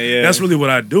 That's really what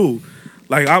I do.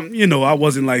 Like, I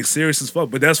wasn't like serious as fuck,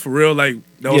 but that's for real. Like,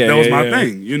 that was my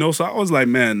thing, So I was like,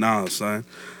 man, nah, son.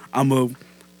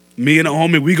 Me and the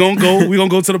homie, we gonna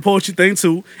go to the poetry thing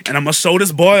too, and I'm gonna show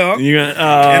this boy up, and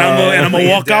I'm gonna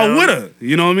walk out with her.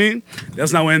 You know what I mean?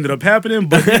 That's not what ended up happening,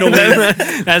 but you know what?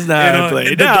 That's not how it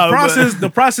played.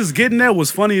 The process getting there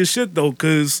was funny as shit though,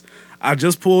 cause I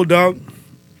just pulled up,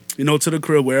 to the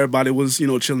crib where everybody was,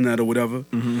 chilling at or whatever,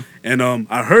 and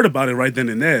I heard about it right then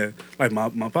and there. Like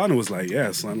my partner was like,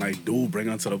 "Yeah, son, like, dude, bring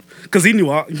her to the," cause he knew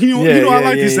I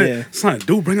liked. He said, "Son,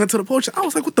 dude, bring her to the poetry." I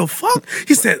was like, "What the fuck?"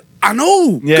 He said, "I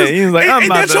know." Yeah, he was like,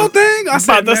 "Ain't that your thing?" I'm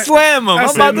about to slam him. I'm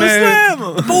about to slam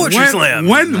him. Poetry slam.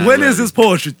 When is this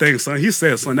poetry thing, son? He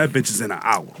said, "Son, that bitch is in an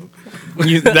hour."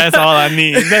 That's all I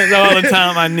need. That's all the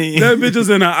time I need. That bitch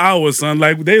is in an hour, son.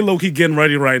 Like, they low key getting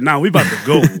ready right now. We about to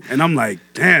go, and I'm like,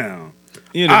 damn.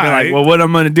 You'd have been like, well, what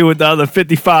I'm gonna do with the other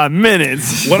 55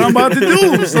 minutes? What I'm about to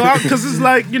do? So, because it's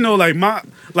like,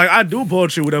 I do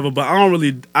poetry, whatever, but I don't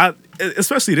really,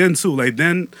 especially then too. Like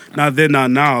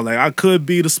not now. Like, I could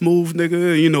be the smooth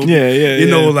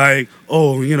nigga, like,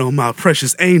 oh, my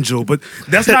precious angel. But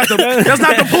that's not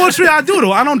the poetry I do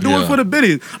though. I don't do it for the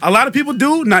biddies. A lot of people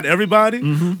do, not everybody,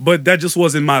 but that just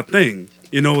wasn't my thing.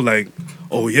 Like,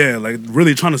 oh yeah, like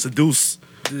really trying to seduce.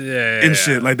 And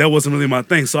shit, like that wasn't really my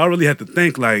thing. So I really had to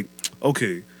think, like,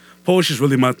 okay, poetry's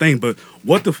really my thing, but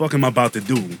what the fuck am I about to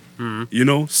do?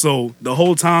 So the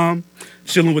whole time,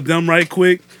 chilling with them right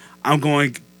quick, I'm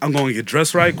going to get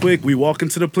dressed right quick. We walk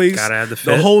into the place. Gotta have the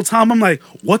fit. The whole time, I'm like,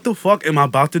 what the fuck am I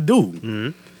about to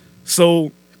do?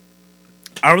 So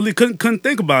I really couldn't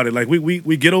think about it. Like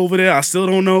we get over there, I still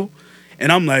don't know.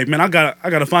 And I'm like, man, I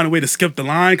gotta find a way to skip the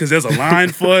line because there's a line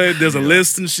for it. There's a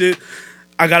list and shit.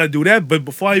 I gotta do that, but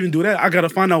before I even do that, I gotta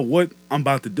find out what I'm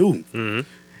about to do.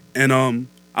 And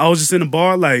I was just in the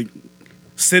bar, like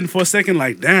sitting for a second,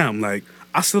 like damn, like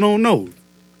I still don't know.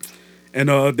 And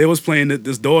they was playing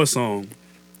this Doors song,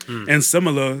 and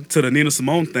similar to the Nina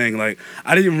Simone thing, like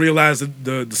I didn't even realize that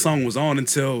the song was on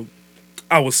until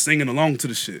I was singing along to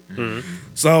the shit.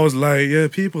 So I was like, yeah,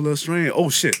 people are strange. Oh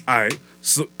shit, all right.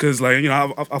 So, cause like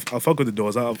I fuck with the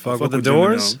Doors. I fuck with the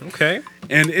Doors. Okay.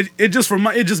 And it just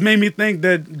made me think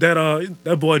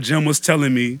that boy Jim was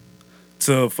telling me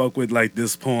to fuck with like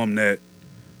this poem that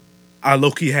I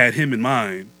low-key had him in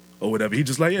mind or whatever. He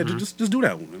just like just do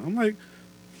that one. I'm like,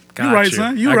 you right,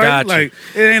 son. You right. Like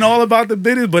it ain't all about the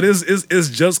business, but it's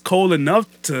just cold enough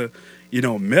to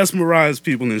mesmerize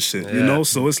people and shit.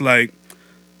 So it's like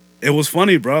it was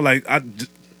funny, bro. Like I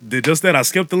did just that. I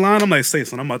skipped the line. I'm like, say,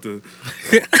 son, I'm about to.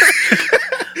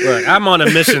 Look, I'm on a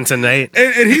mission tonight.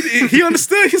 and he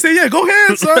understood. He said, yeah, go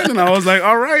ahead, son. And I was like,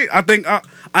 all right. I think I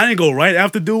didn't go right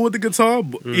after dude with the guitar.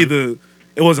 But either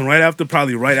it wasn't right after,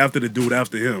 probably right after the dude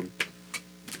after him.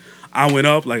 I went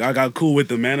up, like I got cool with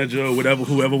the manager or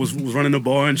whoever was running the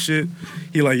bar and shit.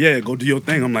 He like, yeah, go do your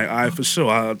thing. I'm like, all right, for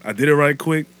sure. I did it right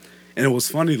quick. And it was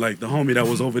funny, like the homie that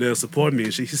was over there supporting me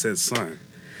and shit, he said, son,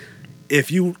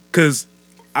 because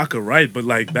I could write, but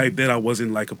like back then I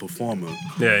wasn't like a performer.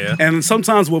 Yeah. And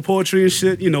sometimes with poetry and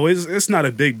shit, it's not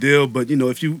a big deal, but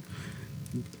if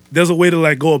there's a way to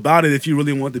like go about it if you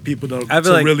really want the people to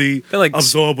really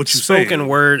absorb what you say. Spoken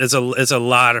word is a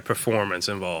lot of performance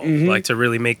involved, like to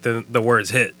really make the words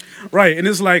hit. Right, and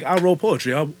it's like I wrote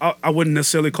poetry. I wouldn't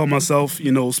necessarily call myself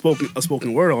a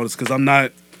spoken word artist because I'm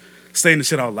not saying the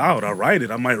shit out loud. I write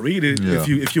it. I might read it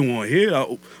if you want to hear.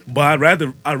 But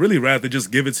I really rather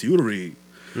just give it to you to read.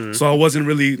 So I wasn't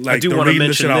really like the reading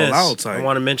the shit out loud type. I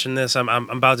want to mention this. I'm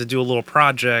about to do a little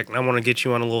project. And I want to get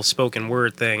you on a little spoken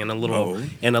word thing and a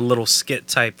little skit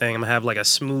type thing. I'm gonna have like a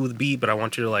smooth beat, but I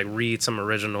want you to like read some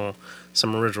original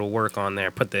work on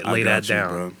there. Lay that down.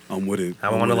 Bro. I'm with it. I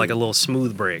want like a little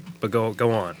smooth break. But go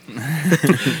on.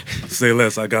 Say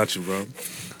less. I got you, bro.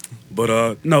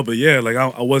 But but yeah, like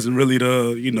I wasn't really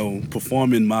the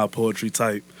performing my poetry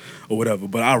type or whatever.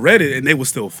 But I read it and they was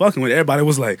still fucking with it. Everybody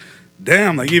was like,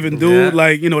 damn, like even dude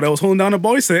like that was holding down the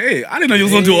ball. He said, hey, I didn't know you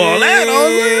was gonna do all that.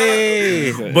 I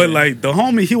was like, but like the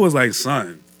homie, he was like,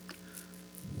 son,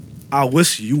 I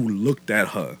wish you looked at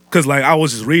her, cause like I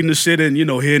was just reading the shit and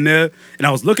here and there, and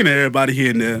I was looking at everybody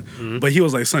here and there. But he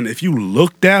was like, son, if you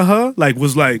looked at her, like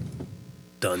was like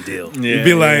done deal. You'd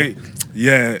be like,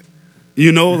 yeah.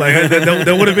 Like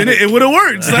that would have been it. It would have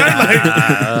worked, son. Like,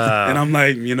 and I'm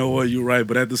like, you know what, you're right.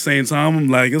 But at the same time, I'm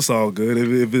like, it's all good.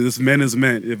 If it's meant, it's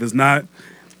meant. If it's not,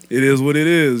 it is what it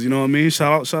is. You know what I mean?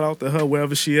 Shout out to her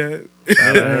wherever she at.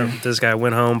 This guy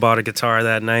went home, bought a guitar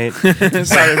that night,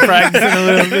 started practicing a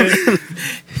little bit.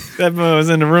 That boy was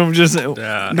in the room just. No,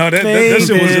 that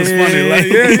shit was just funny. Like,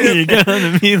 yeah. You're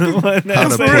gonna be the one. How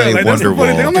to play like,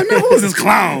 Wonderwall. I'm like, man, who is this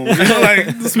clown? You know, like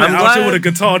this man out here with a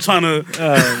guitar trying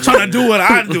to do what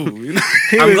I do. You know?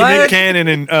 I'm glad Nick Cannon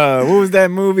and what was that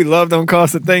movie? Love Don't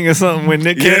Cost a Thing or something when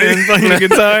Nick Cannon playing the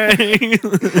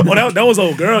guitar. That was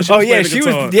old girl. She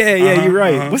was. Yeah, you're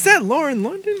right. Was that Lauren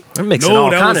London? I'm mixing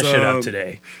all kind of shit up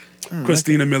today.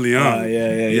 Christina Milian.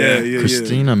 Yeah.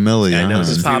 Christina Milian. I know this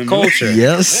is pop culture.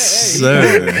 Yes,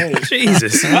 sir.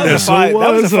 Jesus. That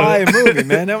was a fire movie,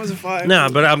 man. That was a fire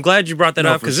movie. But I'm glad you brought that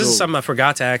up because this is something I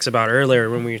forgot to ask about earlier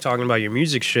when we were talking about your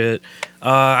music shit.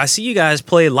 I see you guys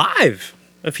play live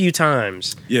a few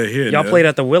times. Yeah, here. Y'all played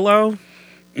at the Willow?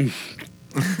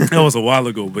 That was a while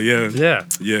ago, but yeah.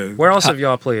 Where else have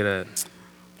y'all played at?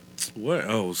 Where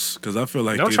else? Because I feel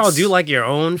like don't y'all do like your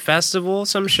own festival,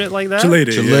 some shit like that? Chile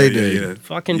Day. Yeah.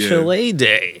 Fucking Chile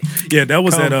Day. Yeah, that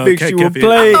was at Cat Cafe.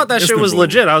 I thought that shit was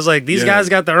legit. I was like, these guys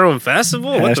got their own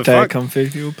festival? What the fuck? Come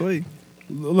fix you a play.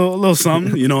 A little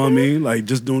something, you know what I mean? Like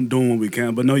just doing what we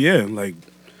can. But no, like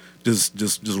just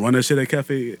run that shit at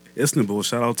Cafe Istanbul.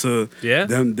 Shout out to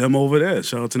them over there.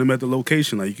 Shout out to them at the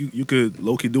location. Like you could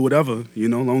low-key do whatever, you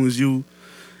know, as long as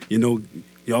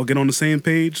y'all get on the same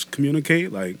page,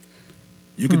 communicate, like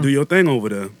you could do your thing over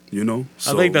there, you know?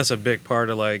 So, I think that's a big part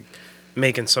of like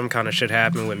making some kind of shit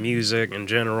happen with music in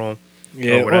general.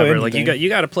 Or whatever. Like you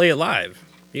got to play it live.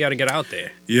 You got to get out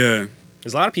there. Yeah.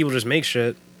 Because a lot of people just make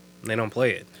shit and they don't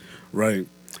play it. Right.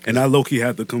 And I low-key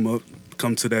had to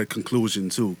come to that conclusion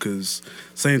too, because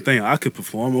same thing, I could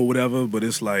perform or whatever, but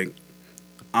it's like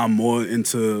I'm more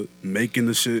into making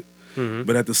the shit. Mm-hmm.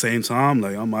 But at the same time,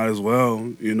 like I might as well,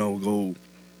 go.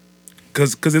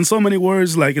 Because in so many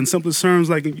words, like in simplest terms,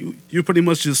 like you're pretty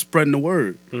much just spreading the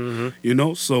word,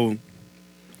 So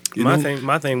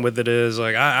my thing with it is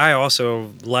like I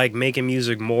also like making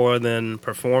music more than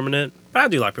performing it. But I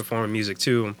do like performing music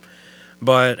too.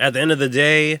 But at the end of the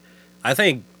day, I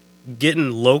think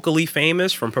getting locally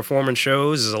famous from performing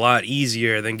shows is a lot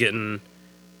easier than getting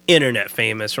internet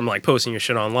famous from like posting your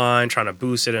shit online, trying to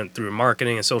boost it through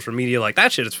marketing and social media. Like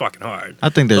that shit is fucking hard. I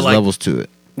think there's levels to it.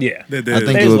 Yeah, I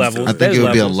think it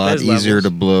would be a lot easier to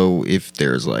blow if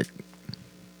there's like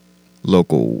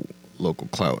local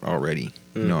clout already.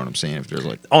 You know what I'm saying? If there's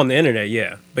like on the internet,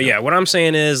 yeah. But yeah, what I'm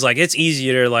saying is like it's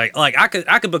easier to like I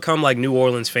could become like New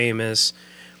Orleans famous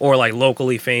or like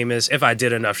locally famous if I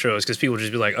did enough shows, because people would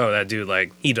just be like, oh, that dude,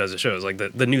 like he does the shows, like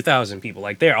the New Thousand people,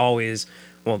 like they're always.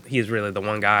 Well, he is really the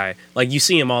one guy. Like, you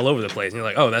see him all over the place, and you're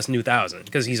like, oh, that's New Thousand,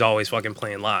 because he's always fucking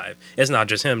playing live. It's not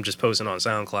just him just posting on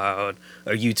SoundCloud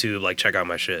or YouTube, like, check out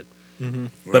my shit. Mm-hmm.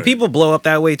 Right. But people blow up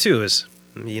that way, too.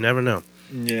 You never know.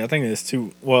 Yeah, I think there's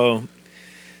two. Well,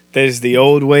 there's the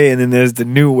old way, and then there's the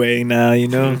new way now,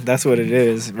 That's what it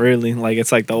is, really. Like,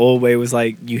 it's like the old way was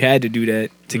like, you had to do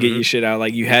that to get your shit out.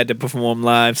 Like, you had to perform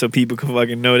live so people could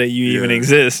fucking know that you even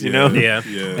exist, you know? Yeah.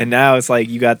 And now it's like,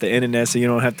 you got the internet, so you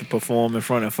don't have to perform in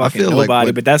front of fucking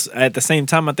nobody. But that's, at the same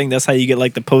time, I think that's how you get,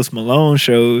 like, the Post Malone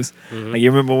shows. Mm-hmm. Like,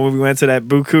 you remember when we went to that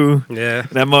Buku? Yeah.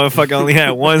 That motherfucker only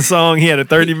had one song. He had a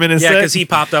 30-minute set. Yeah, because he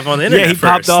popped up on the internet he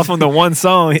popped off on the one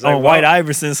song on White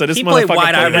Iverson. So this motherfucker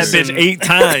played that bitch 8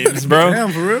 times, bro.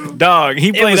 Damn, for real? Dog,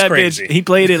 he played that crazy. Bitch. He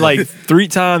played it like 3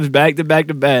 times back to back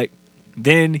to back.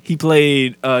 Then he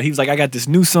played, he was like, I got this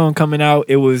new song coming out.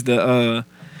 It was the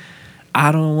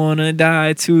I Don't Wanna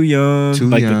Die Too Young.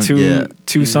 The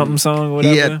two something song or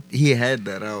whatever. He had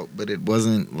that out, but it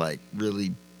wasn't like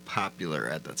really popular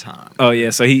at the time. Oh yeah,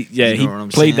 so he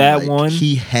played that one.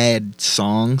 He had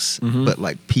songs, but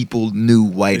like people knew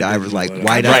White Iverson. Like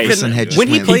White Iverson had just when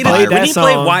he played White Iverson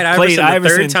the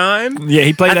third time. Yeah,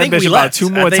 he played that bitch about 2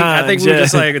 more times. I think we were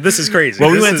just like, this is crazy.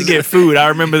 Well, we went to get food. I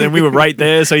remember that we were right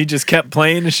there, so he just kept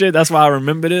playing the shit. That's why I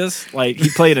remember this. Like he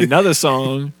played another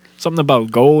song, something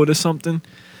about gold or something.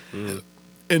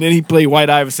 And then he played White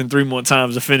Iverson 3 more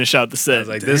times to finish out the set. I was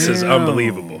like, this is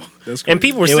unbelievable. And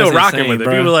people were still rocking with it.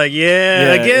 Bro. People were like,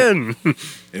 again.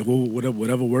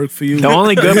 Whatever worked for you. The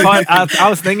only good part, I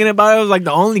was thinking about it, was like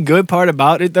the only good part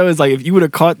about it, though, is like if you would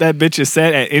have caught that bitch's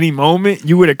set at any moment,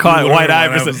 you would have caught White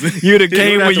Iverson. You would have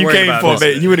came where you came for,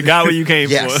 man. You would have got what you came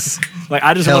for. Like,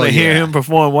 I just want to hear him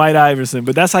perform White Iverson.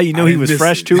 But that's how you know he was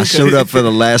fresh, too. I showed up for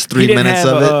the last 3 minutes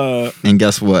of it, and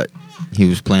guess what? He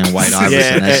was playing White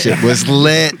Iverson. That shit was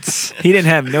lit. He didn't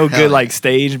have no good like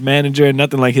stage manager.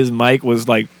 Nothing. Like his mic was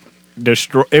like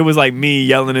destroy. It was like me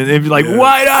yelling and it'd be like,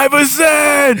 White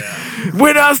Iverson.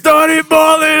 When I started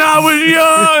balling, I was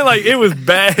young. Like, it was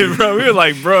bad, bro. We were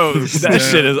like, bro, that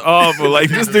shit is awful. Like,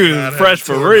 this dude is fresh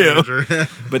for real.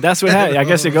 But that's what happened. I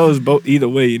guess it goes either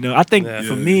way, you know. I think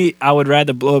for me, I would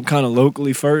rather blow up kind of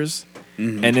locally first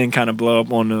and then kind of blow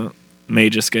up on the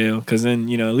major scale. Because then,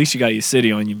 you know, at least you got your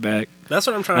city on your back. That's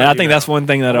what I'm trying and to I think that's one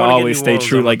thing that'll always stay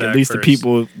true. Like, at least the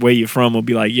people where you're from will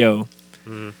be like, yo.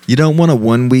 You don't want to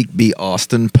 1 week be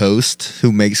Austin Post,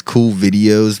 who makes cool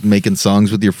videos making songs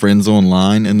with your friends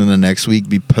online, and then the next week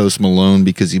be Post Malone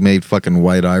because you made fucking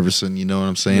White Iverson, you know what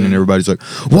I'm saying? And everybody's like,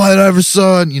 White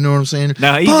Iverson, you know what I'm saying?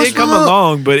 Now, he did come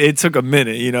along, but it took a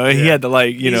minute, you know? He had to,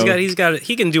 like, you know.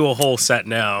 He can do a whole set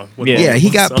now. Yeah,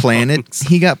 he got planted.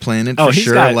 He got planted for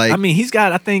sure. Like, I mean, he's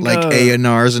got, I think. Like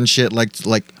A&Rs and shit. Like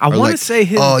I want to say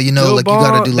his. Oh, you know, like, you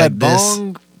got to do like this.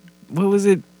 What was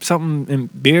it? Something in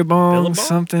beer bongs?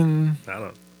 Something. I don't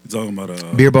know. You're talking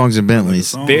about beer bongs and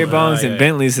Bentleys. Beer bongs and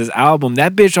Bentleys. His album.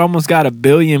 That bitch almost got 1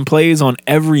 billion plays on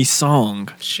every song.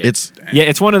 Shit.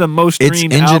 It's one of the most streamed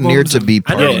albums. It's engineered albums. to be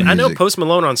part of I know Post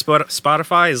Malone on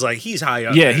Spotify is like, he's high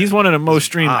up. Yeah, he's one of the most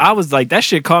streamed. I was like, that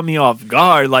shit caught me off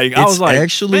guard. Like, I was like,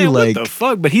 actually, man, like, what the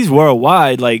fuck? But he's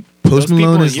worldwide. Like, Post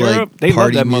Malone is Europe, like they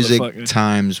party love that music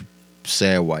times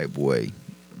sad white boy.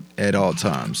 At all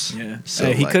times. Yeah.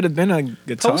 So he could have been a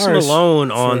guitarist. Post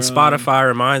Malone on Spotify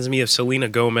reminds me of Selena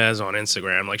Gomez on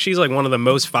Instagram. Like, she's like one of the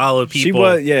most followed people. She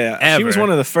was, ever. She was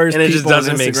one of the first and it people just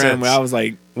doesn't on make Instagram sense. where I was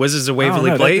like, Wizards of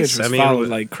Waverly Place? I mean, followed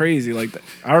like crazy. Like,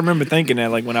 I remember thinking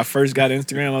that, like, when I first got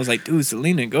Instagram, I was like, dude,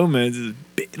 Selena Gomez is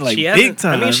big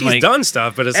time. I mean, she's like, done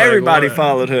stuff, but it's everybody like,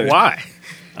 followed her. Why?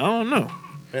 I don't know.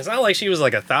 It's not like she was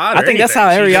like a thought. I think that's how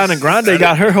Ariana Grande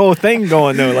got her whole thing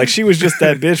going, though. Like, she was just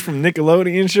that bitch from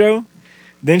Nickelodeon show.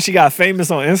 Then she got famous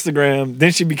on Instagram.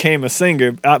 Then she became a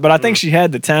singer. But I think she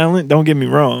had the talent. Don't get me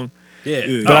wrong.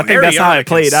 Yeah. But I think that's how it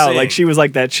played out. Like, she was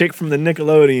like that chick from the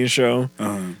Nickelodeon show.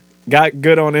 Got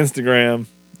good on Instagram.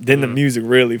 Then the music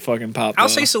really fucking popped. I'll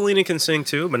say Selena can sing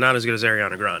too, but not as good as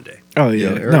Ariana Grande. Oh yeah,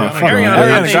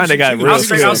 Ariana Grande got real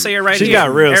skill. I'll say it right here. She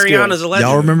got real skill. Ariana's a legend.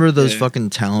 Y'all remember those fucking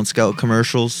Talent Scout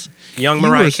commercials? Young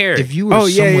Mariah Carey. If you were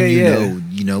someone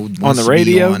you know, on the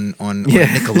radio, on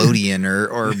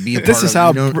Nickelodeon or be a part this is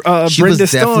of, how she was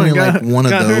definitely like one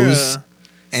of those,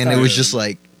 and it was just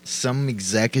like some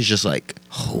exec is just like,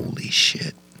 holy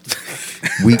shit,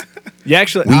 we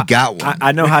got one.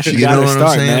 I know how she got her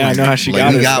start, man. I know how she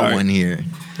got her start. We got one here.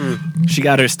 She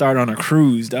got her start on a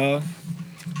cruise, dog.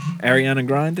 Ariana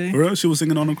Grande. Bro, she was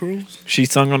singing on a cruise. She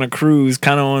sung on a cruise,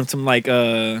 kind of on some like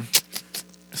what's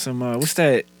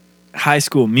that High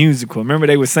School Musical? Remember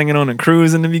they were singing on a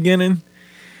cruise in the beginning?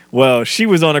 Well, she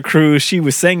was on a cruise. She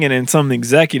was singing, and some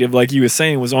executive, like you were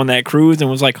saying, was on that cruise and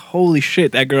was like, "Holy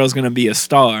shit, that girl's gonna be a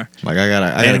star!" Like I gotta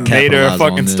and made her a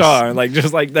fucking star, like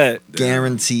just like that.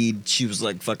 Guaranteed. She was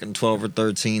like fucking 12 or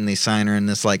 13. They signed her in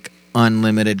this like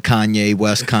unlimited Kanye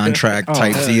West contract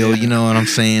type deal. You know what I'm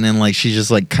saying? And like she's just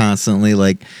like constantly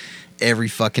like. Every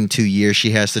fucking 2 years she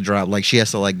has to drop, like she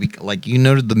has to like be like, you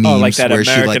know, the memes like that where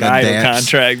American she like adapts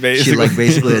contract, basically. she like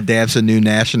basically adapts a new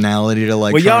nationality to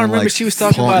like. Well, y'all remember like, she was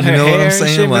talking about her hair. What I'm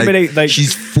saying? Like,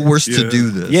 she's forced to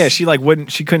do this. Yeah, she like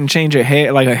she couldn't change her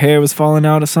hair. Like her hair was falling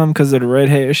out or something because of the red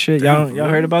hair shit. Y'all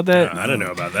heard about that? I didn't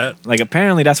know about that. Like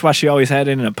apparently that's why she always had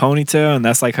it in a ponytail, and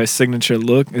that's like her signature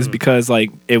look. Is because like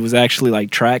it was actually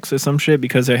like tracks or some shit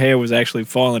because her hair was actually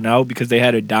falling out because they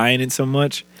had her dyeing it so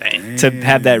much to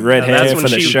have that red hair for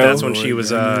the show. That's when she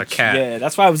was a cat. Yeah,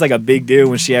 that's why it was like a big deal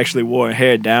when she actually wore her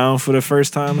hair down for the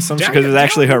first time or something. Because it was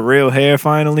actually her real hair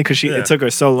finally. Because it took her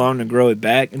so long to grow it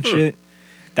back and shit.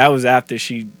 That was after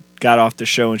she got off the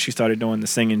show and she started doing the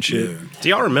singing shit. Yeah. Do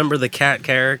y'all remember the cat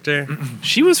character?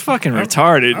 She was fucking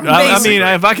retarded. I mean,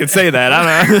 if I could say that,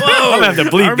 I'm gonna have to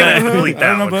bleep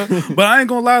that. But I ain't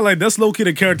gonna lie, like that's low key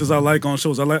the characters I like on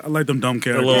shows. I like them dumb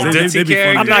characters. The little ditzy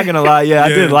character. I'm not gonna lie, I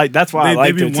did like. That's why I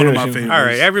liked it too. One of my favorites. All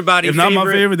right, everybody. If not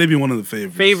my favorite, they'd be one of the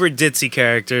favorites. Favorite ditzy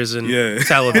characters in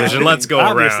television. Let's go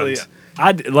around.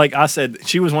 Like I said,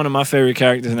 she was one of my favorite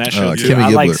characters in that show. Kimmy I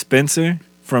Gibbler. like Spencer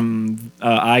from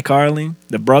iCarly,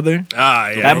 the brother.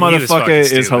 Yeah, that motherfucker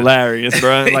is hilarious,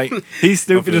 bro. Like he's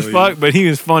stupid as fuck, but he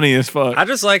was funny as fuck. I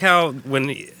just like how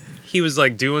when he was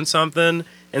like doing something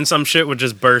and some shit would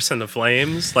just burst into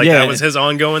flames. Like that was his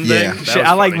ongoing thing. Shit,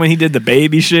 I like when he did the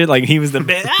baby shit. Like he was the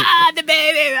baby, the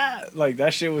baby. Like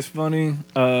that shit was funny.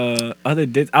 I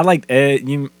liked Ed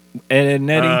and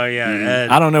Nettie. Oh yeah, Ed.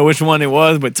 I don't know which one it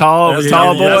was, but tall boy.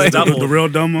 The real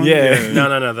dumb one. Yeah.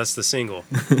 No, that's the single.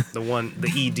 The one, the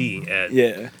ED. Ed.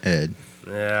 Yeah. Ed.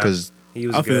 Yeah. Because he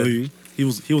was I good. feel you. He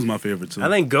was my favorite too. I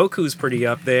think Goku's pretty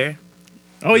up there.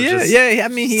 Oh yeah. I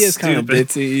mean, he is kind of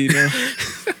ditzy, you know.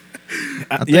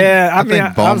 I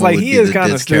think Bulma I was like, would he be is the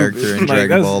kind of ditz character in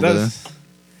Dragon Ball.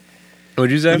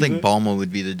 What'd you say? I think Bulma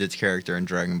would be the ditz character in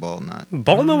Dragon Ball. Not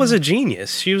Bulma was a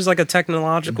genius. She was like a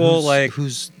technological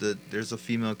There's a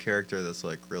female character that's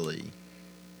like really.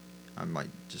 I might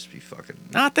just be fucking.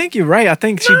 No, I think you're right. I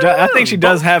think she does. I think she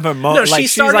does have her moment. No,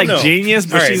 she's like genius,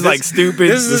 but she's like stupid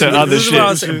to other shit.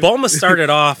 Bulma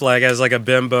started off like as like a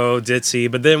bimbo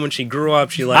ditzy, but then when she grew up,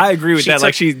 she like. I agree with that.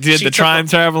 Like she did the time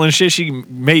travel and shit. She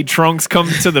made Trunks come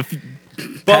to the.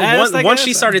 But once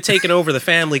she started taking over the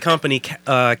family company,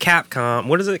 Capcom.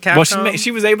 What is it? Capcom. Well,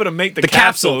 she was able to make the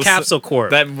Capsule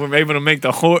Corp that were able to make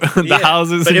the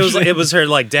houses. But it was her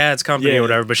like dad's company or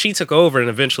whatever. But she took over and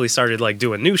eeventually started like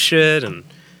doing new shit and.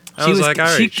 I was like, all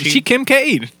right. She Kim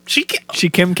Cade. She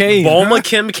Kim Cade. Bulma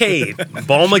Kim Cade.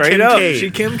 Bulma Kim Cade. She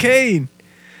Kim Cade.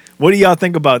 What do y'all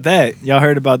think about that? Y'all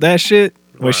heard about that shit?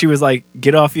 Where she was like,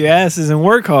 get off your asses and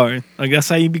work hard. Like, that's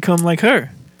how you become like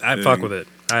her. I fuck with it.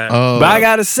 But I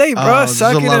gotta say, bro, there's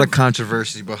a lot of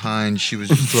controversy behind. She was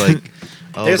just like,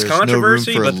 there's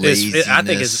controversy, but I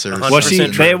think it's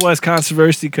 100% there was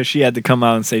controversy because she had to come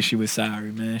out and say she was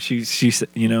sorry, man. She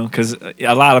you know, because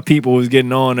a lot of people was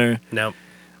getting on her. No.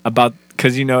 About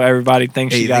because you know everybody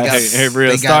thinks she got her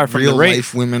real star from the race.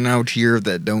 Life women out here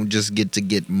that don't just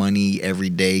get money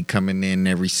every day, coming in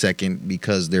every second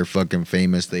because they're fucking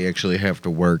famous. They actually have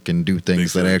to work and do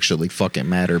things that actually fucking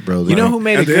matter, bro. You know who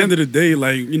made at the end of the day,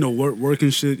 like, you know, working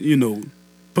shit, you know,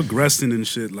 progressing and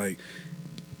shit, like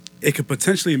it could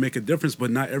potentially make a difference,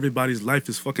 but not everybody's life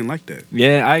is fucking like that.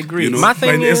 Yeah, I agree. You know? My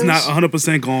thing is, it's not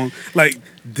 100% gone. Like,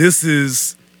 this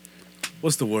is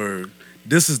what's the word?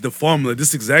 This is the formula. This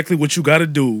is exactly what you got to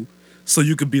do so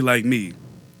you could be like me.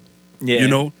 Yeah. You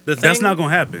know? That's not going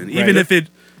to happen. Right. Even if it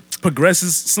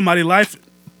progresses somebody's life,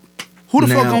 who the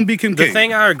fuck gonna be Kim K? The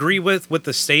thing I agree with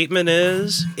the statement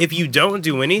is, if you don't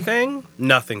do anything,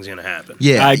 nothing's gonna happen.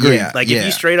 Yeah, I agree. Like if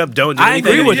you straight up don't do anything,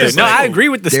 I agree with it. No, I agree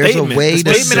with the statement. The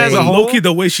statement as a whole. Low-key,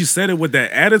 the way she said it with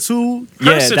that attitude.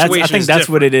 Yeah, I think that's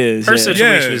what it is. Her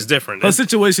situation is different. Her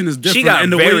situation is different. She got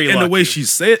the way she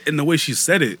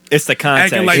said it. It's the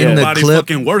context. Acting like nobody's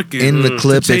fucking working. In the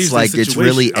clip, it's like it's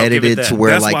really edited to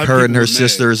where like her and her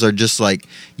sisters are just like,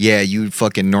 yeah, you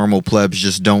fucking normal plebs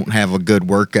just don't have a good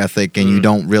work ethic and you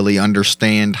don't really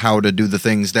understand how to do the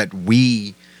things that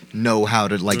we know how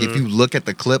to. Like, if you look at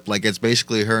the clip, like it's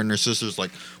basically her and her sisters like,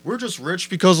 we're just rich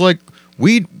because like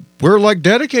we're like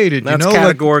dedicated. That's you know,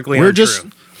 categorically like, we're untrue. just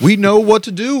we know what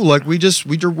to do. Like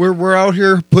we're out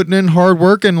here putting in hard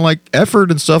work and like effort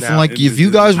and stuff. And like if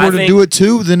you guys were to do it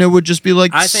too, then it would just be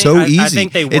like so easy. I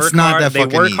think they work it's not hard. that They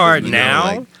fucking work easy, hard you know, now,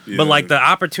 like, but like the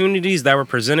opportunities that were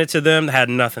presented to them had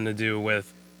nothing to do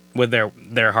with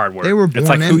their hard work. They were born it's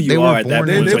like who you are at that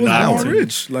point. They were born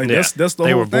rich. Like that's the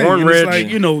they whole were thing. born rich, like,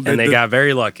 you know, and they got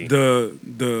very lucky.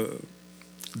 The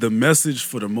message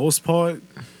for the most part,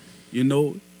 you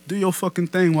know, do your fucking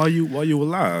thing while you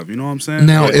alive. You know what I'm saying?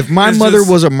 Now, if my mother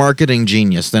was a marketing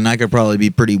genius, then I could probably be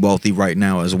pretty wealthy right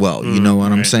now as well. You know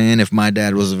what I'm saying? If my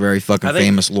dad was a very fucking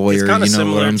famous lawyer, you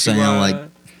know what I'm saying? Like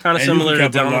kind of similar to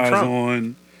Donald Trump.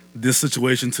 On this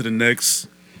situation to the next.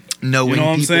 Knowing you know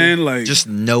what people, I'm saying? Like just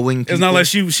knowing people. It's not like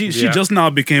she just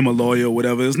now became a lawyer or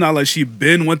whatever. It's not like she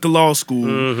went to law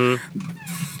school.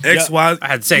 X, Y. I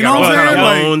had to take out all kind of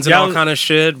loans and all kind of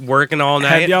shit, working all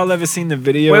night. Have y'all ever seen the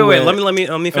video? Wait. Let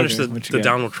me finish the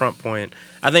Donald Trump point.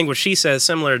 I think what she says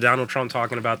similar to Donald Trump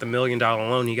talking about the $1 million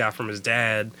loan he got from his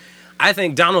dad. I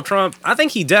think Donald Trump. I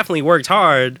think he definitely worked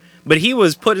hard, but he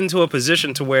was put into a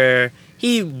position to where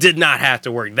he did not have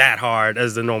to work that hard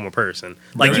as the normal person.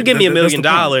 Like, you give me $1 million,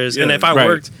 and if I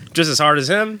worked just as hard as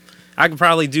him, I could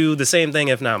probably do the same thing,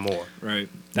 if not more. Right.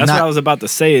 That's what I was about to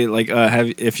say. Like,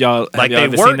 if y'all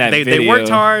ever seen that video? They worked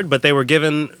hard, but they were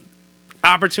given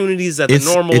opportunities that the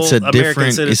normal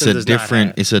American citizen does not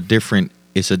have.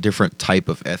 It's a different type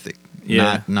of ethic.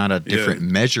 Yeah. Not a different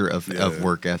measure of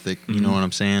work ethic. You know what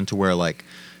I'm saying? To where like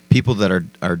people that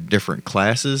are different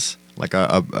classes. Like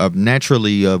a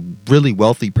naturally really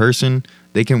wealthy person,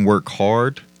 they can work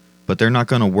hard, but they're not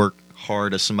going to work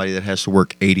hard as somebody that has to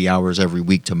work 80 hours every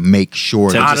week to make sure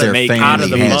that their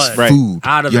family has food.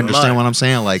 You understand what I'm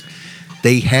saying? Like,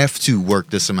 they have to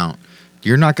work this amount.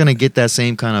 You're not going to get that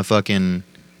same kind of fucking,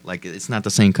 like, it's not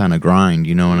the same kind of grind.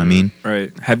 You know what I mean?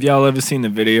 Right. Have y'all ever seen the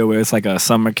video where it's like a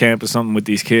summer camp or something with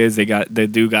these kids? They got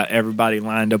everybody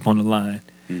lined up on the line.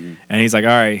 And he's like, all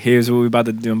right, here's what we're about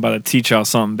to do. I'm about to teach y'all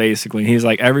something, basically. He's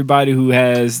like, everybody who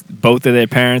has both of their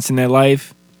parents in their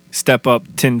life, step up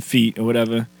 10 feet or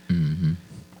whatever. Hold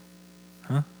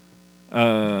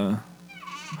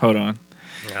on.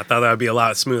 Yeah, I thought that would be a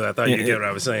lot smoother. I thought you'd get what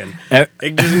I was saying.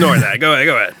 Just ignore that. Go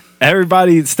ahead.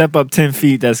 Everybody step up 10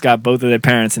 feet that's got both of their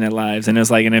parents in their lives. And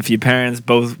it's like, and if your parents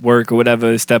both work or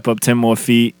whatever, step up 10 more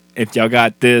feet. If y'all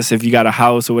got this, if you got a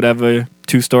house or whatever,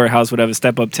 2-story house, whatever,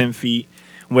 step up 10 feet,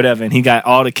 whatever. And he got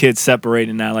all the kids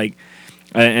separated now. Like,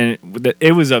 and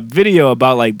it was a video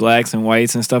about like blacks and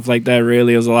whites and stuff like that.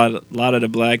 Really, it was a lot of the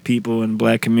black people and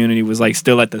black community was like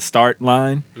still at the start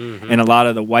line, and a lot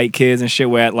of the white kids and shit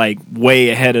were at like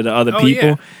way ahead of the other people.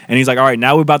 Yeah. And he's like, all right,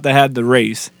 now we're about to have the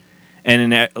race.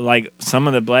 And then like some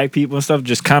of the black people and stuff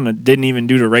just kind of didn't even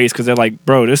do the race because they're like,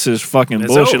 bro, this is fucking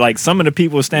bullshit. Over. Like some of the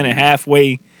people standing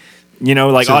halfway, you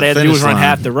know, like all they had to do was run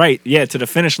half the right, to the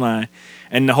finish line.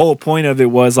 And the whole point of it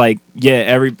was like,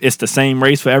 it's the same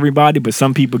race for everybody, but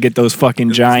some people get those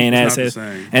fucking giant asses.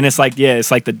 And it's like,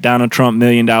 it's like the Donald Trump $1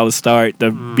 million start,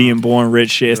 the being born rich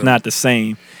shit. It's not the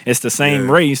same. It's the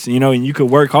same race, you know, and you could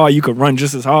work hard, you could run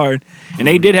just as hard. And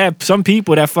they did have some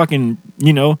people that fucking,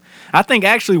 you know, I think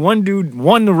actually one dude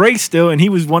won the race still, and he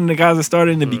was one of the guys that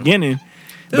started in the beginning.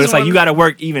 But it's like you got to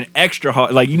work even extra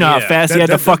hard. Like, you know how fast he had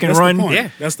to fucking run?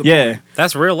 That's the point.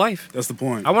 That's real life. That's the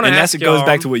point. I want to ask it goes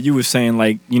back to what you were saying,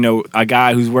 like, you know, a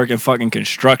guy who's working fucking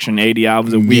construction 80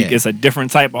 hours a week. It's a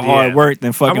different type of hard work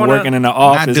than fucking working in the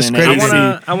office. And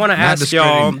I want to ask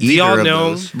y'all, do y'all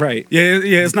know? Right. Yeah,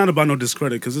 it's not about no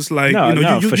discredit because it's like,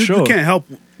 you can't help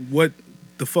what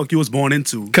the fuck you was born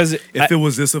into. Because if it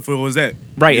was this, if it was that.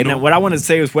 Right. And then what I want to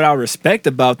say is what I respect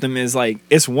about them is like,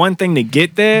 it's one thing to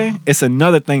get there. It's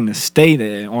another thing to stay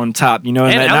there on top, you know?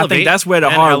 And I think that's where the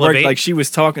hard work, like she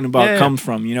was talking about, comes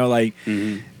from, you know? Like,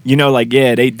 you know, like,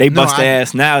 they bust their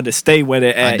ass now to stay where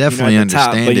they're at. I definitely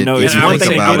understand top. But, you know, it's one thing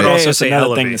to get there, it's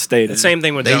another thing to stay there. The same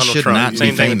thing with Donald Trump.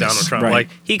 Same thing with Donald Trump. Like,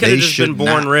 he could have just been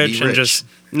born rich and just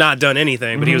not done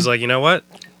anything. But he was like, you know what?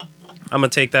 I'm gonna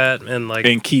take that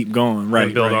and keep going, right?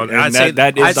 And build on. I'd say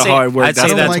that is the hard work. I'd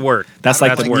say that's work. That's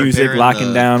like the music,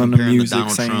 locking down on the music.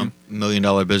 Donald Trump $1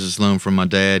 million business loan from my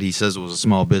dad. He says it was a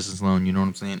small business loan. You know what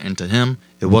I'm saying? And to him,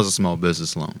 it was a small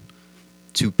business loan.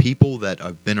 To people that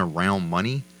have been around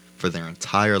money for their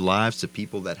entire lives, to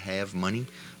people that have money,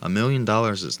 $1 million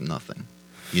is nothing.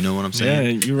 You know what I'm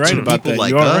saying? Yeah, you're right about that. People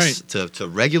like us, to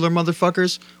regular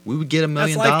motherfuckers, we would get $1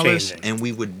 million and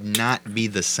we would not be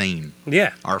the same.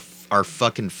 Yeah. Our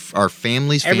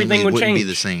families wouldn't be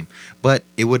the same. But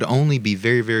it would only be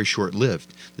very, very short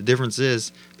lived. The difference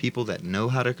is people that know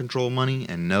how to control money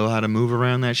and know how to move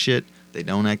around that shit, they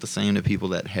don't act the same to people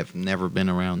that have never been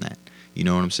around that. You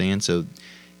know what I'm saying? So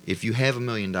if you have $1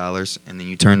 million and then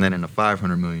you turn that into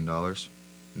 $500 million, I'm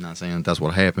not saying that's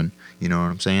what happened, you know what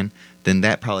I'm saying? Then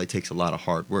that probably takes a lot of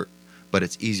hard work. But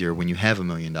it's easier when you have $1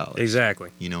 million.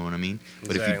 Exactly. You know what I mean?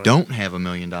 But if you don't have $1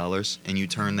 million and you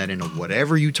turn that into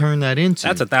whatever you turn that into,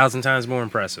 that's 1,000 times more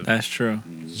impressive. That's true.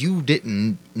 You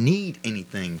didn't need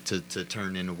anything to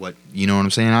turn into what, you know what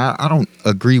I'm saying? I don't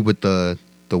agree with the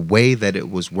way that it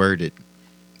was worded,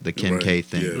 the Kim K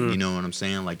thing. Yeah. You know what I'm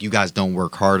saying? Like, you guys don't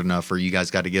work hard enough, or you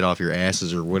guys got to get off your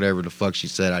asses, or whatever the fuck she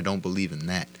said. I don't believe in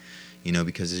that. You know,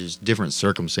 because there's different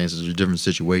circumstances or different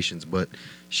situations. But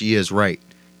she is right.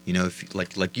 You know, if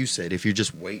like you said, if you're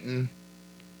just waiting,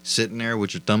 sitting there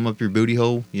with your thumb up your booty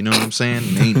hole, you know what I'm saying?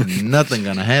 Ain't nothing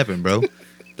gonna happen, bro.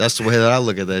 That's the way that I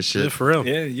look at that shit. Yeah, for real.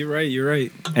 Yeah, you're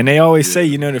right. And they always say,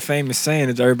 you know, the famous saying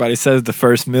is everybody says the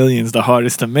first $1 is the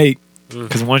hardest to make.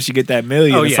 Because once you get that $1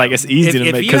 million, it's like it's easy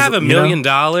to make. If you have $1 million,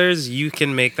 you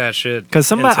can make that shit.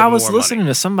 Because I was listening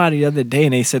to somebody the other day,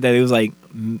 and they said that it was like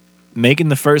making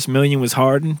the first $1 million was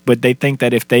hard, but they think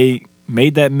that if they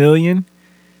made that $1 million,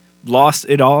 lost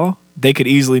it all, they could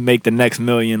easily make the next $1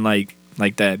 million like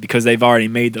that because they've already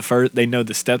made the first. They know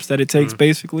the steps that it takes,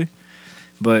 basically.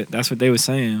 But that's what they were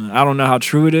saying. I don't know how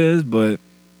true it is, but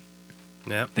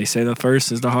they say the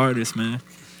first is the hardest, man.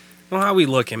 Well, how we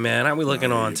looking, man? How we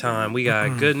looking on time? We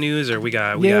got good news, or we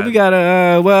got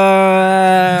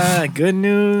good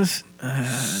news.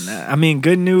 I mean,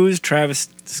 good news. Travis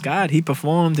Scott, he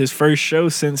performed his first show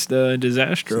since the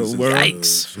disaster.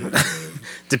 Yikes!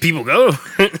 Did people go?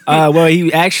 Well,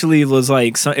 he actually was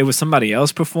like, it was somebody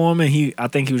else performing. I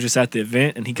think he was just at the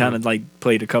event, and he kind of like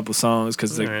played a couple songs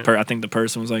because I think the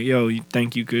person was like, "Yo, you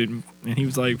think you could?" And he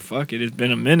was like, "Fuck it, it's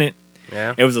been a minute."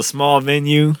 Yeah. It was a small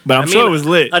venue, but I'm sure it was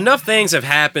lit. Enough things have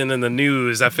happened in the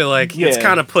news. I feel like it's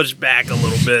kind of pushed back a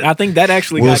little bit. I think that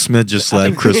actually Will Smith just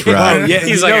slapped Chris Rock. Yeah,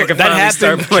 he's like, I can finally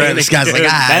start playing. This guy's like,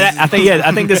 I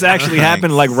think this actually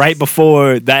happened like right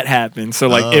before that happened. So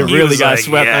like it really got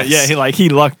swept. Yes. Yeah, he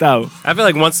lucked out. I feel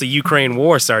like once the Ukraine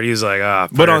war started, he was like,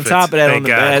 But on top of that, on the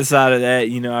bad side of that,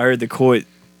 you know, I heard the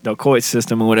court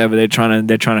system or whatever, they're trying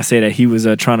to say that he was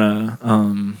trying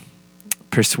to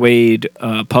persuade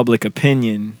public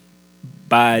opinion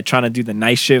by trying to do the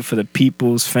nice shit for the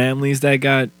people's families that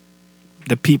got.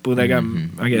 The people that got,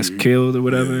 I guess, killed or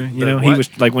whatever. You know, he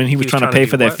was like when he was trying to pay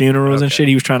for their funerals and shit.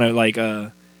 He was trying to like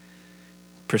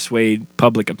persuade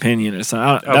public opinion or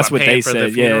something. That's what they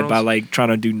said. Yeah, by like trying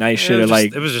to do nice shit or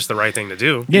like it was just the right thing to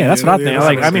do. Yeah, that's what I think.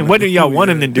 Like, I mean, what do y'all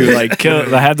want him to do? Like, kill,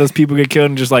 have those people get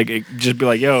killed and just be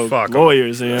like, yo, fuck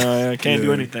lawyers. You know, I can't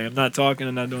do anything. I'm not talking.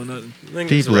 I'm not doing nothing.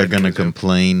 People are gonna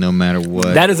complain no matter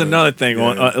what. That is another thing.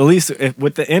 At least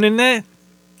with the internet.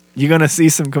 You're going to see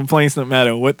some complaints no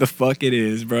matter what the fuck it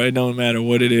is, bro. It don't matter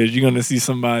what it is. You're going to see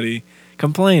somebody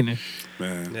complaining.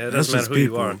 Man, yeah, it doesn't matter who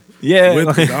you are. Yeah.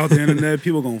 Without the internet,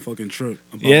 people going to fucking trip.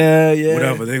 About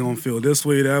whatever. They going to feel this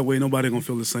way, that way. Nobody going to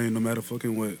feel the same no matter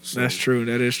fucking what. So, that's true.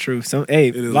 That is true.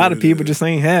 A lot of people just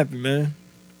ain't happy, man.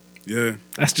 Yeah.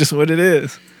 That's just what it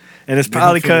is. And it's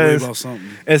probably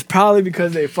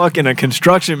because they fucking a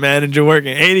construction manager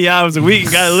working 80 hours a week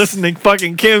and got to listen to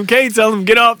fucking Kim K tell them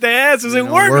get off their asses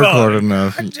and work hard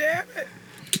enough. Damn it.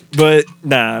 But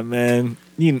nah, man,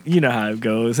 you know how it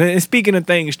goes. And speaking of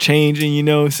things changing, you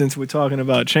know, since we're talking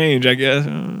about change, I guess.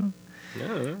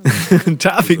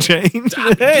 Topic change.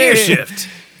 Gear shift.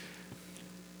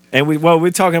 And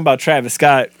we're talking about Travis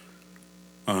Scott.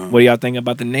 What do y'all think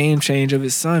about the name change of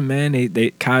his son, man? They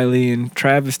Kylie and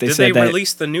Travis. Did they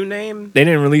release the new name? They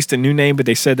didn't release the new name, but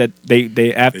they said that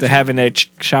they after having that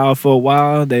child for a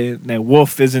while, that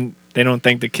Wolf isn't. They don't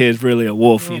think the kid's really a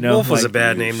wolf. You know, Wolf was a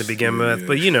bad name to begin with,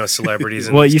 but you know celebrities.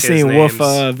 And well, you seen Wolf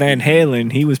Van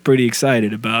Halen? He was pretty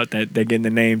excited about that. They're getting the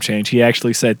name change. He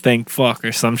actually said "thank fuck"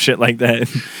 or some shit like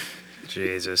that.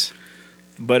 Jesus.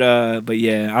 But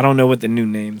yeah, I don't know what the new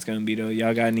name's gonna be though.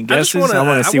 Y'all got any guesses? I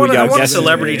want to see what y'all guesses. I want a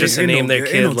celebrity just to name their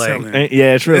kid like.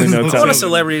 Yeah, it's really no. I want a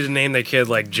celebrity to name their kid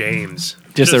like James.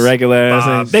 Just a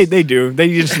regular. They do.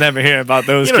 They just never hear about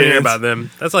those. You don't kids. hear about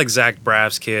them. That's like Zach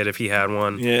Braff's kid if he had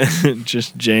one. Yeah,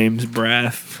 just James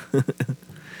Braff.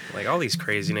 Like all these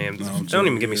crazy names. Don't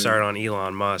even get me started on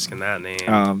Elon Musk and that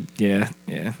name. Yeah.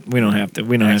 We don't have to.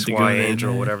 We don't have to go there.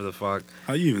 Angel, whatever the fuck.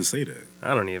 How you even say that?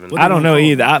 I don't even. I don't know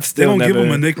either. I've still they don't never give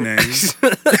him a nickname.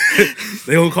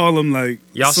 They don't call him like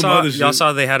y'all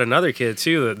saw they had another kid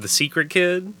too, the secret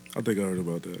kid. I think I heard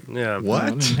about that. Yeah. What? I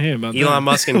didn't hear about Elon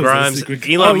Musk and Grimes.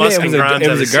 Elon Musk and Grimes.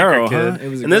 It was a girl, huh? It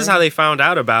was a and this is how they found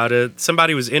out about it.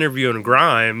 Somebody was interviewing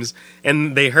Grimes,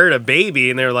 and they heard a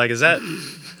baby, and they were like, "Is that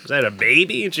a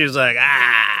baby?" And she was like,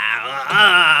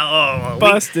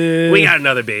 busted. We got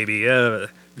another baby."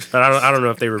 But I don't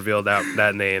know if they revealed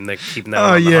that name. They're keeping that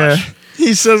on the hush.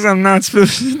 He says I'm not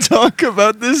supposed to talk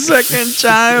about the second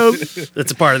child.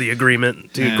 That's a part of the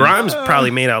agreement. Dude, Grimes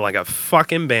probably made out like a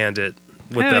fucking bandit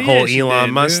with the whole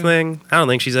Elon Musk thing. I don't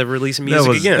think she's ever releasing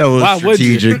music again. That was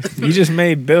strategic. Would you? You just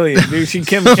made billions, dude. She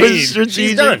Kim K.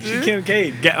 She's done. She Kim K.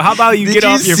 How about you get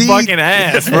off your fucking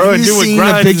ass, bro, and do what Grimes is doing? Have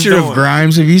you seen a picture of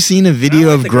Grimes? Have you seen a video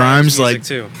of Grimes like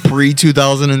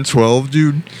pre-2012,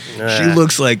 dude? She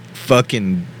looks like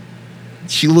fucking...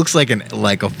 She looks like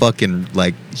a fucking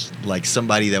like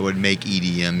somebody that would make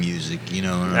EDM music. You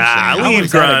know what I'm saying?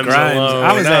 Leave Grimes alone.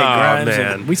 I was at Grimes.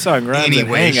 Man. We saw Grimes.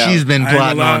 Anyway, she's been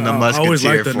plotting on the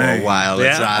Musketeer for a while.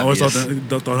 Yeah. I always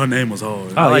thought her name was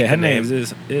hard. Oh yeah, her name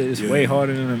is way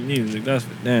harder than the music. That's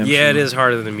for damn. Yeah, it is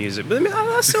harder than the music, but I mean,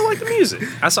 I still like the music.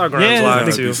 I saw Grimes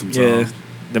live too. Yeah,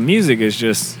 the music is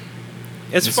just.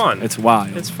 It's fun. It's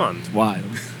wild. It's fun. It's wild.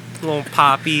 A little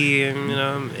poppy and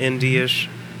indie-ish.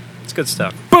 It's good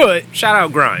stuff. But shout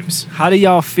out Grimes. How do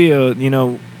y'all feel?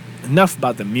 Enough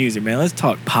about the music, man. Let's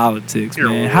talk politics,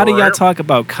 man. How do y'all talk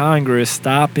about Congress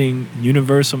stopping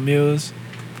universal meals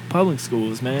for public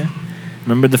schools, man?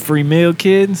 Remember the free meal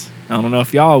kids? I don't know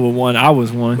if y'all were one. I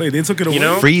was one. Wait, they took it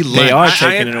away? Free lunch. They are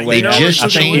taking it away. They just I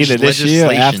think changed either this year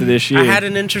or after this year. I had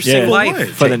an interesting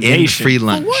life for the nation. Free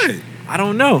lunch. For what? I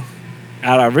don't know.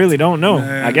 I really don't know.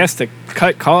 Man. I guess to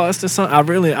cut costs or something. I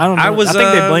don't know. I think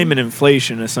they're blaming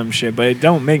inflation or some shit, but it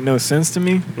don't make no sense to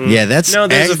me. Yeah, that's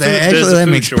that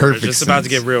makes perfect sense. It's about to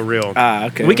get real.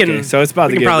 Okay. We can. So it's about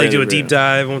to get. We can probably do a real. deep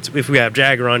dive if we have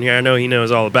Jagger on here. I know he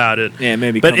knows all about it. Yeah,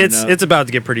 maybe. But it's about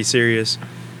to get pretty serious.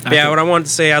 What I wanted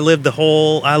to say, I lived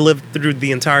through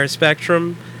the entire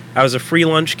spectrum. I was a free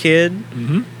lunch kid,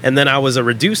 and then I was a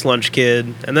reduced lunch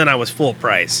kid, and then I was full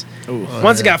price.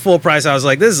 Once it got full price, I was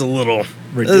like, "This is a little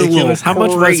ridiculous." How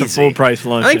much was a full price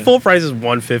lunch? I think full price is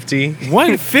 $150.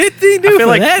 $150, dude. I feel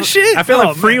like that shit. I feel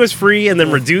like free was free, and then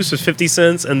reduced was 50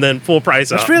 cents, and then full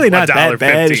price. It's really not that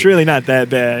bad. It's really not that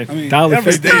bad. I mean, $1.50.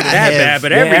 Not that bad,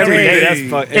 but every day.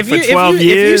 That's for 12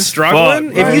 years.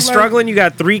 If you're struggling, you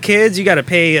got 3 kids, you got to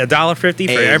pay $1.50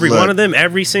 for every one of them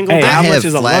every single day. I how have much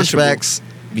is a flashbacks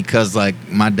because like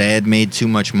my dad made too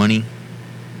much money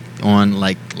on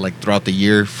like throughout the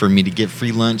year for me to get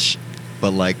free lunch,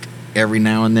 but like every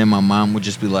now and then my mom would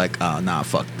just be like, "Oh, nah,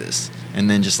 fuck this," and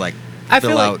then just like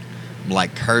fill out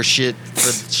like her shit.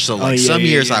 So like some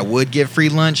years I would get free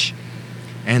lunch,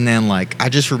 and then like I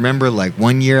just remember like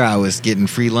one year I was getting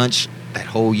free lunch that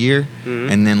whole year,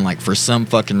 and then like for some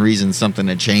fucking reason something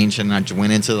had changed, and I just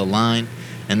went into the line,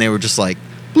 and they were just like,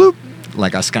 bloop,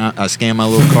 like I scanned my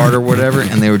little card or whatever,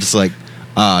 and they were just like,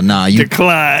 nah, you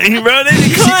decline, bro. They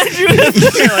declined you.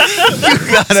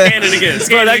 You gotta scan it again.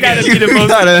 Bro, that gotta be the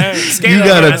most. You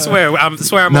gotta. I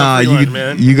swear I'm on free lunch,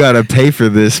 man. You gotta pay for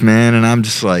this, man. And I'm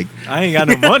just like, I ain't got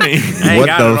no money. What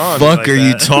the fuck are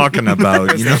you talking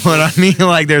about? You know what I mean?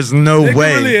 Like, there's no they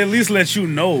way. They really at least let you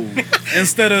know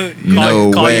instead of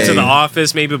call you to the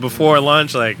office maybe before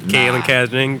lunch, like Kaylin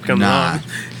Kajning comes on.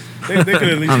 They could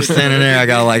at least I'm standing there. I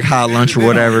got like hot lunch or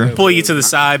whatever. Pull you to the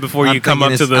side before you come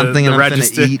up to the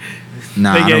register.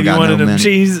 Nah, they I gave don't you got one no of them money.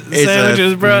 cheese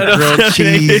sandwiches, bro. Grilled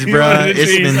cheese, bro.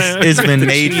 It's been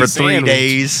made for 3 sandwich.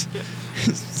 days,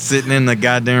 sitting in the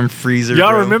goddamn freezer. Y'all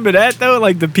bro. remember that though?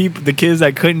 Like the kids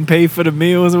that couldn't pay for the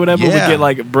meals or whatever would Yeah. get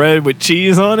like bread with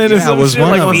cheese on it or Yeah, some it was shit.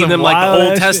 one Like of on them. some Them like the wild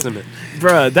Old ass Testament. shit.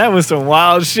 Bruh, that was some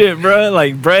wild shit, bruh.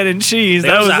 Like bread and cheese.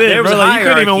 That was it, There was bro. a Like, you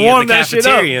couldn't even hierarchy in warm the that shit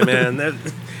up. cafeteria, man.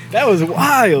 That was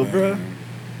wild, bro.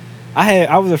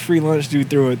 I was a free lunch dude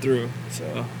through and through,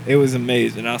 so it was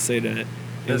amazing. I'll say that. It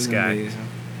This was guy. amazing.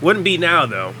 Wouldn't be now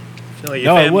though. I feel like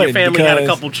No, it your wouldn't, family had a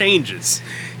because- couple changes.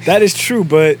 That is true,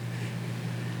 but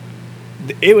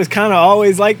it was kind of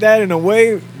always like that in a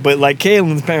way. But like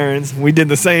Kaylin's parents, we did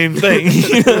the same thing.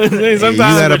 You know what I'm saying?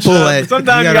 Sometimes gotta pull that-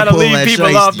 Sometimes you you gotta gotta pull leave that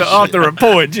people off shiesty the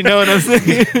report. You know what I'm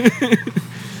saying?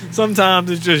 Sometimes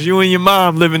it's just you and your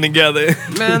mom living together.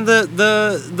 Man,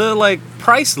 the like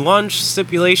price lunch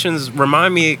stipulations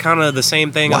remind me kind of the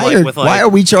same thing. Why are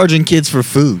we charging kids for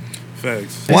food?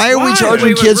 Facts. Why are we charging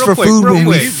Wait, kids real for quick, food real when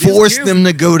we quick. force These them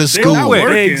to go to They school? not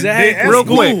working. Exactly. They at Real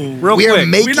school. quick, real We are quick.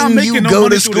 making not you making no go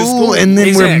money to through the school, school. and then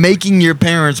Exactly. we're making your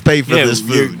parents pay for this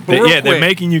food. But real they're quick.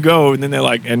 making you go, and then they're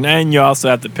like, and then you also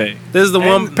have to pay. This is the And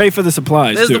one. pay for the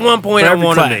supplies. This is too, the one point for I every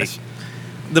want to class. make.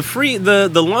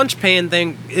 The lunch paying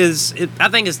thing I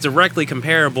think it's directly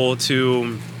comparable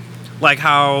to like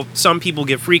how some people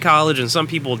get free college and some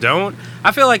people don't.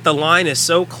 I feel like the line is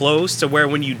so close to where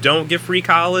when you don't get free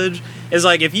college, is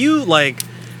like if you like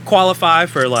qualify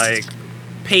for like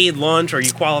paid lunch or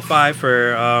you qualify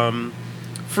for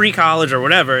free college or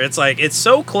whatever, it's like it's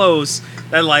so close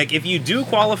that like if you do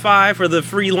qualify for the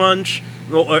free lunch,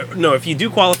 no, if you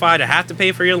do qualify to have to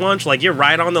pay for your lunch, like you're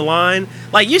right on the line.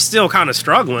 Like you're still kind of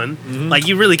struggling. Like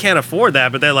you really can't afford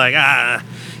that, but they're like,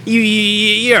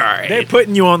 you're all right. They're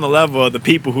putting you on the level of the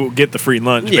people who get the free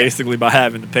lunch, Yeah. basically by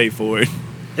having to pay for it.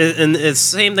 And it's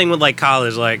the same thing with like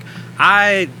college. Like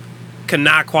I could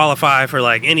not qualify for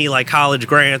like any like college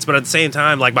grants, but at the same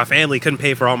time, like my family couldn't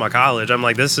pay for all my college. I'm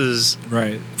like, this is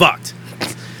Right. fucked.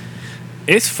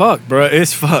 It's fucked, bro.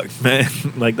 It's fucked, man.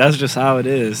 Like that's just how it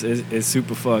is. It's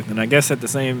super fucked. And I guess at the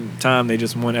same time, they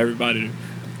just want everybody to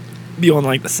be on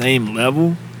like the same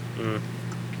level,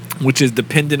 which is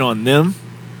dependent on them.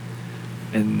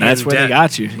 And that's In where debt. they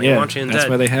got you. They Yeah, want you in that's debt.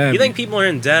 where they have. You think people are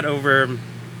in debt over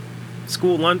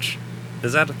school lunch?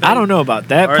 Is that a thing? I don't know about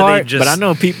that Or are they part, just but I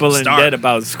know people in starving? debt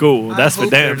about school. That's for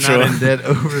damn sure. Not in debt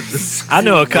over the school I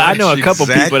know a couple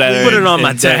people that are Put it on in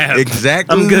my debt. tab.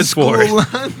 exactly. I'm the good for it. school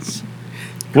lunch.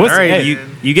 What's, All right, hey,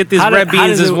 you get these how red do- how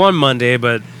beans does this it- one Monday,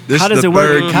 but This How is does the it work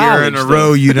third in year in a college, row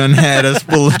though? you done had us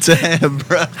pull a tab,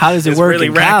 bro. how does it it's work really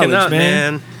in racking college, up,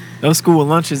 man? Those school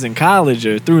lunches in college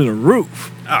are through the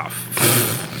roof. Oh,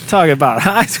 Talking about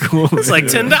high school. it's like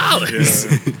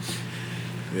 $10.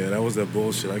 Yeah, that was that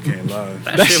bullshit. I can't lie.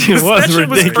 That shit was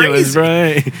ridiculous,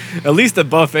 crazy. bro. At least the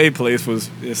buffet place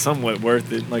is somewhat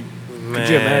worth it. Like, could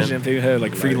you Man. imagine if they had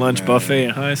like free Like, lunch man. buffet in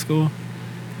high school?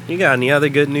 You got any other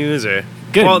good news or?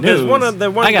 Good well, news. there's one of the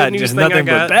one I got good news just thing nothing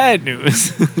I got. but bad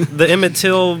news. The Emmett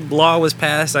Till law was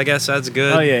passed. I guess that's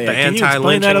good. Oh yeah, The yeah. Can you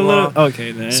explain that a anti-lynching little? law.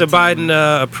 Okay, then. So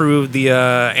Biden approved the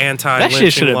that anti-lynching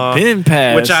shit should law, have been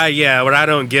passed. which what I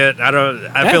don't get. I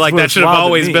That's feel like that what's should have wild to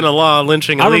always me. been a law.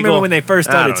 Lynching I illegal. remember when they first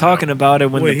I started don't talking about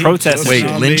it when Wait, the he protests. just- Wait,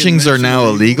 Now lynchings they are now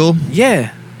lynching illegal?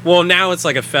 Yeah, Well, now it's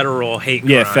like a federal hate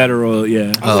yeah, crime. federal,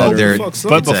 yeah. Oh, federal. they're Fuck, son.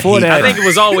 But it's a before hate that, I think it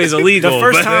was always illegal. the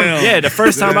first but- time, Damn. the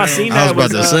first time I seen I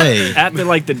was that about to say. after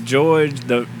like the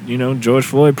George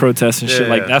Floyd protests and shit. Yeah.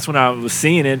 Like that's when I was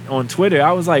seeing it on Twitter.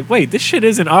 I was like, wait, this shit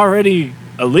isn't already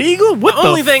illegal? What The the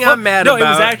only thing fuck? I'm mad No, it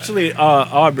was about- actually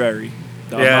Arbery.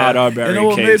 the Ahmaud Arbery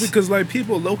case. Maybe because like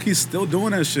people low key still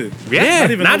doing that shit. Yeah,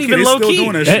 not even low key.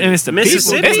 And it's the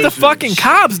Mississippi. It's the fucking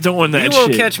cops doing that shit. You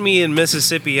won't catch me in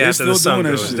Mississippi after the sun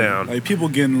goes down. Like people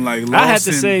getting like lost. I had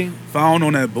to say, found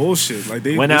on that bullshit. Like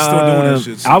they're still doing that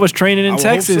shit. So I was training in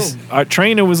Texas. Our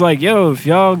trainer was like, "Yo, if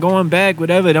y'all going back,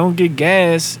 whatever, don't get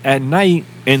gas at night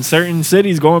in certain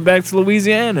cities going back to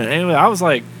Louisiana." And I was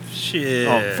like,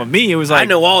 shit. For me, it was like I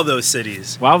know all those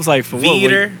cities. Well, I was like, for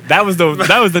Veeder. What? That was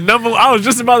the number. I was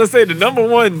just about to say the number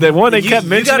one. The one they kept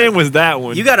mentioning was that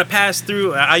one. You got to pass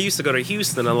through. I used to go to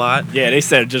Houston a lot. Yeah, they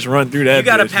said just run through that. You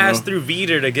got to pass through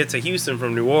Veeder to get to Houston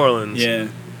from New Orleans. Yeah.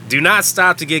 Do not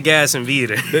stop to get gas in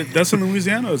Veeder. That's in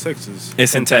Louisiana or Texas?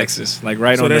 It's in Texas, like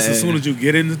right on. So that's as soon as you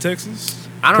get into Texas.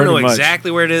 I don't know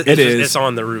exactly where it is. It's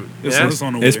on the route. It's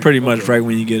on the way. It's pretty much right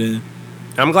when you get in.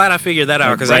 I'm glad I figured that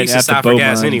out because I used to stop for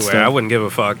gas anywhere. I wouldn't give a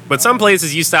fuck. But some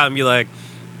places you stop and be like,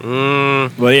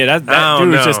 well, yeah, that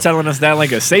dude was just telling us that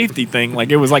like a safety thing,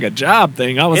 like it was like a job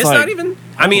thing. I was it's like, not even.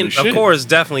 I mean, of course,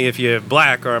 definitely if you're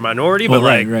black or a minority, but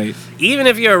right. Even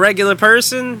if you're a regular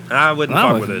person, I wouldn't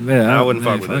fuck with it. Yeah, I wouldn't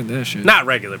fuck with it. That shit. Not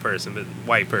regular person, but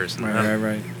white person.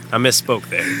 Right. I misspoke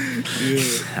there.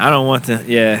 I don't want to.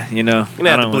 Yeah, you know. You're gonna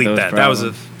have to bleep that.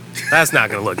 That's not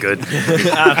gonna look good.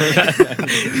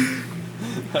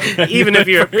 Even if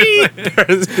you're a beep.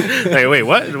 Hey, wait,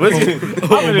 what? I'm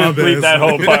gonna bleep that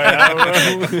whole part.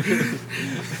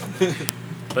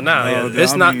 But nah,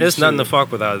 it's nothing to fuck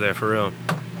with out there for real.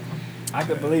 I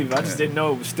could believe it. I just didn't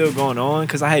know it was still going on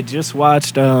because I had just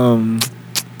watched what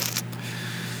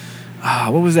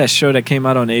was that show that came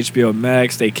out on HBO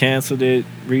Max? They canceled it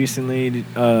recently.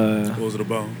 What was it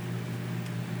about?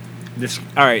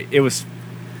 It was.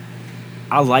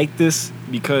 I like this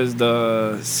because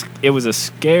it was a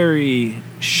scary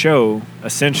show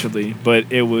essentially,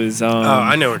 but it was.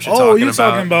 I know what you're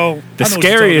talking about. The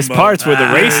scariest parts were the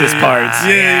racist parts.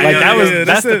 Yeah,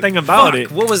 that's the thing about it.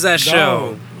 What was that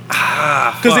show?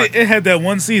 Because it had that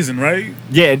one season, right?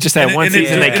 Yeah, it just had one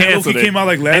season. They canceled it. It came out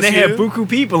like last year. And it had buku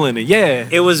people in it. Yeah,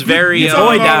 it was very.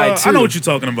 Boy died too. I know what you're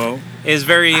talking about. It's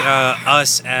very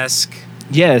Us-esque.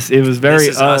 Yes, it was very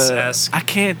Us-esque. I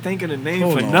can't think of the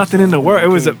name for nothing in the world. It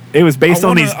was based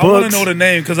on these books. I want to know the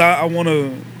name because I want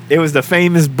to. It was the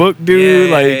famous book,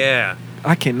 dude. Yeah.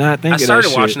 I cannot think of that shit. I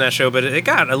started watching that show, but it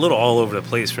got a little all over the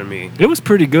place for me. It was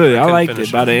pretty good. I liked it.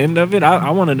 By the end of it,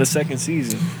 I wanted a second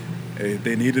season. Hey,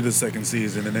 they needed a second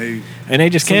season, and they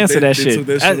just canceled that shit.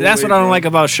 That's what I don't like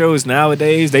about shows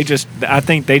nowadays. I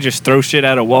think they just throw shit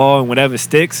at a wall and whatever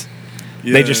sticks,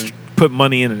 they just put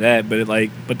money into that.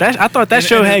 But I thought that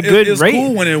show had good ratings. It's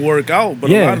cool when it work out,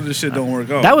 but a lot of the shit don't work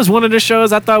out. That was one of the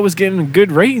shows I thought was getting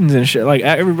good ratings and shit. Like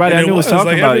everybody I knew was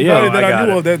talking about it. Yeah, that I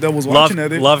knew of that was watching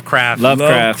that. Lovecraft.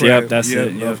 Yep, that's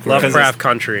it. Lovecraft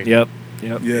Country. Yep.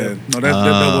 Yeah, no,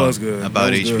 that was good.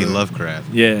 About H.P.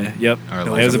 Lovecraft. Yeah, yep. It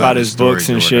was about his books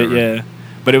and shit. Yeah,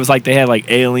 but it was like they had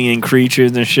like alien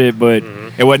creatures and shit, but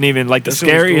it wasn't even like the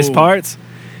scariest parts.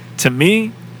 To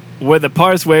me, were the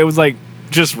parts where it was like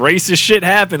just racist shit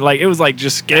happened. Like it was like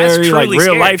just scary, like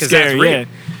real life scary.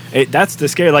 Yeah. That's the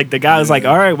scare. Like the guy was like,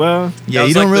 "All right, well, yeah,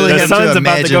 you don't like really the have sun's to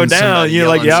about to go down." You're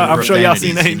like, "Yeah, I'm sure y'all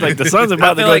seen that." Like the sun's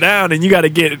about to go down, and you got to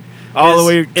get all the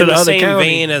way to the other same county.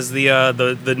 vein as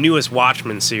the newest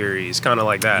Watchmen series, kind of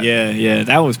like that. Yeah,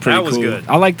 that was pretty cool. That was good.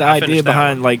 I like the idea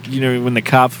behind like when the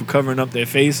cops were covering up their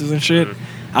faces and shit.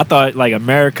 I thought like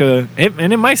America,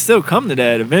 and it might still come to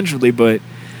that eventually, but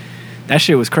that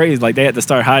shit was crazy. Like they had to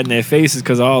start hiding their faces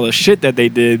because of all the shit that they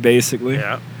did, basically.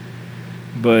 Yeah.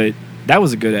 But that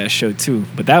was a good ass show too.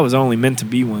 But that was only meant to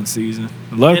be one season.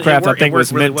 Lovecraft, I think,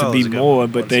 was meant to be more,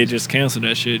 but they just canceled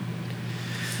that shit.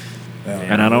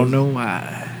 And I don't know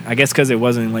why. I guess because it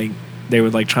wasn't like they were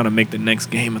like trying to make the next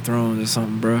Game of Thrones or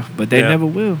something, bro. But they never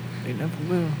will. They never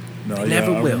will. No, they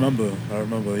never will. I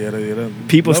remember. Yeah.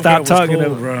 People stopped talking.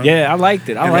 Yeah, I liked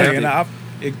it. I liked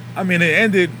it. I mean, it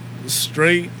ended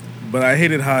straight, but I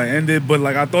hated how it ended. But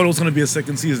like, I thought it was gonna be a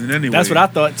second season anyway. That's what I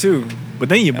thought too. But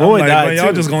then your boy died too.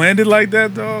 Y'all just gonna end it like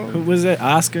that, though? Who was that?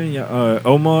 Oscar and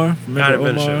Omar? Remember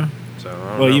Omar?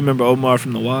 You remember Omar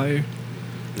from The Wire?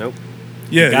 Nope.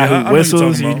 Yeah, the guy who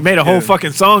whistles. You made a whole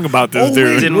fucking song about this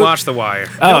dude. Didn't watch The Wire.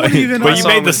 Oh, but you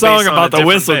made the song about the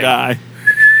whistle guy.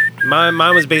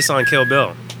 Mine was based on Kill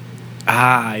Bill.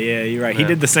 Ah, yeah, you're right. He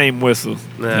did the same whistle.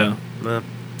 Yeah.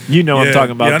 You know what I'm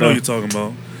talking about. Yeah, I know what you're talking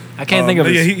about. I can't think of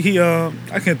his...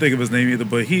 I can't think of his name either,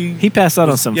 but he passed out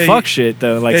on some fuck shit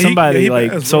though. Like somebody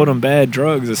sold him bad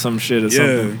drugs or some shit or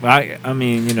something. I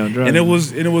mean, drugs. And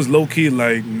it was low key,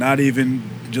 like not even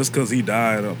just because he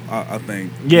died. I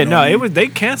think. Yeah, it was. They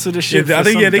canceled the shit. I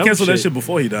think they canceled that shit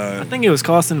before he died. I think it was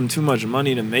costing him too much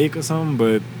money to make or something,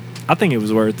 but I think it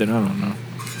was worth it. I don't know.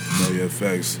 Oh yeah,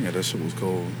 facts. Yeah, that shit was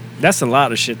cool. That's a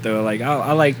lot of shit though. Like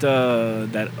I liked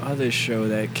that other show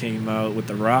that came out with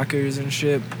the rockers and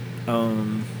shit.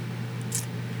 I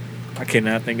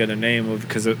cannot think of the name of it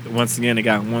because once again it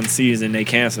got one season. They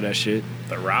canceled that shit.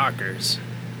 The Rockers.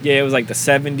 Yeah, it was like the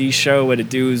 70s show where the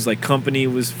dude's like company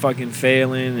was fucking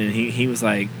failing, and he was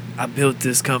like, I built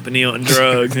this company on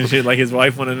drugs and shit. Like his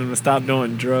wife wanted him to stop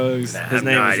doing drugs. His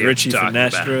name was Richie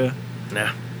Finestra.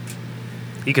 Nah.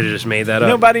 You could have just made that up.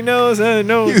 Nobody knows.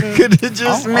 No. You could have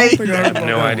just made I have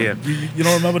no idea. You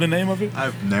don't remember the name of it?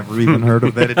 I've never even heard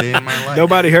of that a day in my life.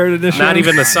 Nobody heard of this show? Not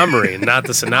even the summary, not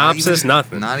the synopsis,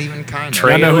 nothing. Not even kind of.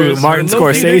 Y'all know who Martin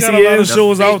Scorsese is?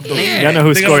 Shows out though. Y'all know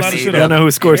who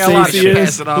Scorsese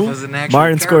is?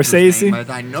 Martin Scorsese?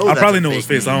 I probably know his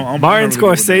face. Martin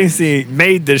Scorsese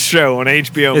made this show on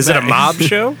HBO. Is it a mob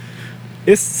show?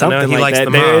 It's something like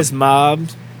that. There is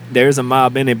mobs. There's a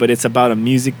mob in it, but it's about a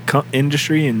music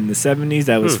industry in the 70s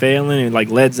that was failing, and like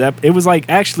Led Zeppelin. It was like,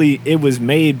 actually, it was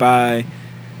made by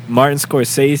Martin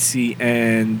Scorsese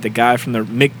and the guy from the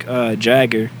Mick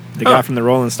Jagger, the guy from the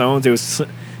Rolling Stones. It was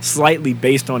slightly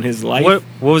based on his life. What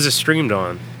was it streamed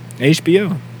on?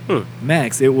 HBO.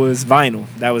 Max. It was Vinyl.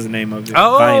 That was the name of it.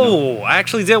 Oh, Vinyl. I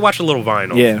actually did watch a little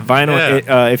Vinyl. Yeah, Vinyl.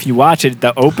 Yeah. If you watch it,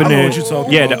 the opening.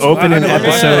 The opening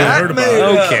episode.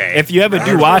 Okay. If you ever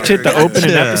do watch it, the opening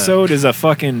episode is a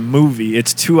fucking movie.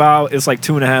 It's 2 hours. It's like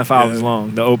 2.5 hours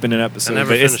long. The opening episode,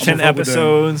 but it's 10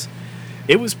 episodes.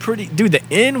 It was pretty, dude. The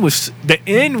end was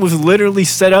literally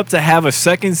set up to have a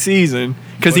second season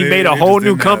because he made a whole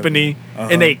new company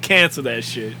and they canceled that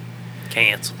shit.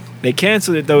 Canceled. They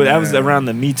canceled it though. That was around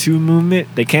the Me Too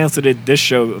movement. They canceled this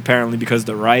show apparently because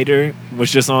the writer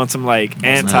was just on some like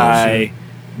anti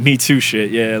Me Too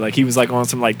shit. Yeah, like he was like on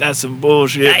some like that's some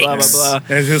bullshit. Blah blah blah.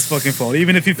 That's his fucking fault.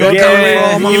 Even if he felt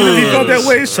that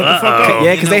way, shut the fuck up.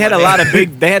 Yeah, because they had a lot of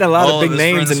big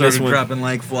names in this one. Dropping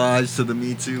like flies to the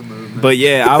Me Too movement. But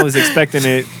yeah, I was expecting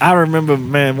it. I remember,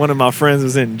 man, one of my friends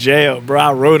was in jail, bro.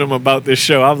 I wrote him about this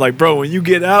show. I was like, bro, when you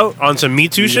get out on some Me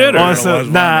Too shit, or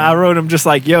I wrote him just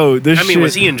like, yo, this. I mean,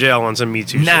 was he in jail on some Me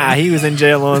Too? Nah, he was in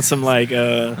jail on some like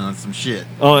on some shit.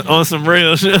 On some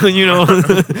real shit, you know. On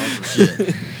some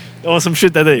shit. On some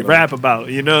shit that they rap about,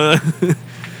 you know.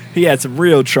 He had some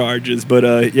real charges,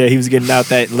 but yeah, he was getting out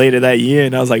that later that year,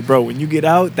 and I was like, bro, when you get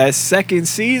out, that second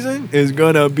season is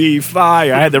gonna be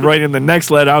fire. I had to write in the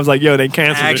next letter. I was like, yo, they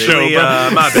canceled the show,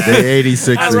 bro. My bad. They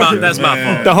 86. That's my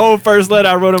fault. The whole first letter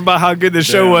I wrote him about how good the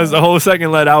show was. The whole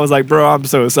second letter, I was like, bro, I'm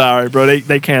so sorry, bro.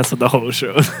 They canceled the whole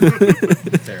show.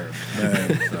 Terrible.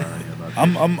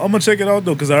 I'm gonna check it out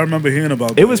though because I remember hearing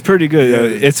about it. Was pretty good.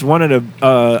 Yeah. It's one of the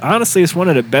honestly, it's one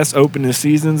of the best opening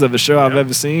seasons of a show I've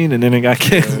ever seen, and then it got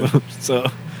canceled. So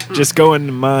just go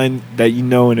in mind that you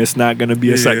know, and it's not gonna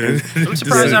be a second. I'm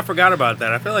surprised I forgot about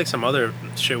that. I feel like some other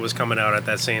shit was coming out at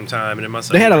that same time, and it must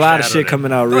have. They had a lot of shit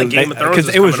coming out really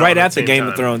because it was right after Game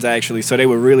of Thrones actually. So they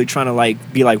were really trying to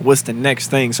like be like, what's the next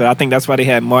thing? So I think that's why they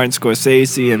had Martin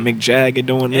Scorsese and Mick Jagger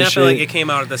doing this shit. I feel like it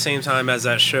came out at the same time as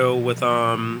that show with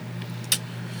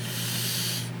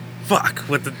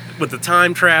with the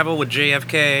time travel with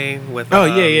JFK with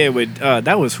with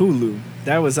that was Hulu.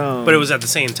 That was but it was at the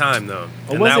same time though,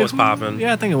 and that was popping.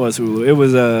 Yeah, I think it was Hulu. It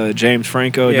was James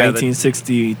Franco,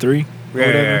 1963.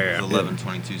 Yeah.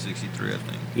 11/22/63, I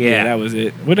think. Yeah, that was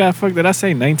it. What the fuck did I say?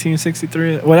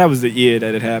 1963. Well, that was the year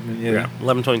that it happened. Yeah.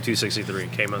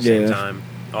 11/22/63 came at the same time.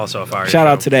 Also a fire. Shout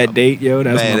out to that date, yo.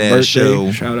 That's my birthday.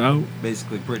 Show. Shout out.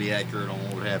 Basically, pretty accurate on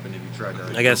what would happen if you tried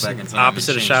to. I guess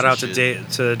opposite of shout out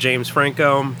to James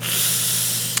Franco.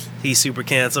 He's super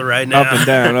canceled right now.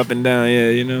 Up and down. Yeah,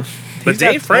 you know. But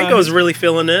Dave Franco's really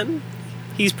filling in.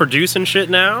 He's producing shit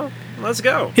now. Let's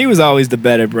go. He was always the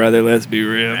better brother. Let's be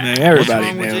real, man.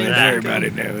 Everybody knew it.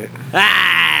 Everybody knew it.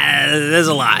 There's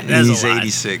a lot. He's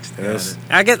 86.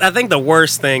 I think the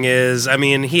worst thing is, I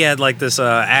mean, he had like this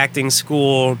acting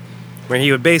school where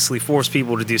he would basically force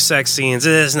people to do sex scenes.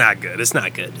 It's not good. It's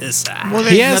not good. Well,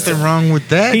 there's nothing wrong with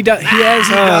that. He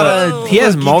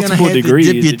has multiple degrees.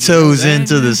 Dip your toes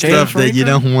into the stuff that you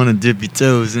don't want to dip your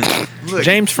toes in. Look,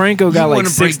 James Franco got like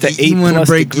 6 to 8 plus degrees. You want to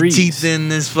break your teeth in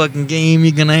this fucking game,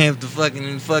 you're gonna have to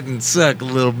fucking suck a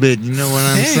little bit. You know what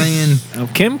I'm saying?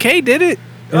 Kim K did it.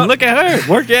 Look at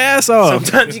her. Work your ass off.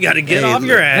 Sometimes you got to get off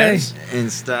your ass and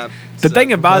stop. The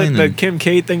thing about it, the Kim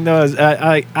K thing though, is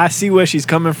I see where she's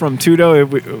coming from too, though.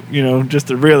 Just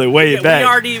to really weigh it back.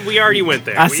 We already went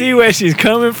there. I see where she's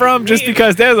coming from, just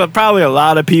because there's probably a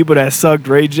lot of people that sucked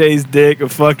Ray J's dick or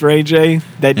fucked Ray J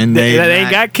that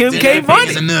ain't got Kim K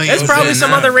money. There's probably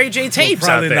some other Ray J tapes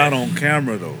out there. Probably not on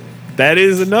camera though. That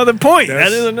is another point.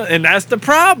 And that's the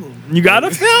problem. You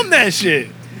gotta film that shit.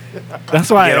 That's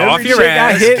why Get every off your shit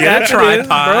ass, got hit. get a tripod.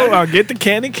 Bro, I'll get the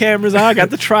Canon cameras out. I got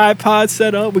the tripod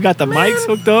set up. We got the mics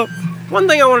hooked up. One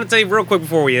thing I want to say real quick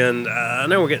before we end. I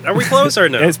know are we close or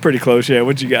no? It's pretty close, yeah.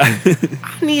 What you got?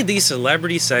 I need these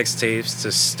celebrity sex tapes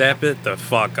to step it the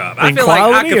fuck up. I In feel like I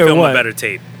quality could or film what? a better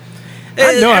tape.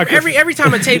 I know I could- Every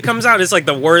time a tape comes out, it's like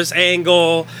the worst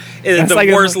angle, it's the like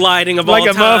worst lighting of all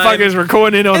like time. a motherfucker's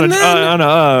recording on And then-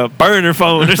 a burner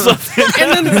phone or something.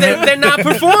 And then they're not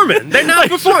performing. They're not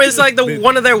performing. It's like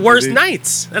one of their worst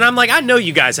nights. And I'm like, I know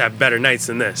you guys have better nights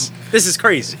than this. This is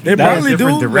crazy. They probably do.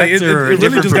 Different director or It really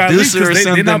different just got leaked producer or because they're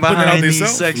something not putting it out behind these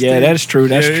themselves. sex Yeah, tapes. that's true.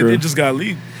 That's Yeah, true. It just got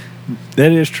leaked.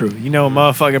 That is true. You know, a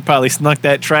motherfucker probably snuck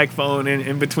that track phone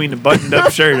in between the buttoned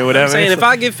up shirt or whatever. I'm saying if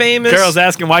I get famous, Girls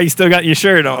asking why you still got your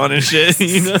shirt on and shit.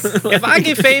 You know? if I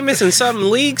get famous and something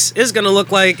leaks, it's gonna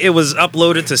look like it was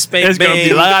uploaded to Spank It's gonna be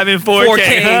Bang. live in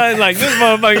 4K. Huh? Like this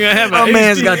motherfucker gonna have My a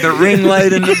man's HD. got the ring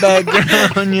light in the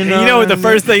background. You And know, you know what the I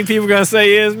first thing people gonna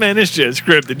say is, man, this shit's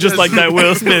scripted, just like that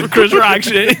Will Smith, Chris Rock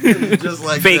shit. mean? Just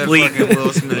like Fake that leak. fucking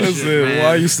Will Smith That's shit, it. man.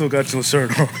 Why you still got your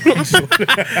shirt on?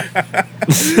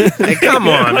 Hey, come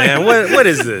on, man. What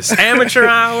is this? Amateur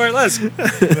hour? Let's.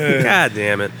 God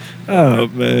damn it. Oh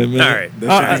man. All right.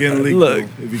 That shit be getting leaked. Look.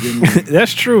 Though. It be getting leaked.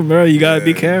 That's true, bro. You gotta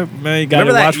be careful, man. You gotta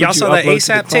Remember that- watch what y'all you saw that upload to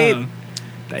the ASAP tape? cloud.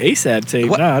 The ASAP tape?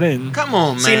 What? No, I didn't. Come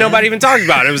on, man. See, nobody even talked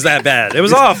about it. It was that bad. It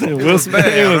was awful. Will Smith,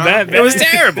 it was that bad. It was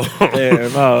terrible.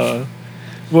 Damn,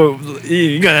 well,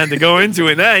 you're gonna have to go into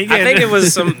it now. You I can't- think it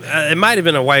was some. It might have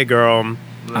been a white girl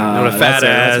with a fat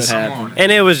that's ass, what happened.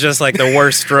 and it was just like the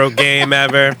worst stroke game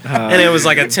ever. And it was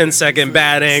like a 10-second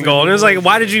bad angle, and it was like,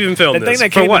 why did you even film The this? thing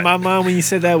that For came what? to my mind when you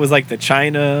said that was like the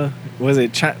China. Was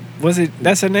it?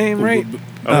 That's her name, right?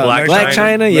 Oh, Black Black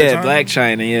China? China, yeah, China? Black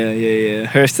China, yeah.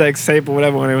 Her sex tape or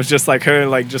whatever, when it was just like her,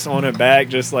 like just on her back,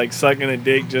 just like sucking a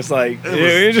dick, just like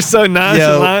it was just so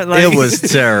nonchalant. Like, it was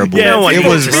terrible. Yeah, it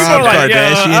was people Rob are like,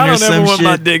 Kardashian I or don't ever some want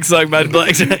my shit. dick sucked by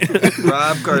Black China.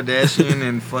 Rob Kardashian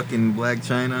and fucking Black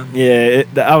China. Yeah,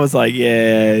 I was like,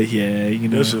 yeah, you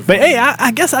know. That shit But funny. hey, I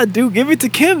guess I do give it to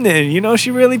Kim then. You know, she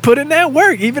really put in that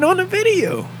work, even on the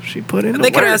video. She put in the They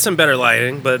could work. have had some better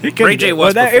lighting, but It could've Ray J been-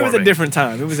 was well, it was a performing. different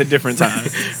time. It was a different time.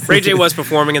 Ray J was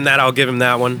performing in that. I'll give him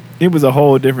that one. It was a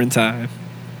whole different time.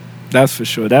 That's for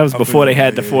sure. That was before they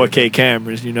had the 4K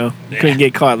cameras, you know. You couldn't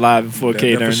get caught live in 4K That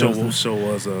during for those sure, times. show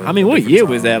was. I mean, what different year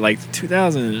was time. that? Like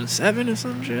 2007 or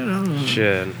some shit? I don't know.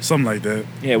 Shit. Something like that.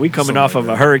 Yeah, we coming Something off like of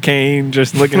a that. hurricane,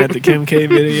 just looking at the Kim K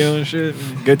video and shit.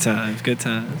 Good times, good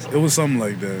times. It was something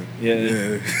like that.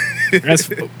 Yeah. That's,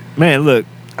 man, look,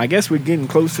 I guess we're getting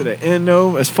close to the end,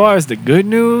 though. As far as the good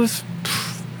news,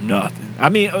 nothing. I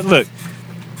mean, look,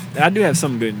 I do have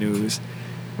some good news.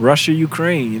 Russia,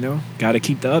 Ukraine, you know, got to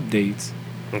keep the updates.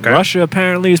 Okay. Russia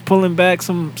apparently is pulling back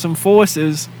some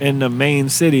forces in the main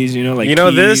cities, you know, like You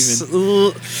know Kyiv this.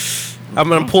 and- I'm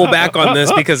gonna pull back on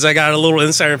this because I got a little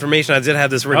insider information. I did have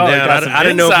this written Oh, you down. got some I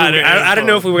didn't know. insider I didn't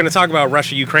know info. if we were gonna talk about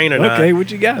Russia, Ukraine, or not. Okay,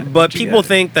 what you got? But What you people got?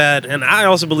 think that, and I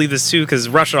also believe this too, because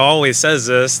Russia always says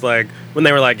this. Like when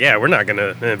they were like, "Yeah, we're not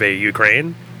gonna invade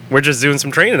Ukraine. We're just doing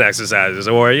some training exercises,"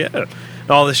 or yeah,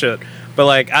 all this shit. But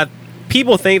like,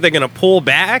 people think they're gonna pull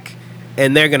back,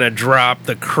 and they're gonna drop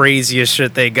the craziest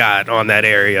shit they got on that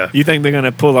area. You think they're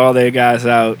gonna pull all their guys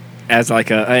out as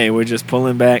like a, hey, we're just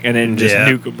pulling back and then just Yeah.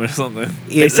 nuke them or something?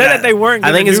 They said that they weren't.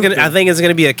 I think it's gonna. nuke I them. think it's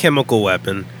gonna be a chemical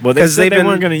weapon. Well, they said they've they been.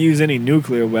 weren't gonna use any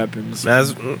nuclear weapons.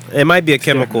 It might be a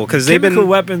chemical because they've Chemical been.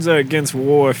 weapons are against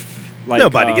war. Like,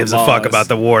 Nobody gives a fuck laws. about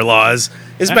the war laws,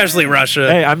 especially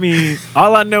Russia. Hey, I mean,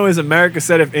 all I know is America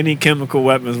said if any chemical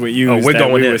weapons were used, we're that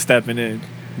going we in. were stepping in.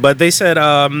 But they said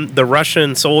the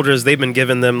Russian soldiers, they've been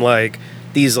giving them like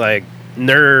these like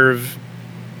nerve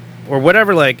or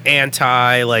whatever, like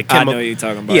anti like I know chemical. what you're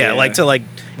talking about. Yeah, like to like,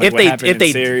 Like if what they happened if in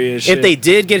they Syria if shit, they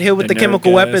did get hit with the the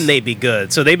chemical nerve weapon, gas. they'd be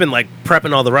good. So they've been like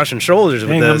prepping all the Russian soldiers It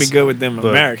with ain't gonna be this. good with them but-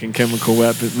 American chemical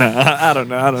weapons. Nah, I don't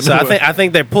know. I don't So know. I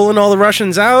think they're pulling all the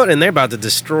Russians out and they're about to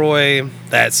destroy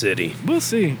that city. We'll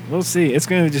see. We'll see. It's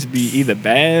gonna just be either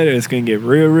bad or it's gonna get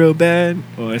real bad,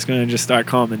 or it's gonna just start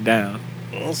calming down.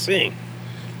 We'll see.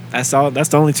 That's all. That's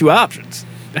the only two options.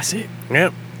 That's it.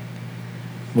 Yep.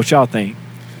 What y'all think?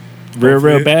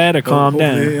 Real bad or calm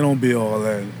down? It don't be all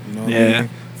that. You know what I Yeah. mean?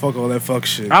 Fuck all that fuck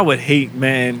shit. I would hate,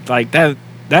 man. Like that.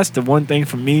 That's the one thing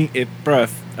for me. If a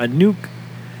nuke,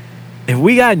 if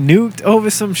we got nuked over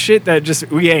some shit that just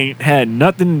we ain't had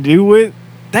nothing to do with,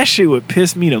 that shit would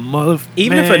piss me the mother.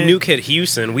 Even if a man. nuke hit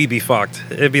Houston, we'd be fucked.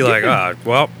 It'd be like,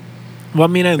 well, Well, I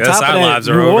mean, on top of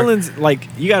that, New Orleans, like,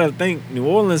 you got to think, New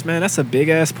Orleans, man, that's a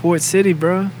big-ass port city,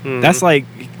 bro. Mm-hmm. That's like,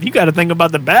 you got to think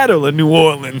about the Battle of New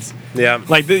Orleans. Yeah.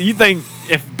 Like, you think,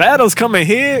 if Battle's coming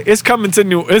here, it's coming to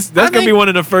that's going to be one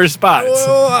of the first spots.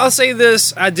 Well, I'll say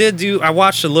this. I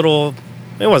watched a little,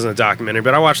 it wasn't a documentary,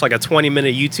 but I watched like a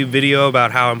 20-minute YouTube video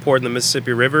about how important the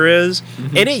Mississippi River is.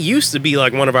 Mm-hmm. And it used to be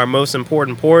like one of our most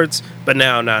important ports, but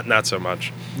now not so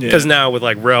much. Because now with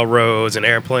like railroads and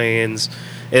airplanes,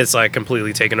 it's like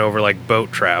completely taken over like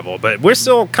boat travel. But we're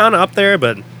still kind of up there,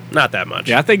 but not that much.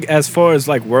 Yeah, I think as far as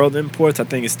like world imports, I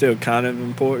think it's still kind of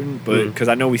important. But because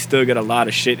I know we still get a lot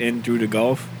of shit in through the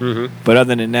Gulf. Mm-hmm. But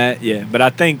other than that, yeah. But I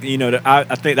think,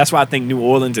 I think that's why I think New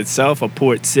Orleans itself, a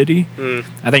port city,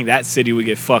 I think that city would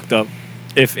get fucked up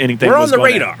if anything We're on the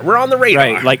radar. We're on the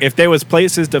radar. Right. Like if there was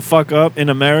places to fuck up in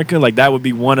America, like that would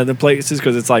be one of the places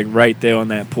because it's like right there on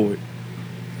that port.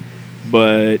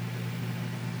 But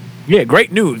yeah,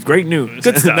 great news.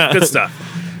 Good stuff. Good stuff.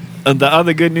 The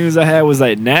other good news I had was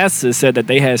that NASA said that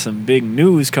they had some big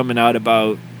news coming out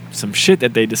about some shit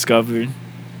that they discovered.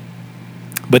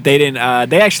 But they didn't.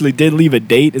 They actually did leave a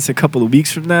date. It's a couple of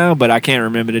weeks from now, but I can't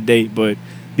remember the date. But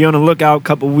be on the lookout.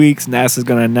 Couple of weeks, NASA's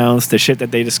gonna announce the shit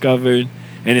that they discovered,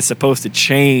 and it's supposed to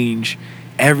change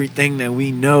everything that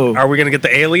we know. Are we gonna get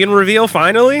the alien reveal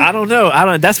finally? I don't know.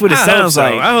 That's what it sounds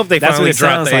like. I hope they finally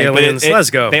drop the aliens. Let's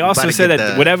go. They also said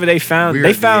that whatever they found,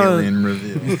 they found. Alien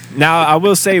reveal. Now I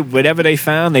will say whatever they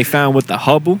found with the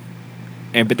Hubble,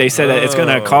 but they said that it's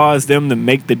gonna cause them to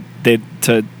make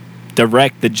to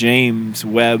direct the James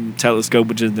Webb Telescope,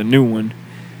 which is the new one,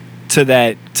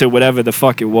 to whatever the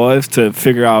fuck it was, to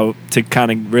figure out, to kind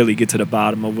of really get to the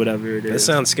bottom of whatever it is. That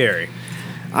sounds scary.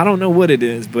 I don't know what it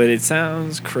is, but it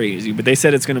sounds crazy. But they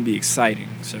said it's going to be exciting,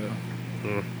 so.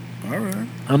 All right.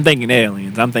 I'm thinking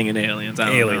aliens. I don't aliens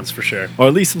know. For sure. Or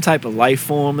at least some type of life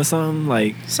form or something.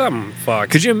 Like something fuck.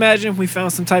 Could you imagine if we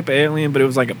found some type of alien, but it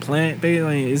was like a plant? Like,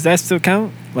 is that still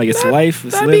count? Like it's life,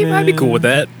 it's living? I'd be cool with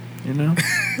that. You know?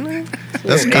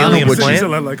 That's kind of what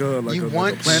you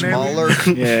want. Smaller,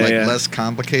 less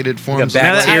complicated forms of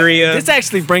bacteria. This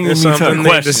actually brings me to a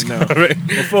question, though.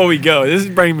 Before we go, this is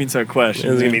bringing me to a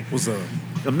question. What's up?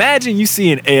 Imagine you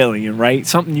see an alien, right?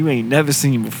 Something you ain't never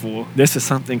seen before. This is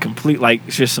something complete, like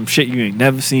it's just some shit you ain't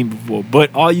never seen before.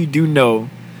 But all you do know,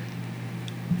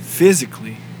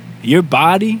 physically, your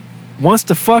body wants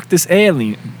to fuck this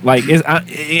alien. Like it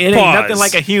ain't nothing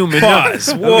like a human.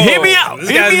 Pause. No. Hear me out.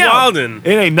 It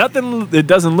ain't nothing. It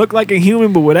doesn't look like a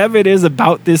human, but whatever it is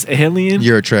about this alien,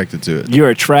 you're attracted to it. You're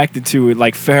attracted to it,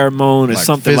 like pheromone or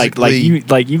something.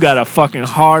 Like you got a fucking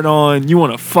hard on. You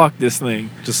want to fuck this thing.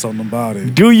 Just something about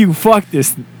it. Do you fuck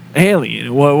this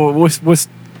alien?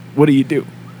 What do you do?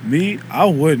 Me, I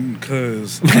wouldn't,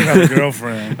 cause I got a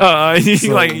girlfriend.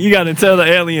 You got to tell the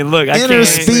alien, look,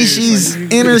 interspecies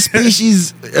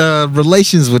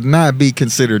relations would not be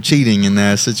considered cheating in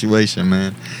that situation,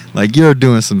 man. Like you're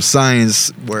doing some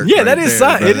science work. Yeah, that is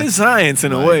science. It is science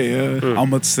in a way.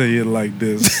 I'm gonna say it like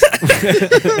this: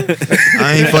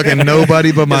 I ain't fucking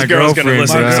nobody but my girlfriend.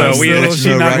 She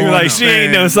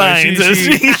ain't no scientist.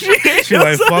 She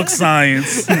like fuck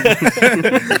science.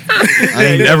 I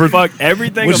ain't never fuck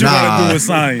everything. What you want to do with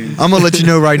science? I'm gonna let you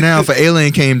know right now. If an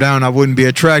alien came down, I wouldn't be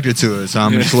attracted to it. So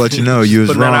I'm just let you know you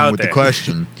was wrong with the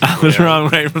question. I was wrong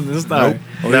right from the start.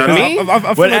 Me?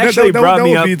 I feel like that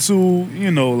would be too,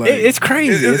 like it's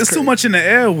crazy. It's too much in the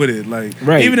air with it. Like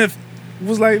even if it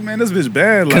was like, man, this bitch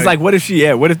bad. Because what if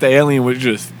what if the alien was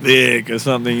just thick or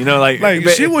something? Like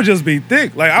she would just be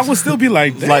thick. Like I would still be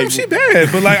like, damn, she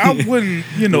bad. But like I wouldn't,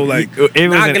 like it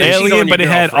was an alien, but it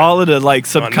had all of the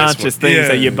subconscious things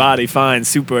that your body finds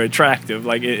super attractive.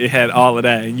 Like it had all of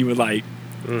that, and you were like,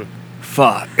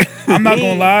 fuck. I'm not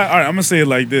gonna lie. All right, I'm gonna say it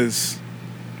like this.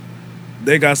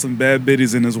 They got some bad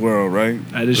biddies in this world, right?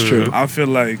 That is true. I feel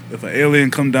like if an alien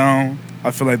come down,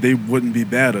 I feel like they wouldn't be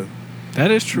better.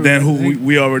 That is true. Than who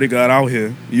we already got out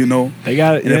here, They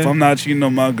got it. And if I'm not cheating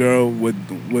on my girl with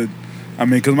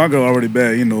because my girl already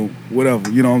bad, whatever,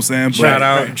 you know what I'm saying? Shout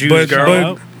out, Juice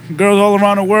girl. But girls all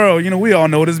around the world, we all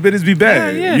know this bitches be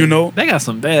bad, They got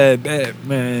some bad,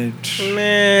 man.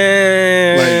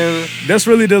 Like, that's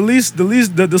really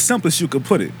the simplest you could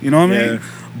put it, you know what I mean?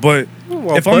 But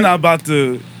if I'm not about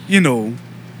to,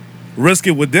 risk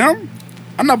it with them,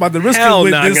 I'm not about to risk it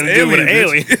with this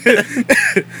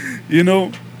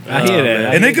alien. I hear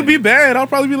that. And they could be bad. I'll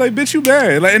probably be like, bitch, you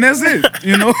bad. Like, and that's it,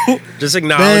 Just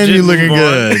acknowledge Man, it. you looking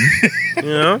good.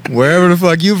 Wherever the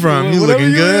fuck you from, you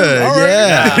looking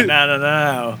good.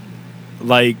 No.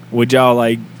 Like, would y'all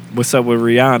what's up with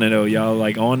Rihanna though, y'all?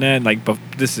 Like on that, like, but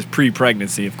this is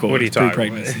pre-pregnancy, of course. What are you talking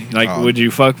pre-pregnancy? Like, would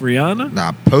you fuck Rihanna?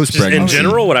 Nah, post-pregnancy. Just in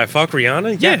general, would I fuck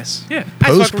Rihanna? Yes. Yeah.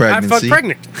 Post-pregnancy. I fuck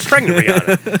pregnant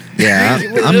Rihanna. Yeah,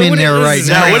 I'm in there right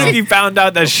now. Now, what if you found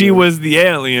out that she was the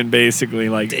alien, basically?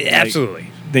 Like, absolutely.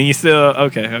 Then you still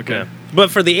okay. Yeah. But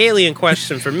for the alien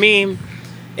question, for me,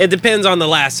 it depends on the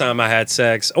last time I had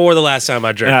sex or the last time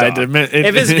I jerked off.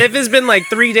 If it's been like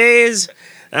 3 days.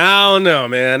 I don't know,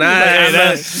 man.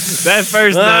 That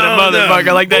first night, a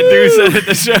motherfucker, like that dude said at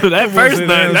the show. That first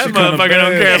night, that motherfucker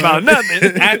don't care about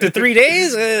nothing. After 3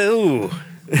 days, ooh,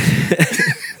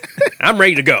 I'm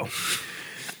ready to go.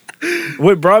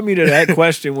 What brought me to that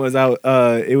question was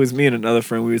it was me and another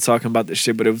friend. We were talking about this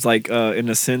shit, but it was like in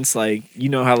a sense, like, you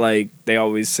know how like they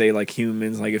always say like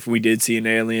humans, like if we did see an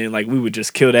alien, like we would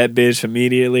just kill that bitch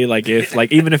immediately. Like if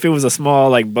like even if it was a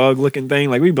small like bug looking thing,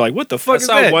 like we'd be like, what the fuck is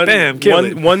that? Bam, kill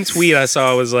it. One tweet I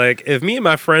saw was like, if me and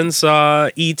my friends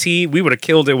saw E.T., we would have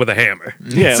killed it with a hammer.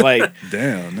 Yeah, like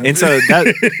damn. And so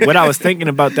that what I was thinking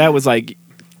about that was like,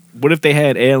 what if they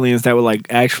had aliens that were like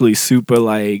actually super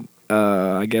like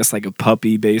I guess like a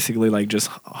puppy, basically, like just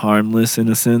harmless in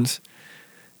a sense,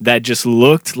 that just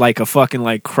looked like a fucking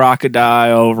like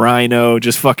crocodile, rhino,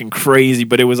 just fucking crazy,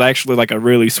 but it was actually like a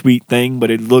really sweet thing, but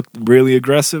it looked really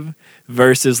aggressive,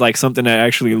 versus like something that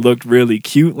actually looked really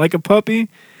cute like a puppy,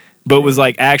 but was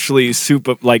like actually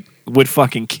super like would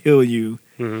fucking kill you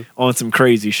on some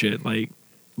crazy shit. Like,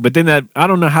 but then that I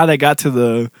don't know how that got to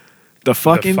the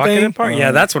fucking thing part? Yeah,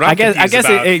 that's what I guess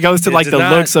it goes to like the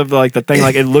looks of like the thing,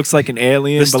 like it looks like an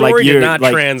alien. The story but like did not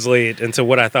translate into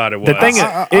what I thought it was. The thing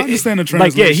I understand the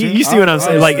translation. Like, yeah, you see what I'm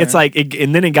saying? Like, it's like,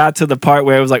 and then it got to the part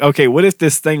where it was like, okay, what if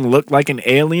this thing looked like an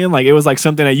alien? Like, it was like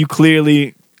something that you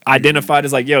clearly identified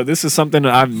as like, yo, this is something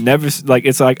that I've never, like,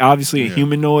 it's like obviously a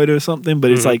humanoid or something, but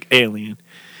it's like alien.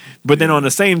 But then on the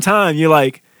same time, you're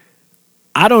like,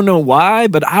 I don't know why,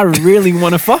 but I really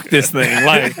want to fuck this thing.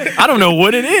 Like, I don't know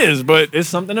what it is, but it's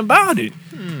something about it.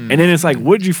 And then it's like,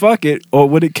 would you fuck it or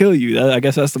would it kill you? I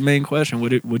guess that's the main question.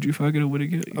 Would you fuck it or would it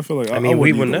kill you? I feel like I mean,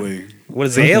 we wouldn't know. What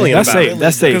is the alien that's about? Safe.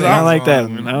 That's safe. I like that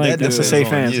one. I like that's a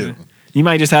safe answer. You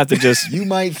might just have to just. You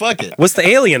might fuck it. What's the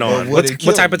alien on? What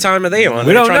type of time are they on?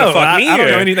 We don't know. I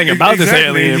don't know anything about this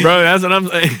alien, bro. That's what I'm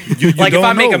saying. Like, if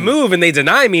I make a move and they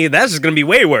deny me, that's just gonna be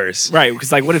way worse. Right?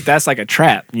 Because like, what if that's like a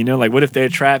trap? You know, like what if their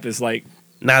trap is like.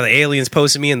 Now the aliens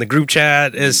posted me in the group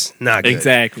chat is not good.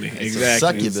 Exactly.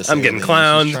 I'm getting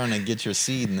clowned. She's trying to get your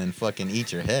seed and then fucking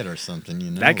eat your head or something.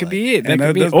 You know, that could be it. That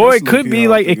could be, or it could be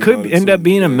like it could end up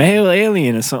being a male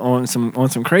alien or on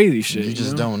some crazy shit. You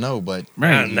just don't know, but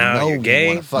now you're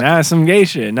gay. Now it's some gay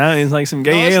shit. Now it's like some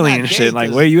gay alien shit. Like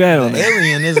where you at on that?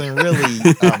 Alien isn't really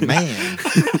a man.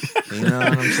 You know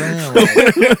what I'm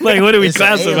saying? Like what do we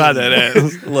classify that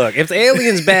as? Look, if the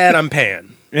alien's bad, I'm pan.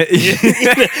 You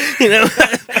know,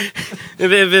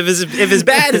 if it's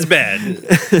bad, it's bad.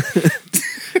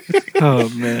 Oh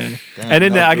man! And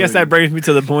then I guess that brings me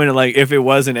to the point of like, if it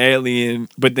was an alien,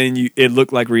 but then it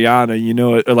looked like Rihanna, you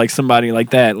know, or like somebody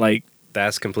like that, like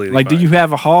that's completely like. fine. Do you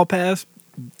have a hall pass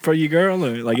for your girl,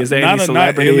 or like is there any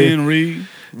celebrity? Not alien Ree.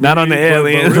 Not on the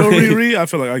alien. Real Ree, I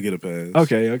feel like I get a pass.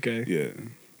 Okay. Yeah.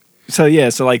 So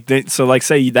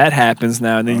say that happens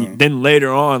now, and then later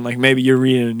on, like maybe you're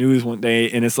reading the news one day,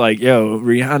 and it's like, yo,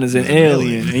 Rihanna's an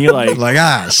alien, and you're like,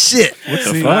 shit, what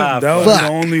the fuck? That was the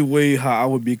only way how I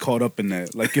would be caught up in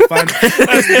that. Like if I,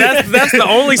 that's the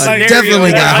only scenario.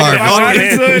 Definitely got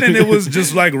hard. And it was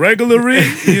just like regular Ree,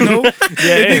 you know,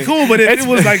 it'd be cool. But if it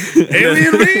was like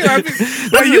alien Ree, I'd be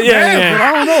like, you bad, but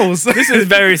I don't know. So, this is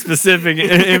very specific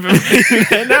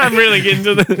information. Now I'm really getting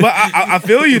to the. But I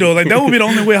feel you though. Like that would be the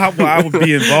only way how I would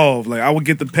be involved. Like I would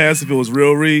get the pass if it was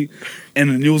real Ree,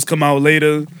 and the news come out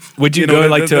later. Would you go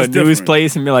like to a news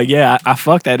place and be like, yeah, I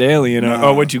fucked that alien,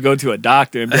 or would you go to a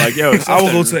doctor and be like, yo, I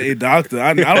would go to a doctor.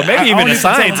 Maybe even a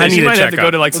scientist. You might have to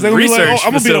go to like some research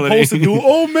I'm gonna be the poster dude.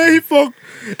 Oh man, he fucked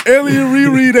alien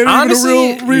Riri. That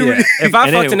honestly, even a real Riri. If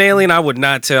I fucked an alien, I would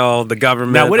not tell the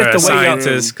government now, what if or the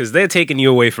scientists because they're taking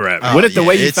you away forever. What if the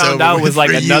way you found out was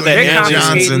like another alien?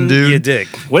 Johnson, dude. Your dick.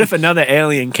 What if another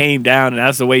alien came down and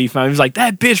that's the way you found? He was like,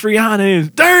 that bitch Rihanna is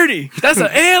dirty. That's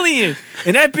an alien,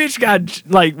 and that bitch got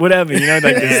like whatever, you know,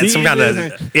 like disease, some kind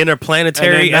of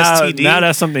interplanetary STD. Now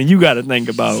that's something you got to think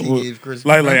about.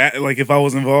 Like if I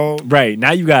was involved, right?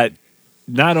 Now you got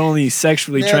not only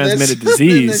sexually transmitted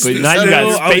disease, but now you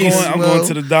got space. I'm going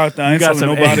to the doctor. I ain't telling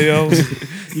nobody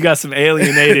else. You got some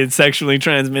alienated sexually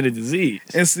transmitted disease.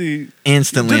 And see,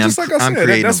 instantly, just like I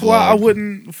said, that's why I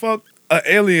wouldn't fuck an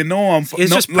alien.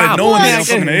 Just like knowing that I'm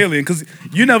fucking an alien because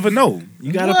you never know.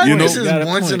 You got This is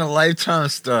once in a lifetime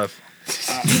stuff.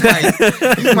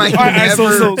 You might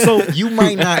never. You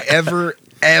might not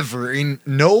ever, and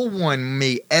no one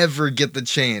may ever get the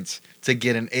chance to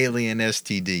get an alien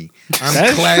STD.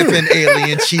 I'm clapping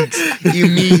alien cheeks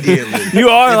immediately. You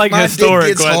are like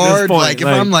historic at this point. Like if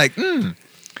I'm like,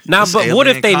 Now, but what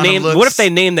if they name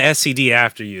the STD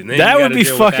after you? That would be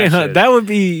fucking. That would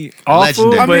be awful,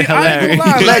 legendary.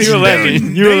 but hilarious.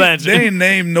 You're a legend. They ain't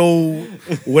name no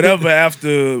whatever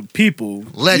after people.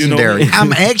 Legendary.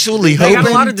 I'm actually hoping got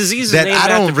a lot of diseases that I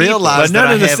don't realize but none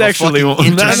that of the I have sexually a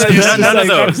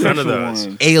ones. None of those.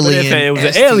 Alien. If it was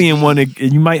an alien one,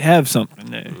 you might have something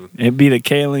there. It'd be the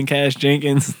Kaelin Cash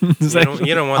Jenkins.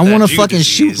 You don't want. I want to fucking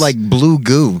shoot like blue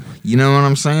goo. You know what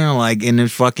I'm saying? Like, and it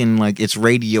fucking like it's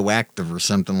radioactive or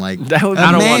something like. That would.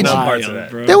 I don't want no parts of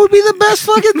that. Bro. That would be the best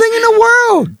fucking thing in the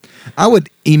world. I would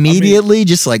immediately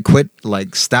just like quit,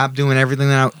 like stop doing everything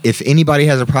that. If anybody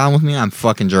has a problem with me, I'm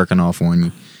fucking jerking off on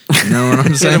you. You know what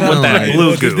I'm saying? With that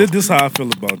blue goo. This is how I feel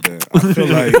about that. I feel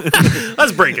like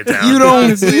let's break it down. You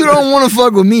don't want to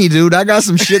fuck with me, dude. I got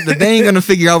some shit that they ain't gonna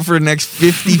figure out for the next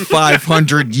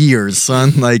 5,500 years,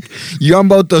 son. Like, I'm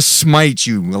about to smite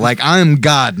you. Like, I am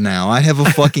God now. I have a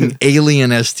fucking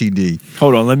alien STD.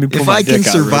 Hold on, let me. Pull If my I can dick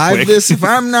out real survive quick. this, if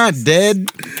I'm not dead,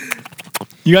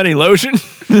 You got any lotion?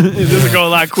 This will go a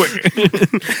lot quicker.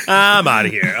 I'm out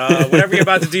of here. Whatever you're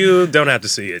about to do, don't have to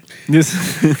see it. This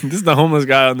is the homeless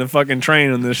guy on the fucking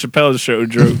train on the Chappelle Show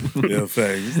joke. yeah,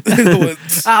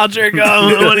 facts. I'll jerk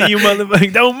off one of you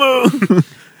motherfuckers. Don't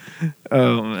move.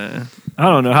 Oh man, I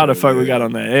don't know how the fuck we got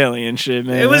on that alien shit,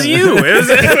 man. It was you.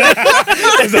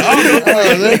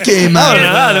 that came out. I don't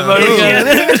know how the fuck we got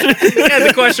it. You had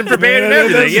the question prepared and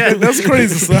everything. Yeah, That's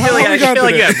crazy. So how I feel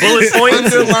like you had bullet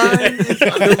points.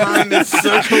 Underlined and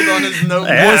circled on his notebook.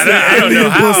 I don't know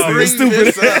how. Bring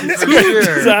this up for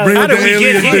sure. How did we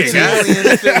get here, guys? Alien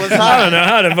if it was I hot. don't know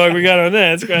how the fuck we got on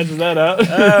that. Scratches that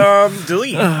out.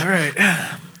 Delete. All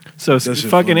right. So shit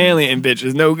fucking funny. alien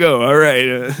bitches, no go. All right.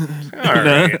 All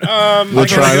right. We'll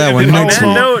try that one next that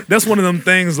week. note, That's one of them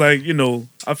things, like, you know,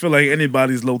 I feel like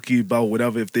anybody's low key about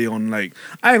whatever if they on, like,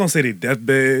 I ain't gonna say they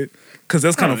deathbed, because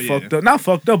that's kind of fucked up. Not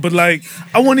fucked up, but like,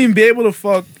 I wouldn't even be able to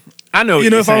fuck. I know. You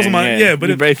know, if I was on my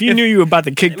but if you knew you were about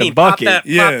to kick the bucket, pop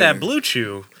that blue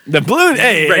chew. the blue.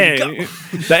 Hey,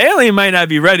 the alien might not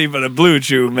be ready for the blue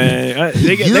chew, man.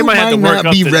 They might have to work not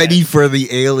up be to ready that. for the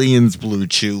alien's blue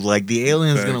chew. Like the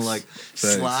alien's Facts. gonna like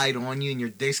Facts. slide on you, and your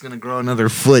dick's gonna grow another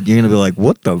foot. You're gonna be like,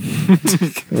 "What the?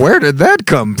 Where did that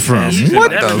come from? You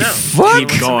What never the know. fuck?"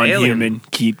 Keep going, human.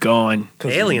 Keep going.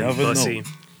 Alien never pussy.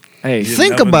 Hey,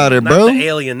 Think never about it, Not bro. the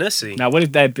alienacy. now what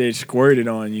if that bitch squirted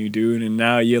on you, dude, and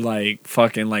now you're like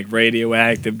fucking like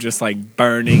radioactive, just like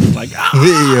burning, like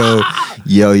Yo.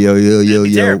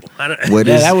 Terrible. I don't- What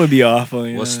yeah, is? that would be awful.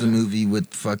 You What's know? the movie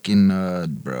with fucking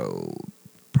bro?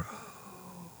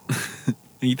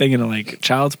 Are you thinking of like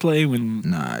Child's Play when?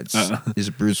 Nah, it's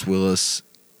Bruce Willis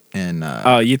and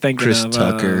Oh, you thinking Chris of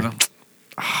Tucker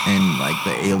and like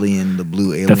the alien, the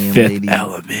blue The alien Fifth lady.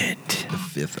 Element. The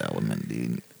Fifth Element,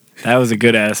 dude. That was a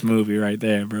good ass movie right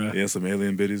there, bro. Yeah, some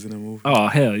alien biddies in that movie. Oh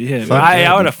hell yeah! Fuck But I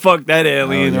yeah. would have fucked that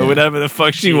alien Oh, or yeah. whatever the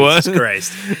fuck she Jesus was.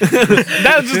 Christ.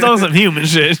 That was just on some human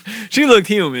shit. She looked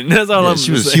human. That's all Yeah, I'm.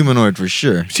 she was saying. humanoid for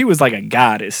sure. She was like a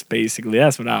goddess, basically.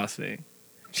 That's what I was saying.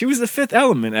 She was the Fifth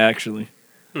Element, actually.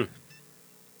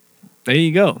 There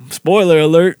you go. Spoiler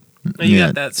alert. You Yeah.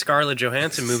 got that Scarlett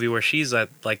Johansson movie where she's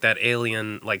like that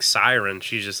alien, like siren.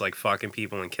 She's just like fucking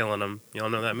people and killing them. Y'all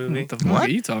know that movie? What the fuck What?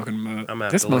 are you talking about? I'm gonna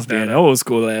have This to look must be that an up. old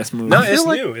school ass movie. No, feel it's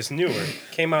like- new. It's newer.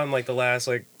 Came out in like the last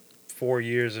like 4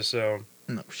 years or so.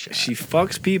 No shit. She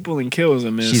fucks people and kills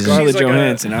them. And She's Scarlett like a-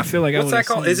 Johansson. I feel like What's I that would've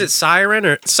called? seen Is it siren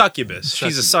or succubus?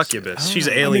 She's a succubus. She's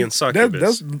an alien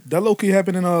succubus. That low key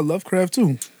happened in Lovecraft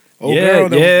too. Old Yeah, girl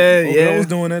that yeah, old yeah. girl was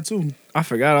doing that too. I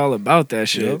forgot all about that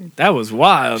shit. Yep. That was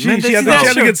wild. She Man,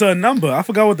 had to get to a number. I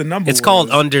forgot what the number was. It's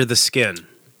called Under the Skin.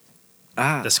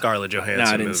 Ah, The Scarlett Johansson no,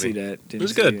 I didn't movie. see that. Didn't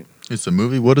was see good. it. It's a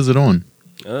movie. What is it on?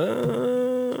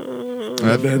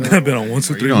 I've been on 1,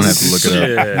 2, 3. You don't have to look it up.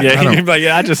 Yeah. Yeah, you're like,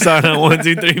 yeah, I just saw it on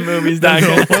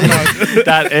 123movies.com.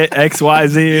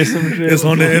 .xyz or some shit. It's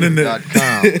on the internet.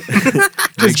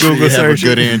 Just Google Google search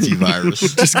have a good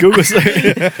antivirus. Just Google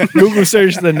search. Google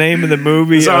search the name of the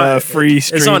movie. It's on- free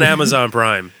stream. It's on Amazon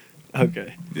Prime.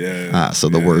 Okay. Yeah. So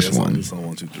the worst it's one. It's on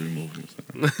 1, 2, 3 movies.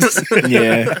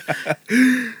 Yeah.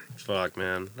 Fuck,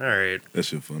 man. All right. That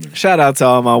shit funny. Shout out to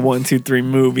all my 123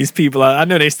 movies people. I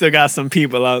know they still got some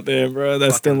people out there, bro.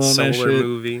 That's Fucking still on that Solar shit.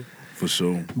 movie. For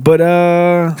sure. But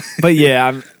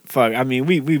yeah, fuck. I mean,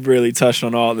 we've really touched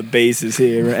on all the bases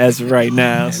here as of right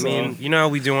now. I mean, you know how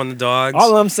we do on the dogs.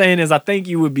 All I'm saying is, I think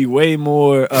you would be way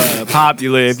more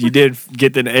popular if you did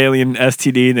get the alien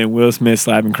STD than Will Smith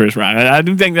slapping Chris Rock. I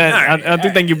do think that. I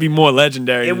do think you'd be more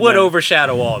legendary. It would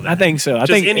overshadow all that. I think so. I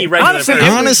Just think any regular honestly,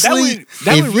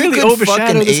 that would really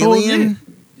overshadow this whole thing.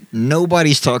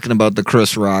 Nobody's talking about the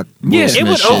Chris Rock. Yeah, it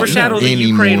would overshadow the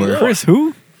Ukraine war. Chris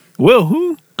who? Will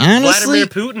who? Honestly, Vladimir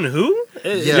Putin who?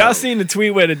 Y'all seen the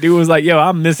tweet where the dude was like, "Yo,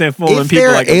 I'm misinforming if people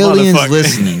there like are a aliens motherfucker."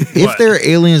 listening, if there are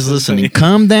aliens listening,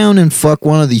 come down and fuck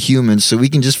one of the humans so we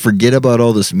can just forget about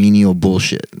all this menial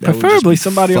bullshit. That Preferably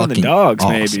somebody on the fucking dogs,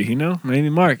 awesome. maybe. You know, maybe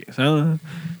Marcus. Marcus.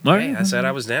 Hey, I said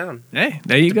I was down. Hey,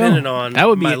 there you Depending go. on That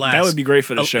would be my last that would be great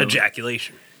for the show.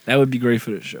 Ejaculation. That would be great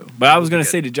for the show. But I was gonna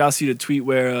say, did y'all see the tweet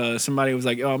where somebody was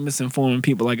like, "Oh, I'm misinforming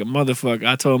people like a motherfucker."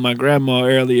 I told my grandma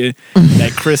earlier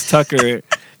that Chris Tucker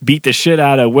beat the shit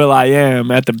out of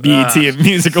Will.i.am at the BET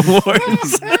Music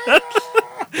Awards.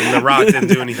 And The Rock didn't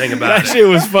do anything about That it. shit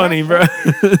was funny, bro.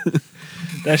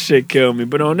 That shit killed me.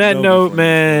 But on that note,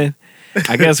 man,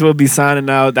 I guess we'll be signing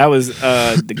out. That was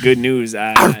the good news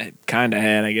I kind of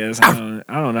had, I guess. I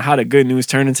don't know how the good news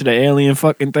turned into the alien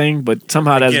fucking thing, but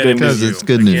somehow that's good news. Because it's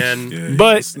good news. Again,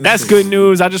 But that's good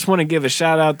news. I just want to give a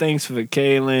shout out. Thanks for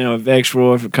Kaylin or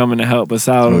Vexroy for coming to help us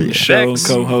out on the show, Vex.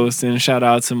 co-hosting. Shout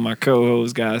out to my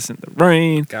co-host, guys in the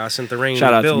rain. God sent the rain.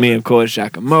 Shout out to me, of course,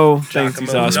 Giacomo. Thanks to our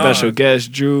Giacomo, special dog.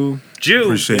 guest, Drew. Jew.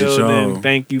 Appreciate Building. y'all.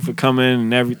 Thank you for coming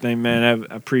and everything, man.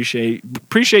 I appreciate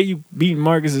you beating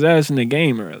Marcus's ass in the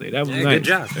game early. That was Yeah, nice. good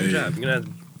job. Good job. You're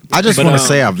gonna, I just But, want to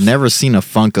say I've never seen a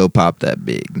Funko Pop that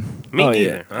big. me Oh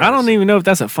neither. yeah, I don't even know if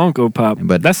that's a Funko Pop, but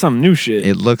But that's some new shit.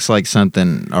 It looks like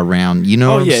something around. You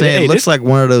know Oh, what I'm yeah, saying? hey, It looks this- like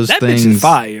one of those that things. bitch is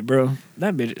fire, bro.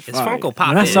 That bitch is It's fire. Funko Pop.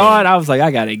 When I saw it, I was like,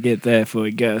 I gotta get that for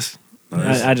a guess.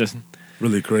 Nice. I just,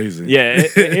 Really crazy. yeah,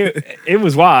 it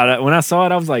was wild. When I saw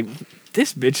it, I was like,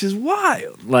 this bitch is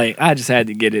wild. Like, I just had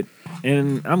to get it,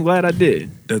 and I'm glad I did.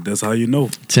 That's how you know.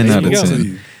 10 There out you of go.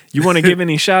 10. You want to give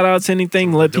any shout outs,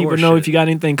 anything? Let Door people know shit. if you got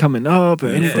anything coming up or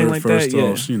anything like that. First Yeah.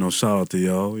 off, shout out to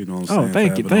y'all. You know what I'm Oh, saying?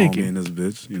 thank for you, having thank on you. me in this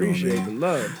bitch. You know Appreciate what I the mean?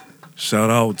 love. Shout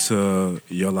out to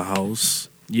Yellow House.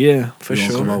 Yeah, for We're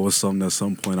gonna come sure. out with something at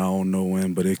some point. I don't know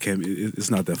when, but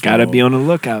it's not that far. Gotta be off. on the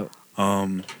lookout.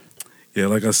 Yeah,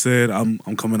 like I said, I'm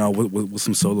coming out with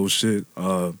some solo shit.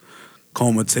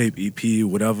 Coma tape, EP,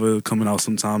 whatever, coming out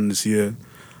sometime this year.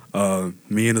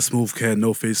 Me and the Smooth Cat,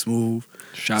 No Face Smooth.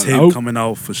 Shout Tape out. coming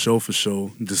out for sure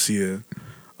this year.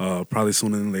 Probably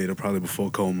sooner than later, probably before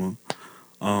Coma.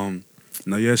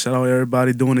 Shout out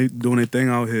everybody doing their thing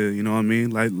out here. You know what I mean?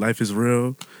 Life is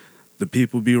real. The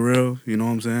people be real. You know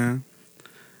what I'm saying?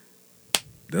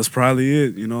 That's probably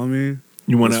it. You know what I mean?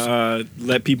 You want to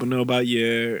let people know about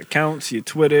your accounts, your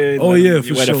Twitter? Oh let yeah, them-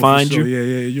 for where sure. to find for sure. you?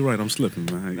 Yeah, you're right. I'm slipping,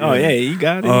 man. Oh yeah, you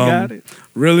got it. You got it.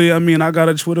 Really, I mean, I got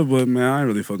a Twitter, but man, I ain't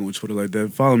really fucking with Twitter like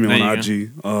that. Follow me There on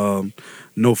you IG.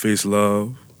 No Face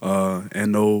Love.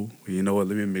 No, you know what?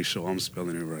 Let me make sure I'm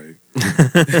spelling it right.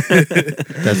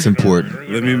 That's important.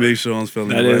 Let me make sure I'm spelling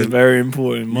That it right. is very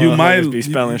important. You might be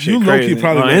spelling shit you low-key crazy.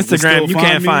 probably On won't Instagram, still you find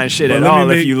can't me, find shit but at let me all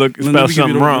if make- you let me spell give you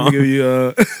something the- wrong. Let me give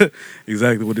you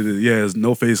exactly what it is. Yeah, it's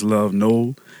No Face Love.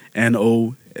 No,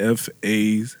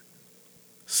 NOFACE.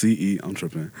 I'm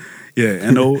tripping. Yeah,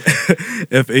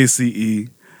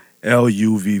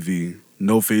 NOFACELUVV.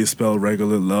 No Face spelled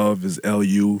regular. Love is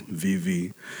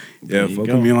LUVV. There Yeah, you fuck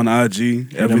go. with me on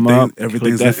IG. Hit 'em up.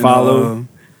 Everything's Click that follow.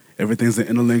 Everything's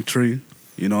in the link tree.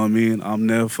 You know what I mean? I'm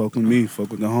there. Fuck with me.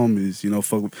 Fuck with the homies. You know,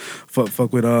 fuck with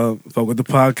the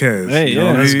podcast. Hey, you know yeah,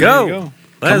 what I let's mean? go. There you go.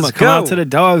 Let's Come out go. to the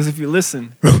dogs if you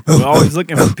listen. We're always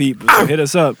looking for people. So hit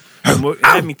us up. And what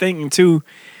had me thinking too,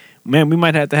 man, we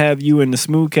might have to have you and the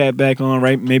Smooth Cat back on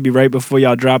maybe right before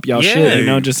y'all drop y'all Yeah. shit, you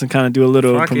know, just to kind of do a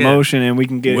little Fuck yeah. promotion and we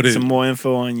can get What is- some more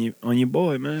info on your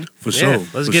boy, man. For Yeah, sure.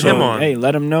 let's for get sure. him on. Hey,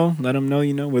 let them know,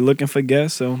 you know, we're looking for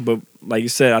guests. So, but like you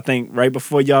said, I think right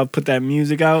before y'all put that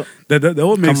music out, That would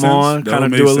make come sense. on, That kind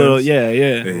would of do make a little, sense.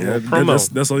 yeah. promo.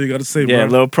 That's all you got to say, Yeah, a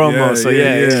bro. little promo. So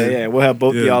yeah. We'll have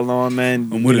both of Yeah. y'all on, man.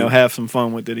 I'm You with know, it. have some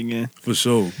fun with it again. For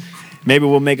sure. Maybe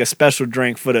we'll make a special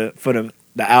drink for the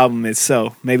album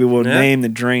itself. Maybe we'll Yeah. name the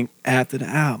drink after the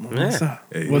album. Yeah. What's up?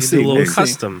 Hey, We'll Do see. a little We'll see.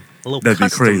 custom. A little That'd be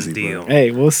custom crazy, deal. bro.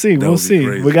 Hey, we'll see. That We'll would be see.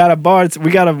 crazy. We got a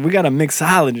we got a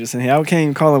mixologist in here. I can't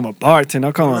even call him a bartender.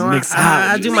 I'll call him a mixologist.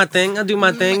 I do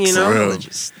my thing. You know. Real.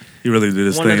 He really did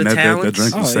his One of thing. the That talents.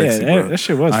 drink was Oh, yeah, sexy, that- bro. that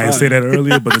shit was I didn't fire. say that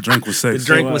earlier, but the drink was sexy. The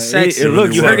drink was sexy.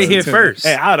 Look, You heard it here first.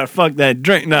 Hey, I'd have fucked that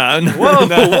drink. Nah. Whoa,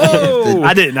 whoa.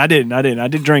 I didn't. I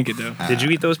did drink it though. Did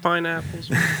you eat those pineapples?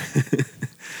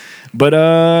 But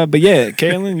yeah,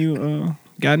 Kaylin, you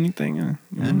got anything?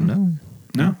 I don't know.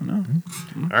 No.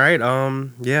 All right.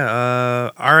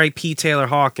 R.I.P. Taylor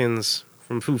Hawkins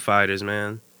from Foo Fighters,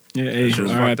 man. Yeah,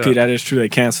 R.I.P. That is true. They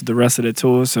canceled the rest of the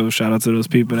tour, so shout out to those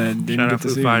people that didn't get to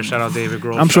see them. Shout out David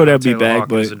Grohl. I'm sure they'll be back,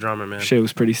 Hawkins, but drummer, man. Shit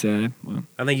was pretty sad. Well,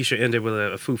 I think you should end it with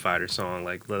a Foo Fighters song,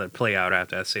 like let it play out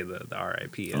after I say the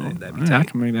R.I.P. That'd be tight. I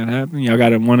can make that happen. Y'all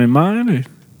got one in mind? Or?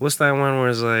 What's that one where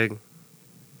it's like,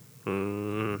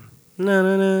 na na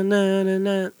na na na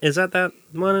na? Is that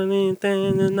one of these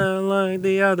things is not like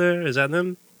the other? Is that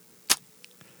them?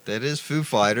 That is Foo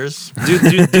Fighters. Do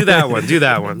that one. Do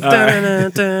that one. Yeah.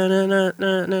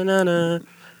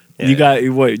 You got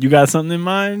what? You got something in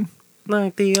mind?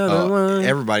 Like the other one.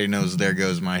 Everybody knows "There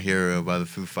Goes My Hero" by the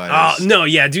Foo Fighters. Oh no,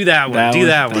 yeah, do that one.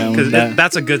 That one because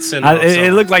that's a good send.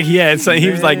 It looked like he had. So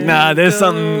he was like, "Nah, there's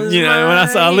something." You know, when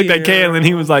I looked at Kalen,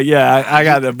 he was like, "Yeah, I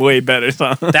got a way better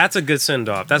song." That's a good send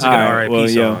off. That's a good R.I.P.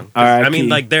 song. I mean,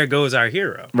 like, there goes our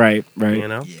hero. Right. You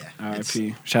know. Yeah.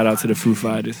 R.I.P. Shout out to the Foo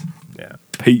Fighters. Yeah.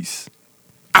 Peace.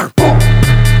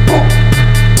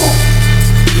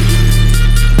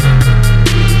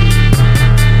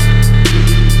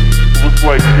 Looks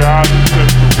like God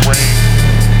sent the rain.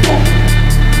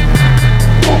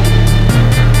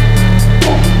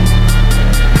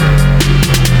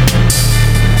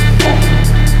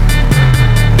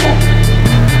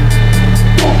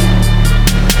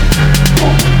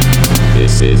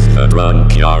 This is the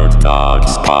Drunkyard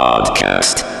Dogs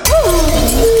Podcast.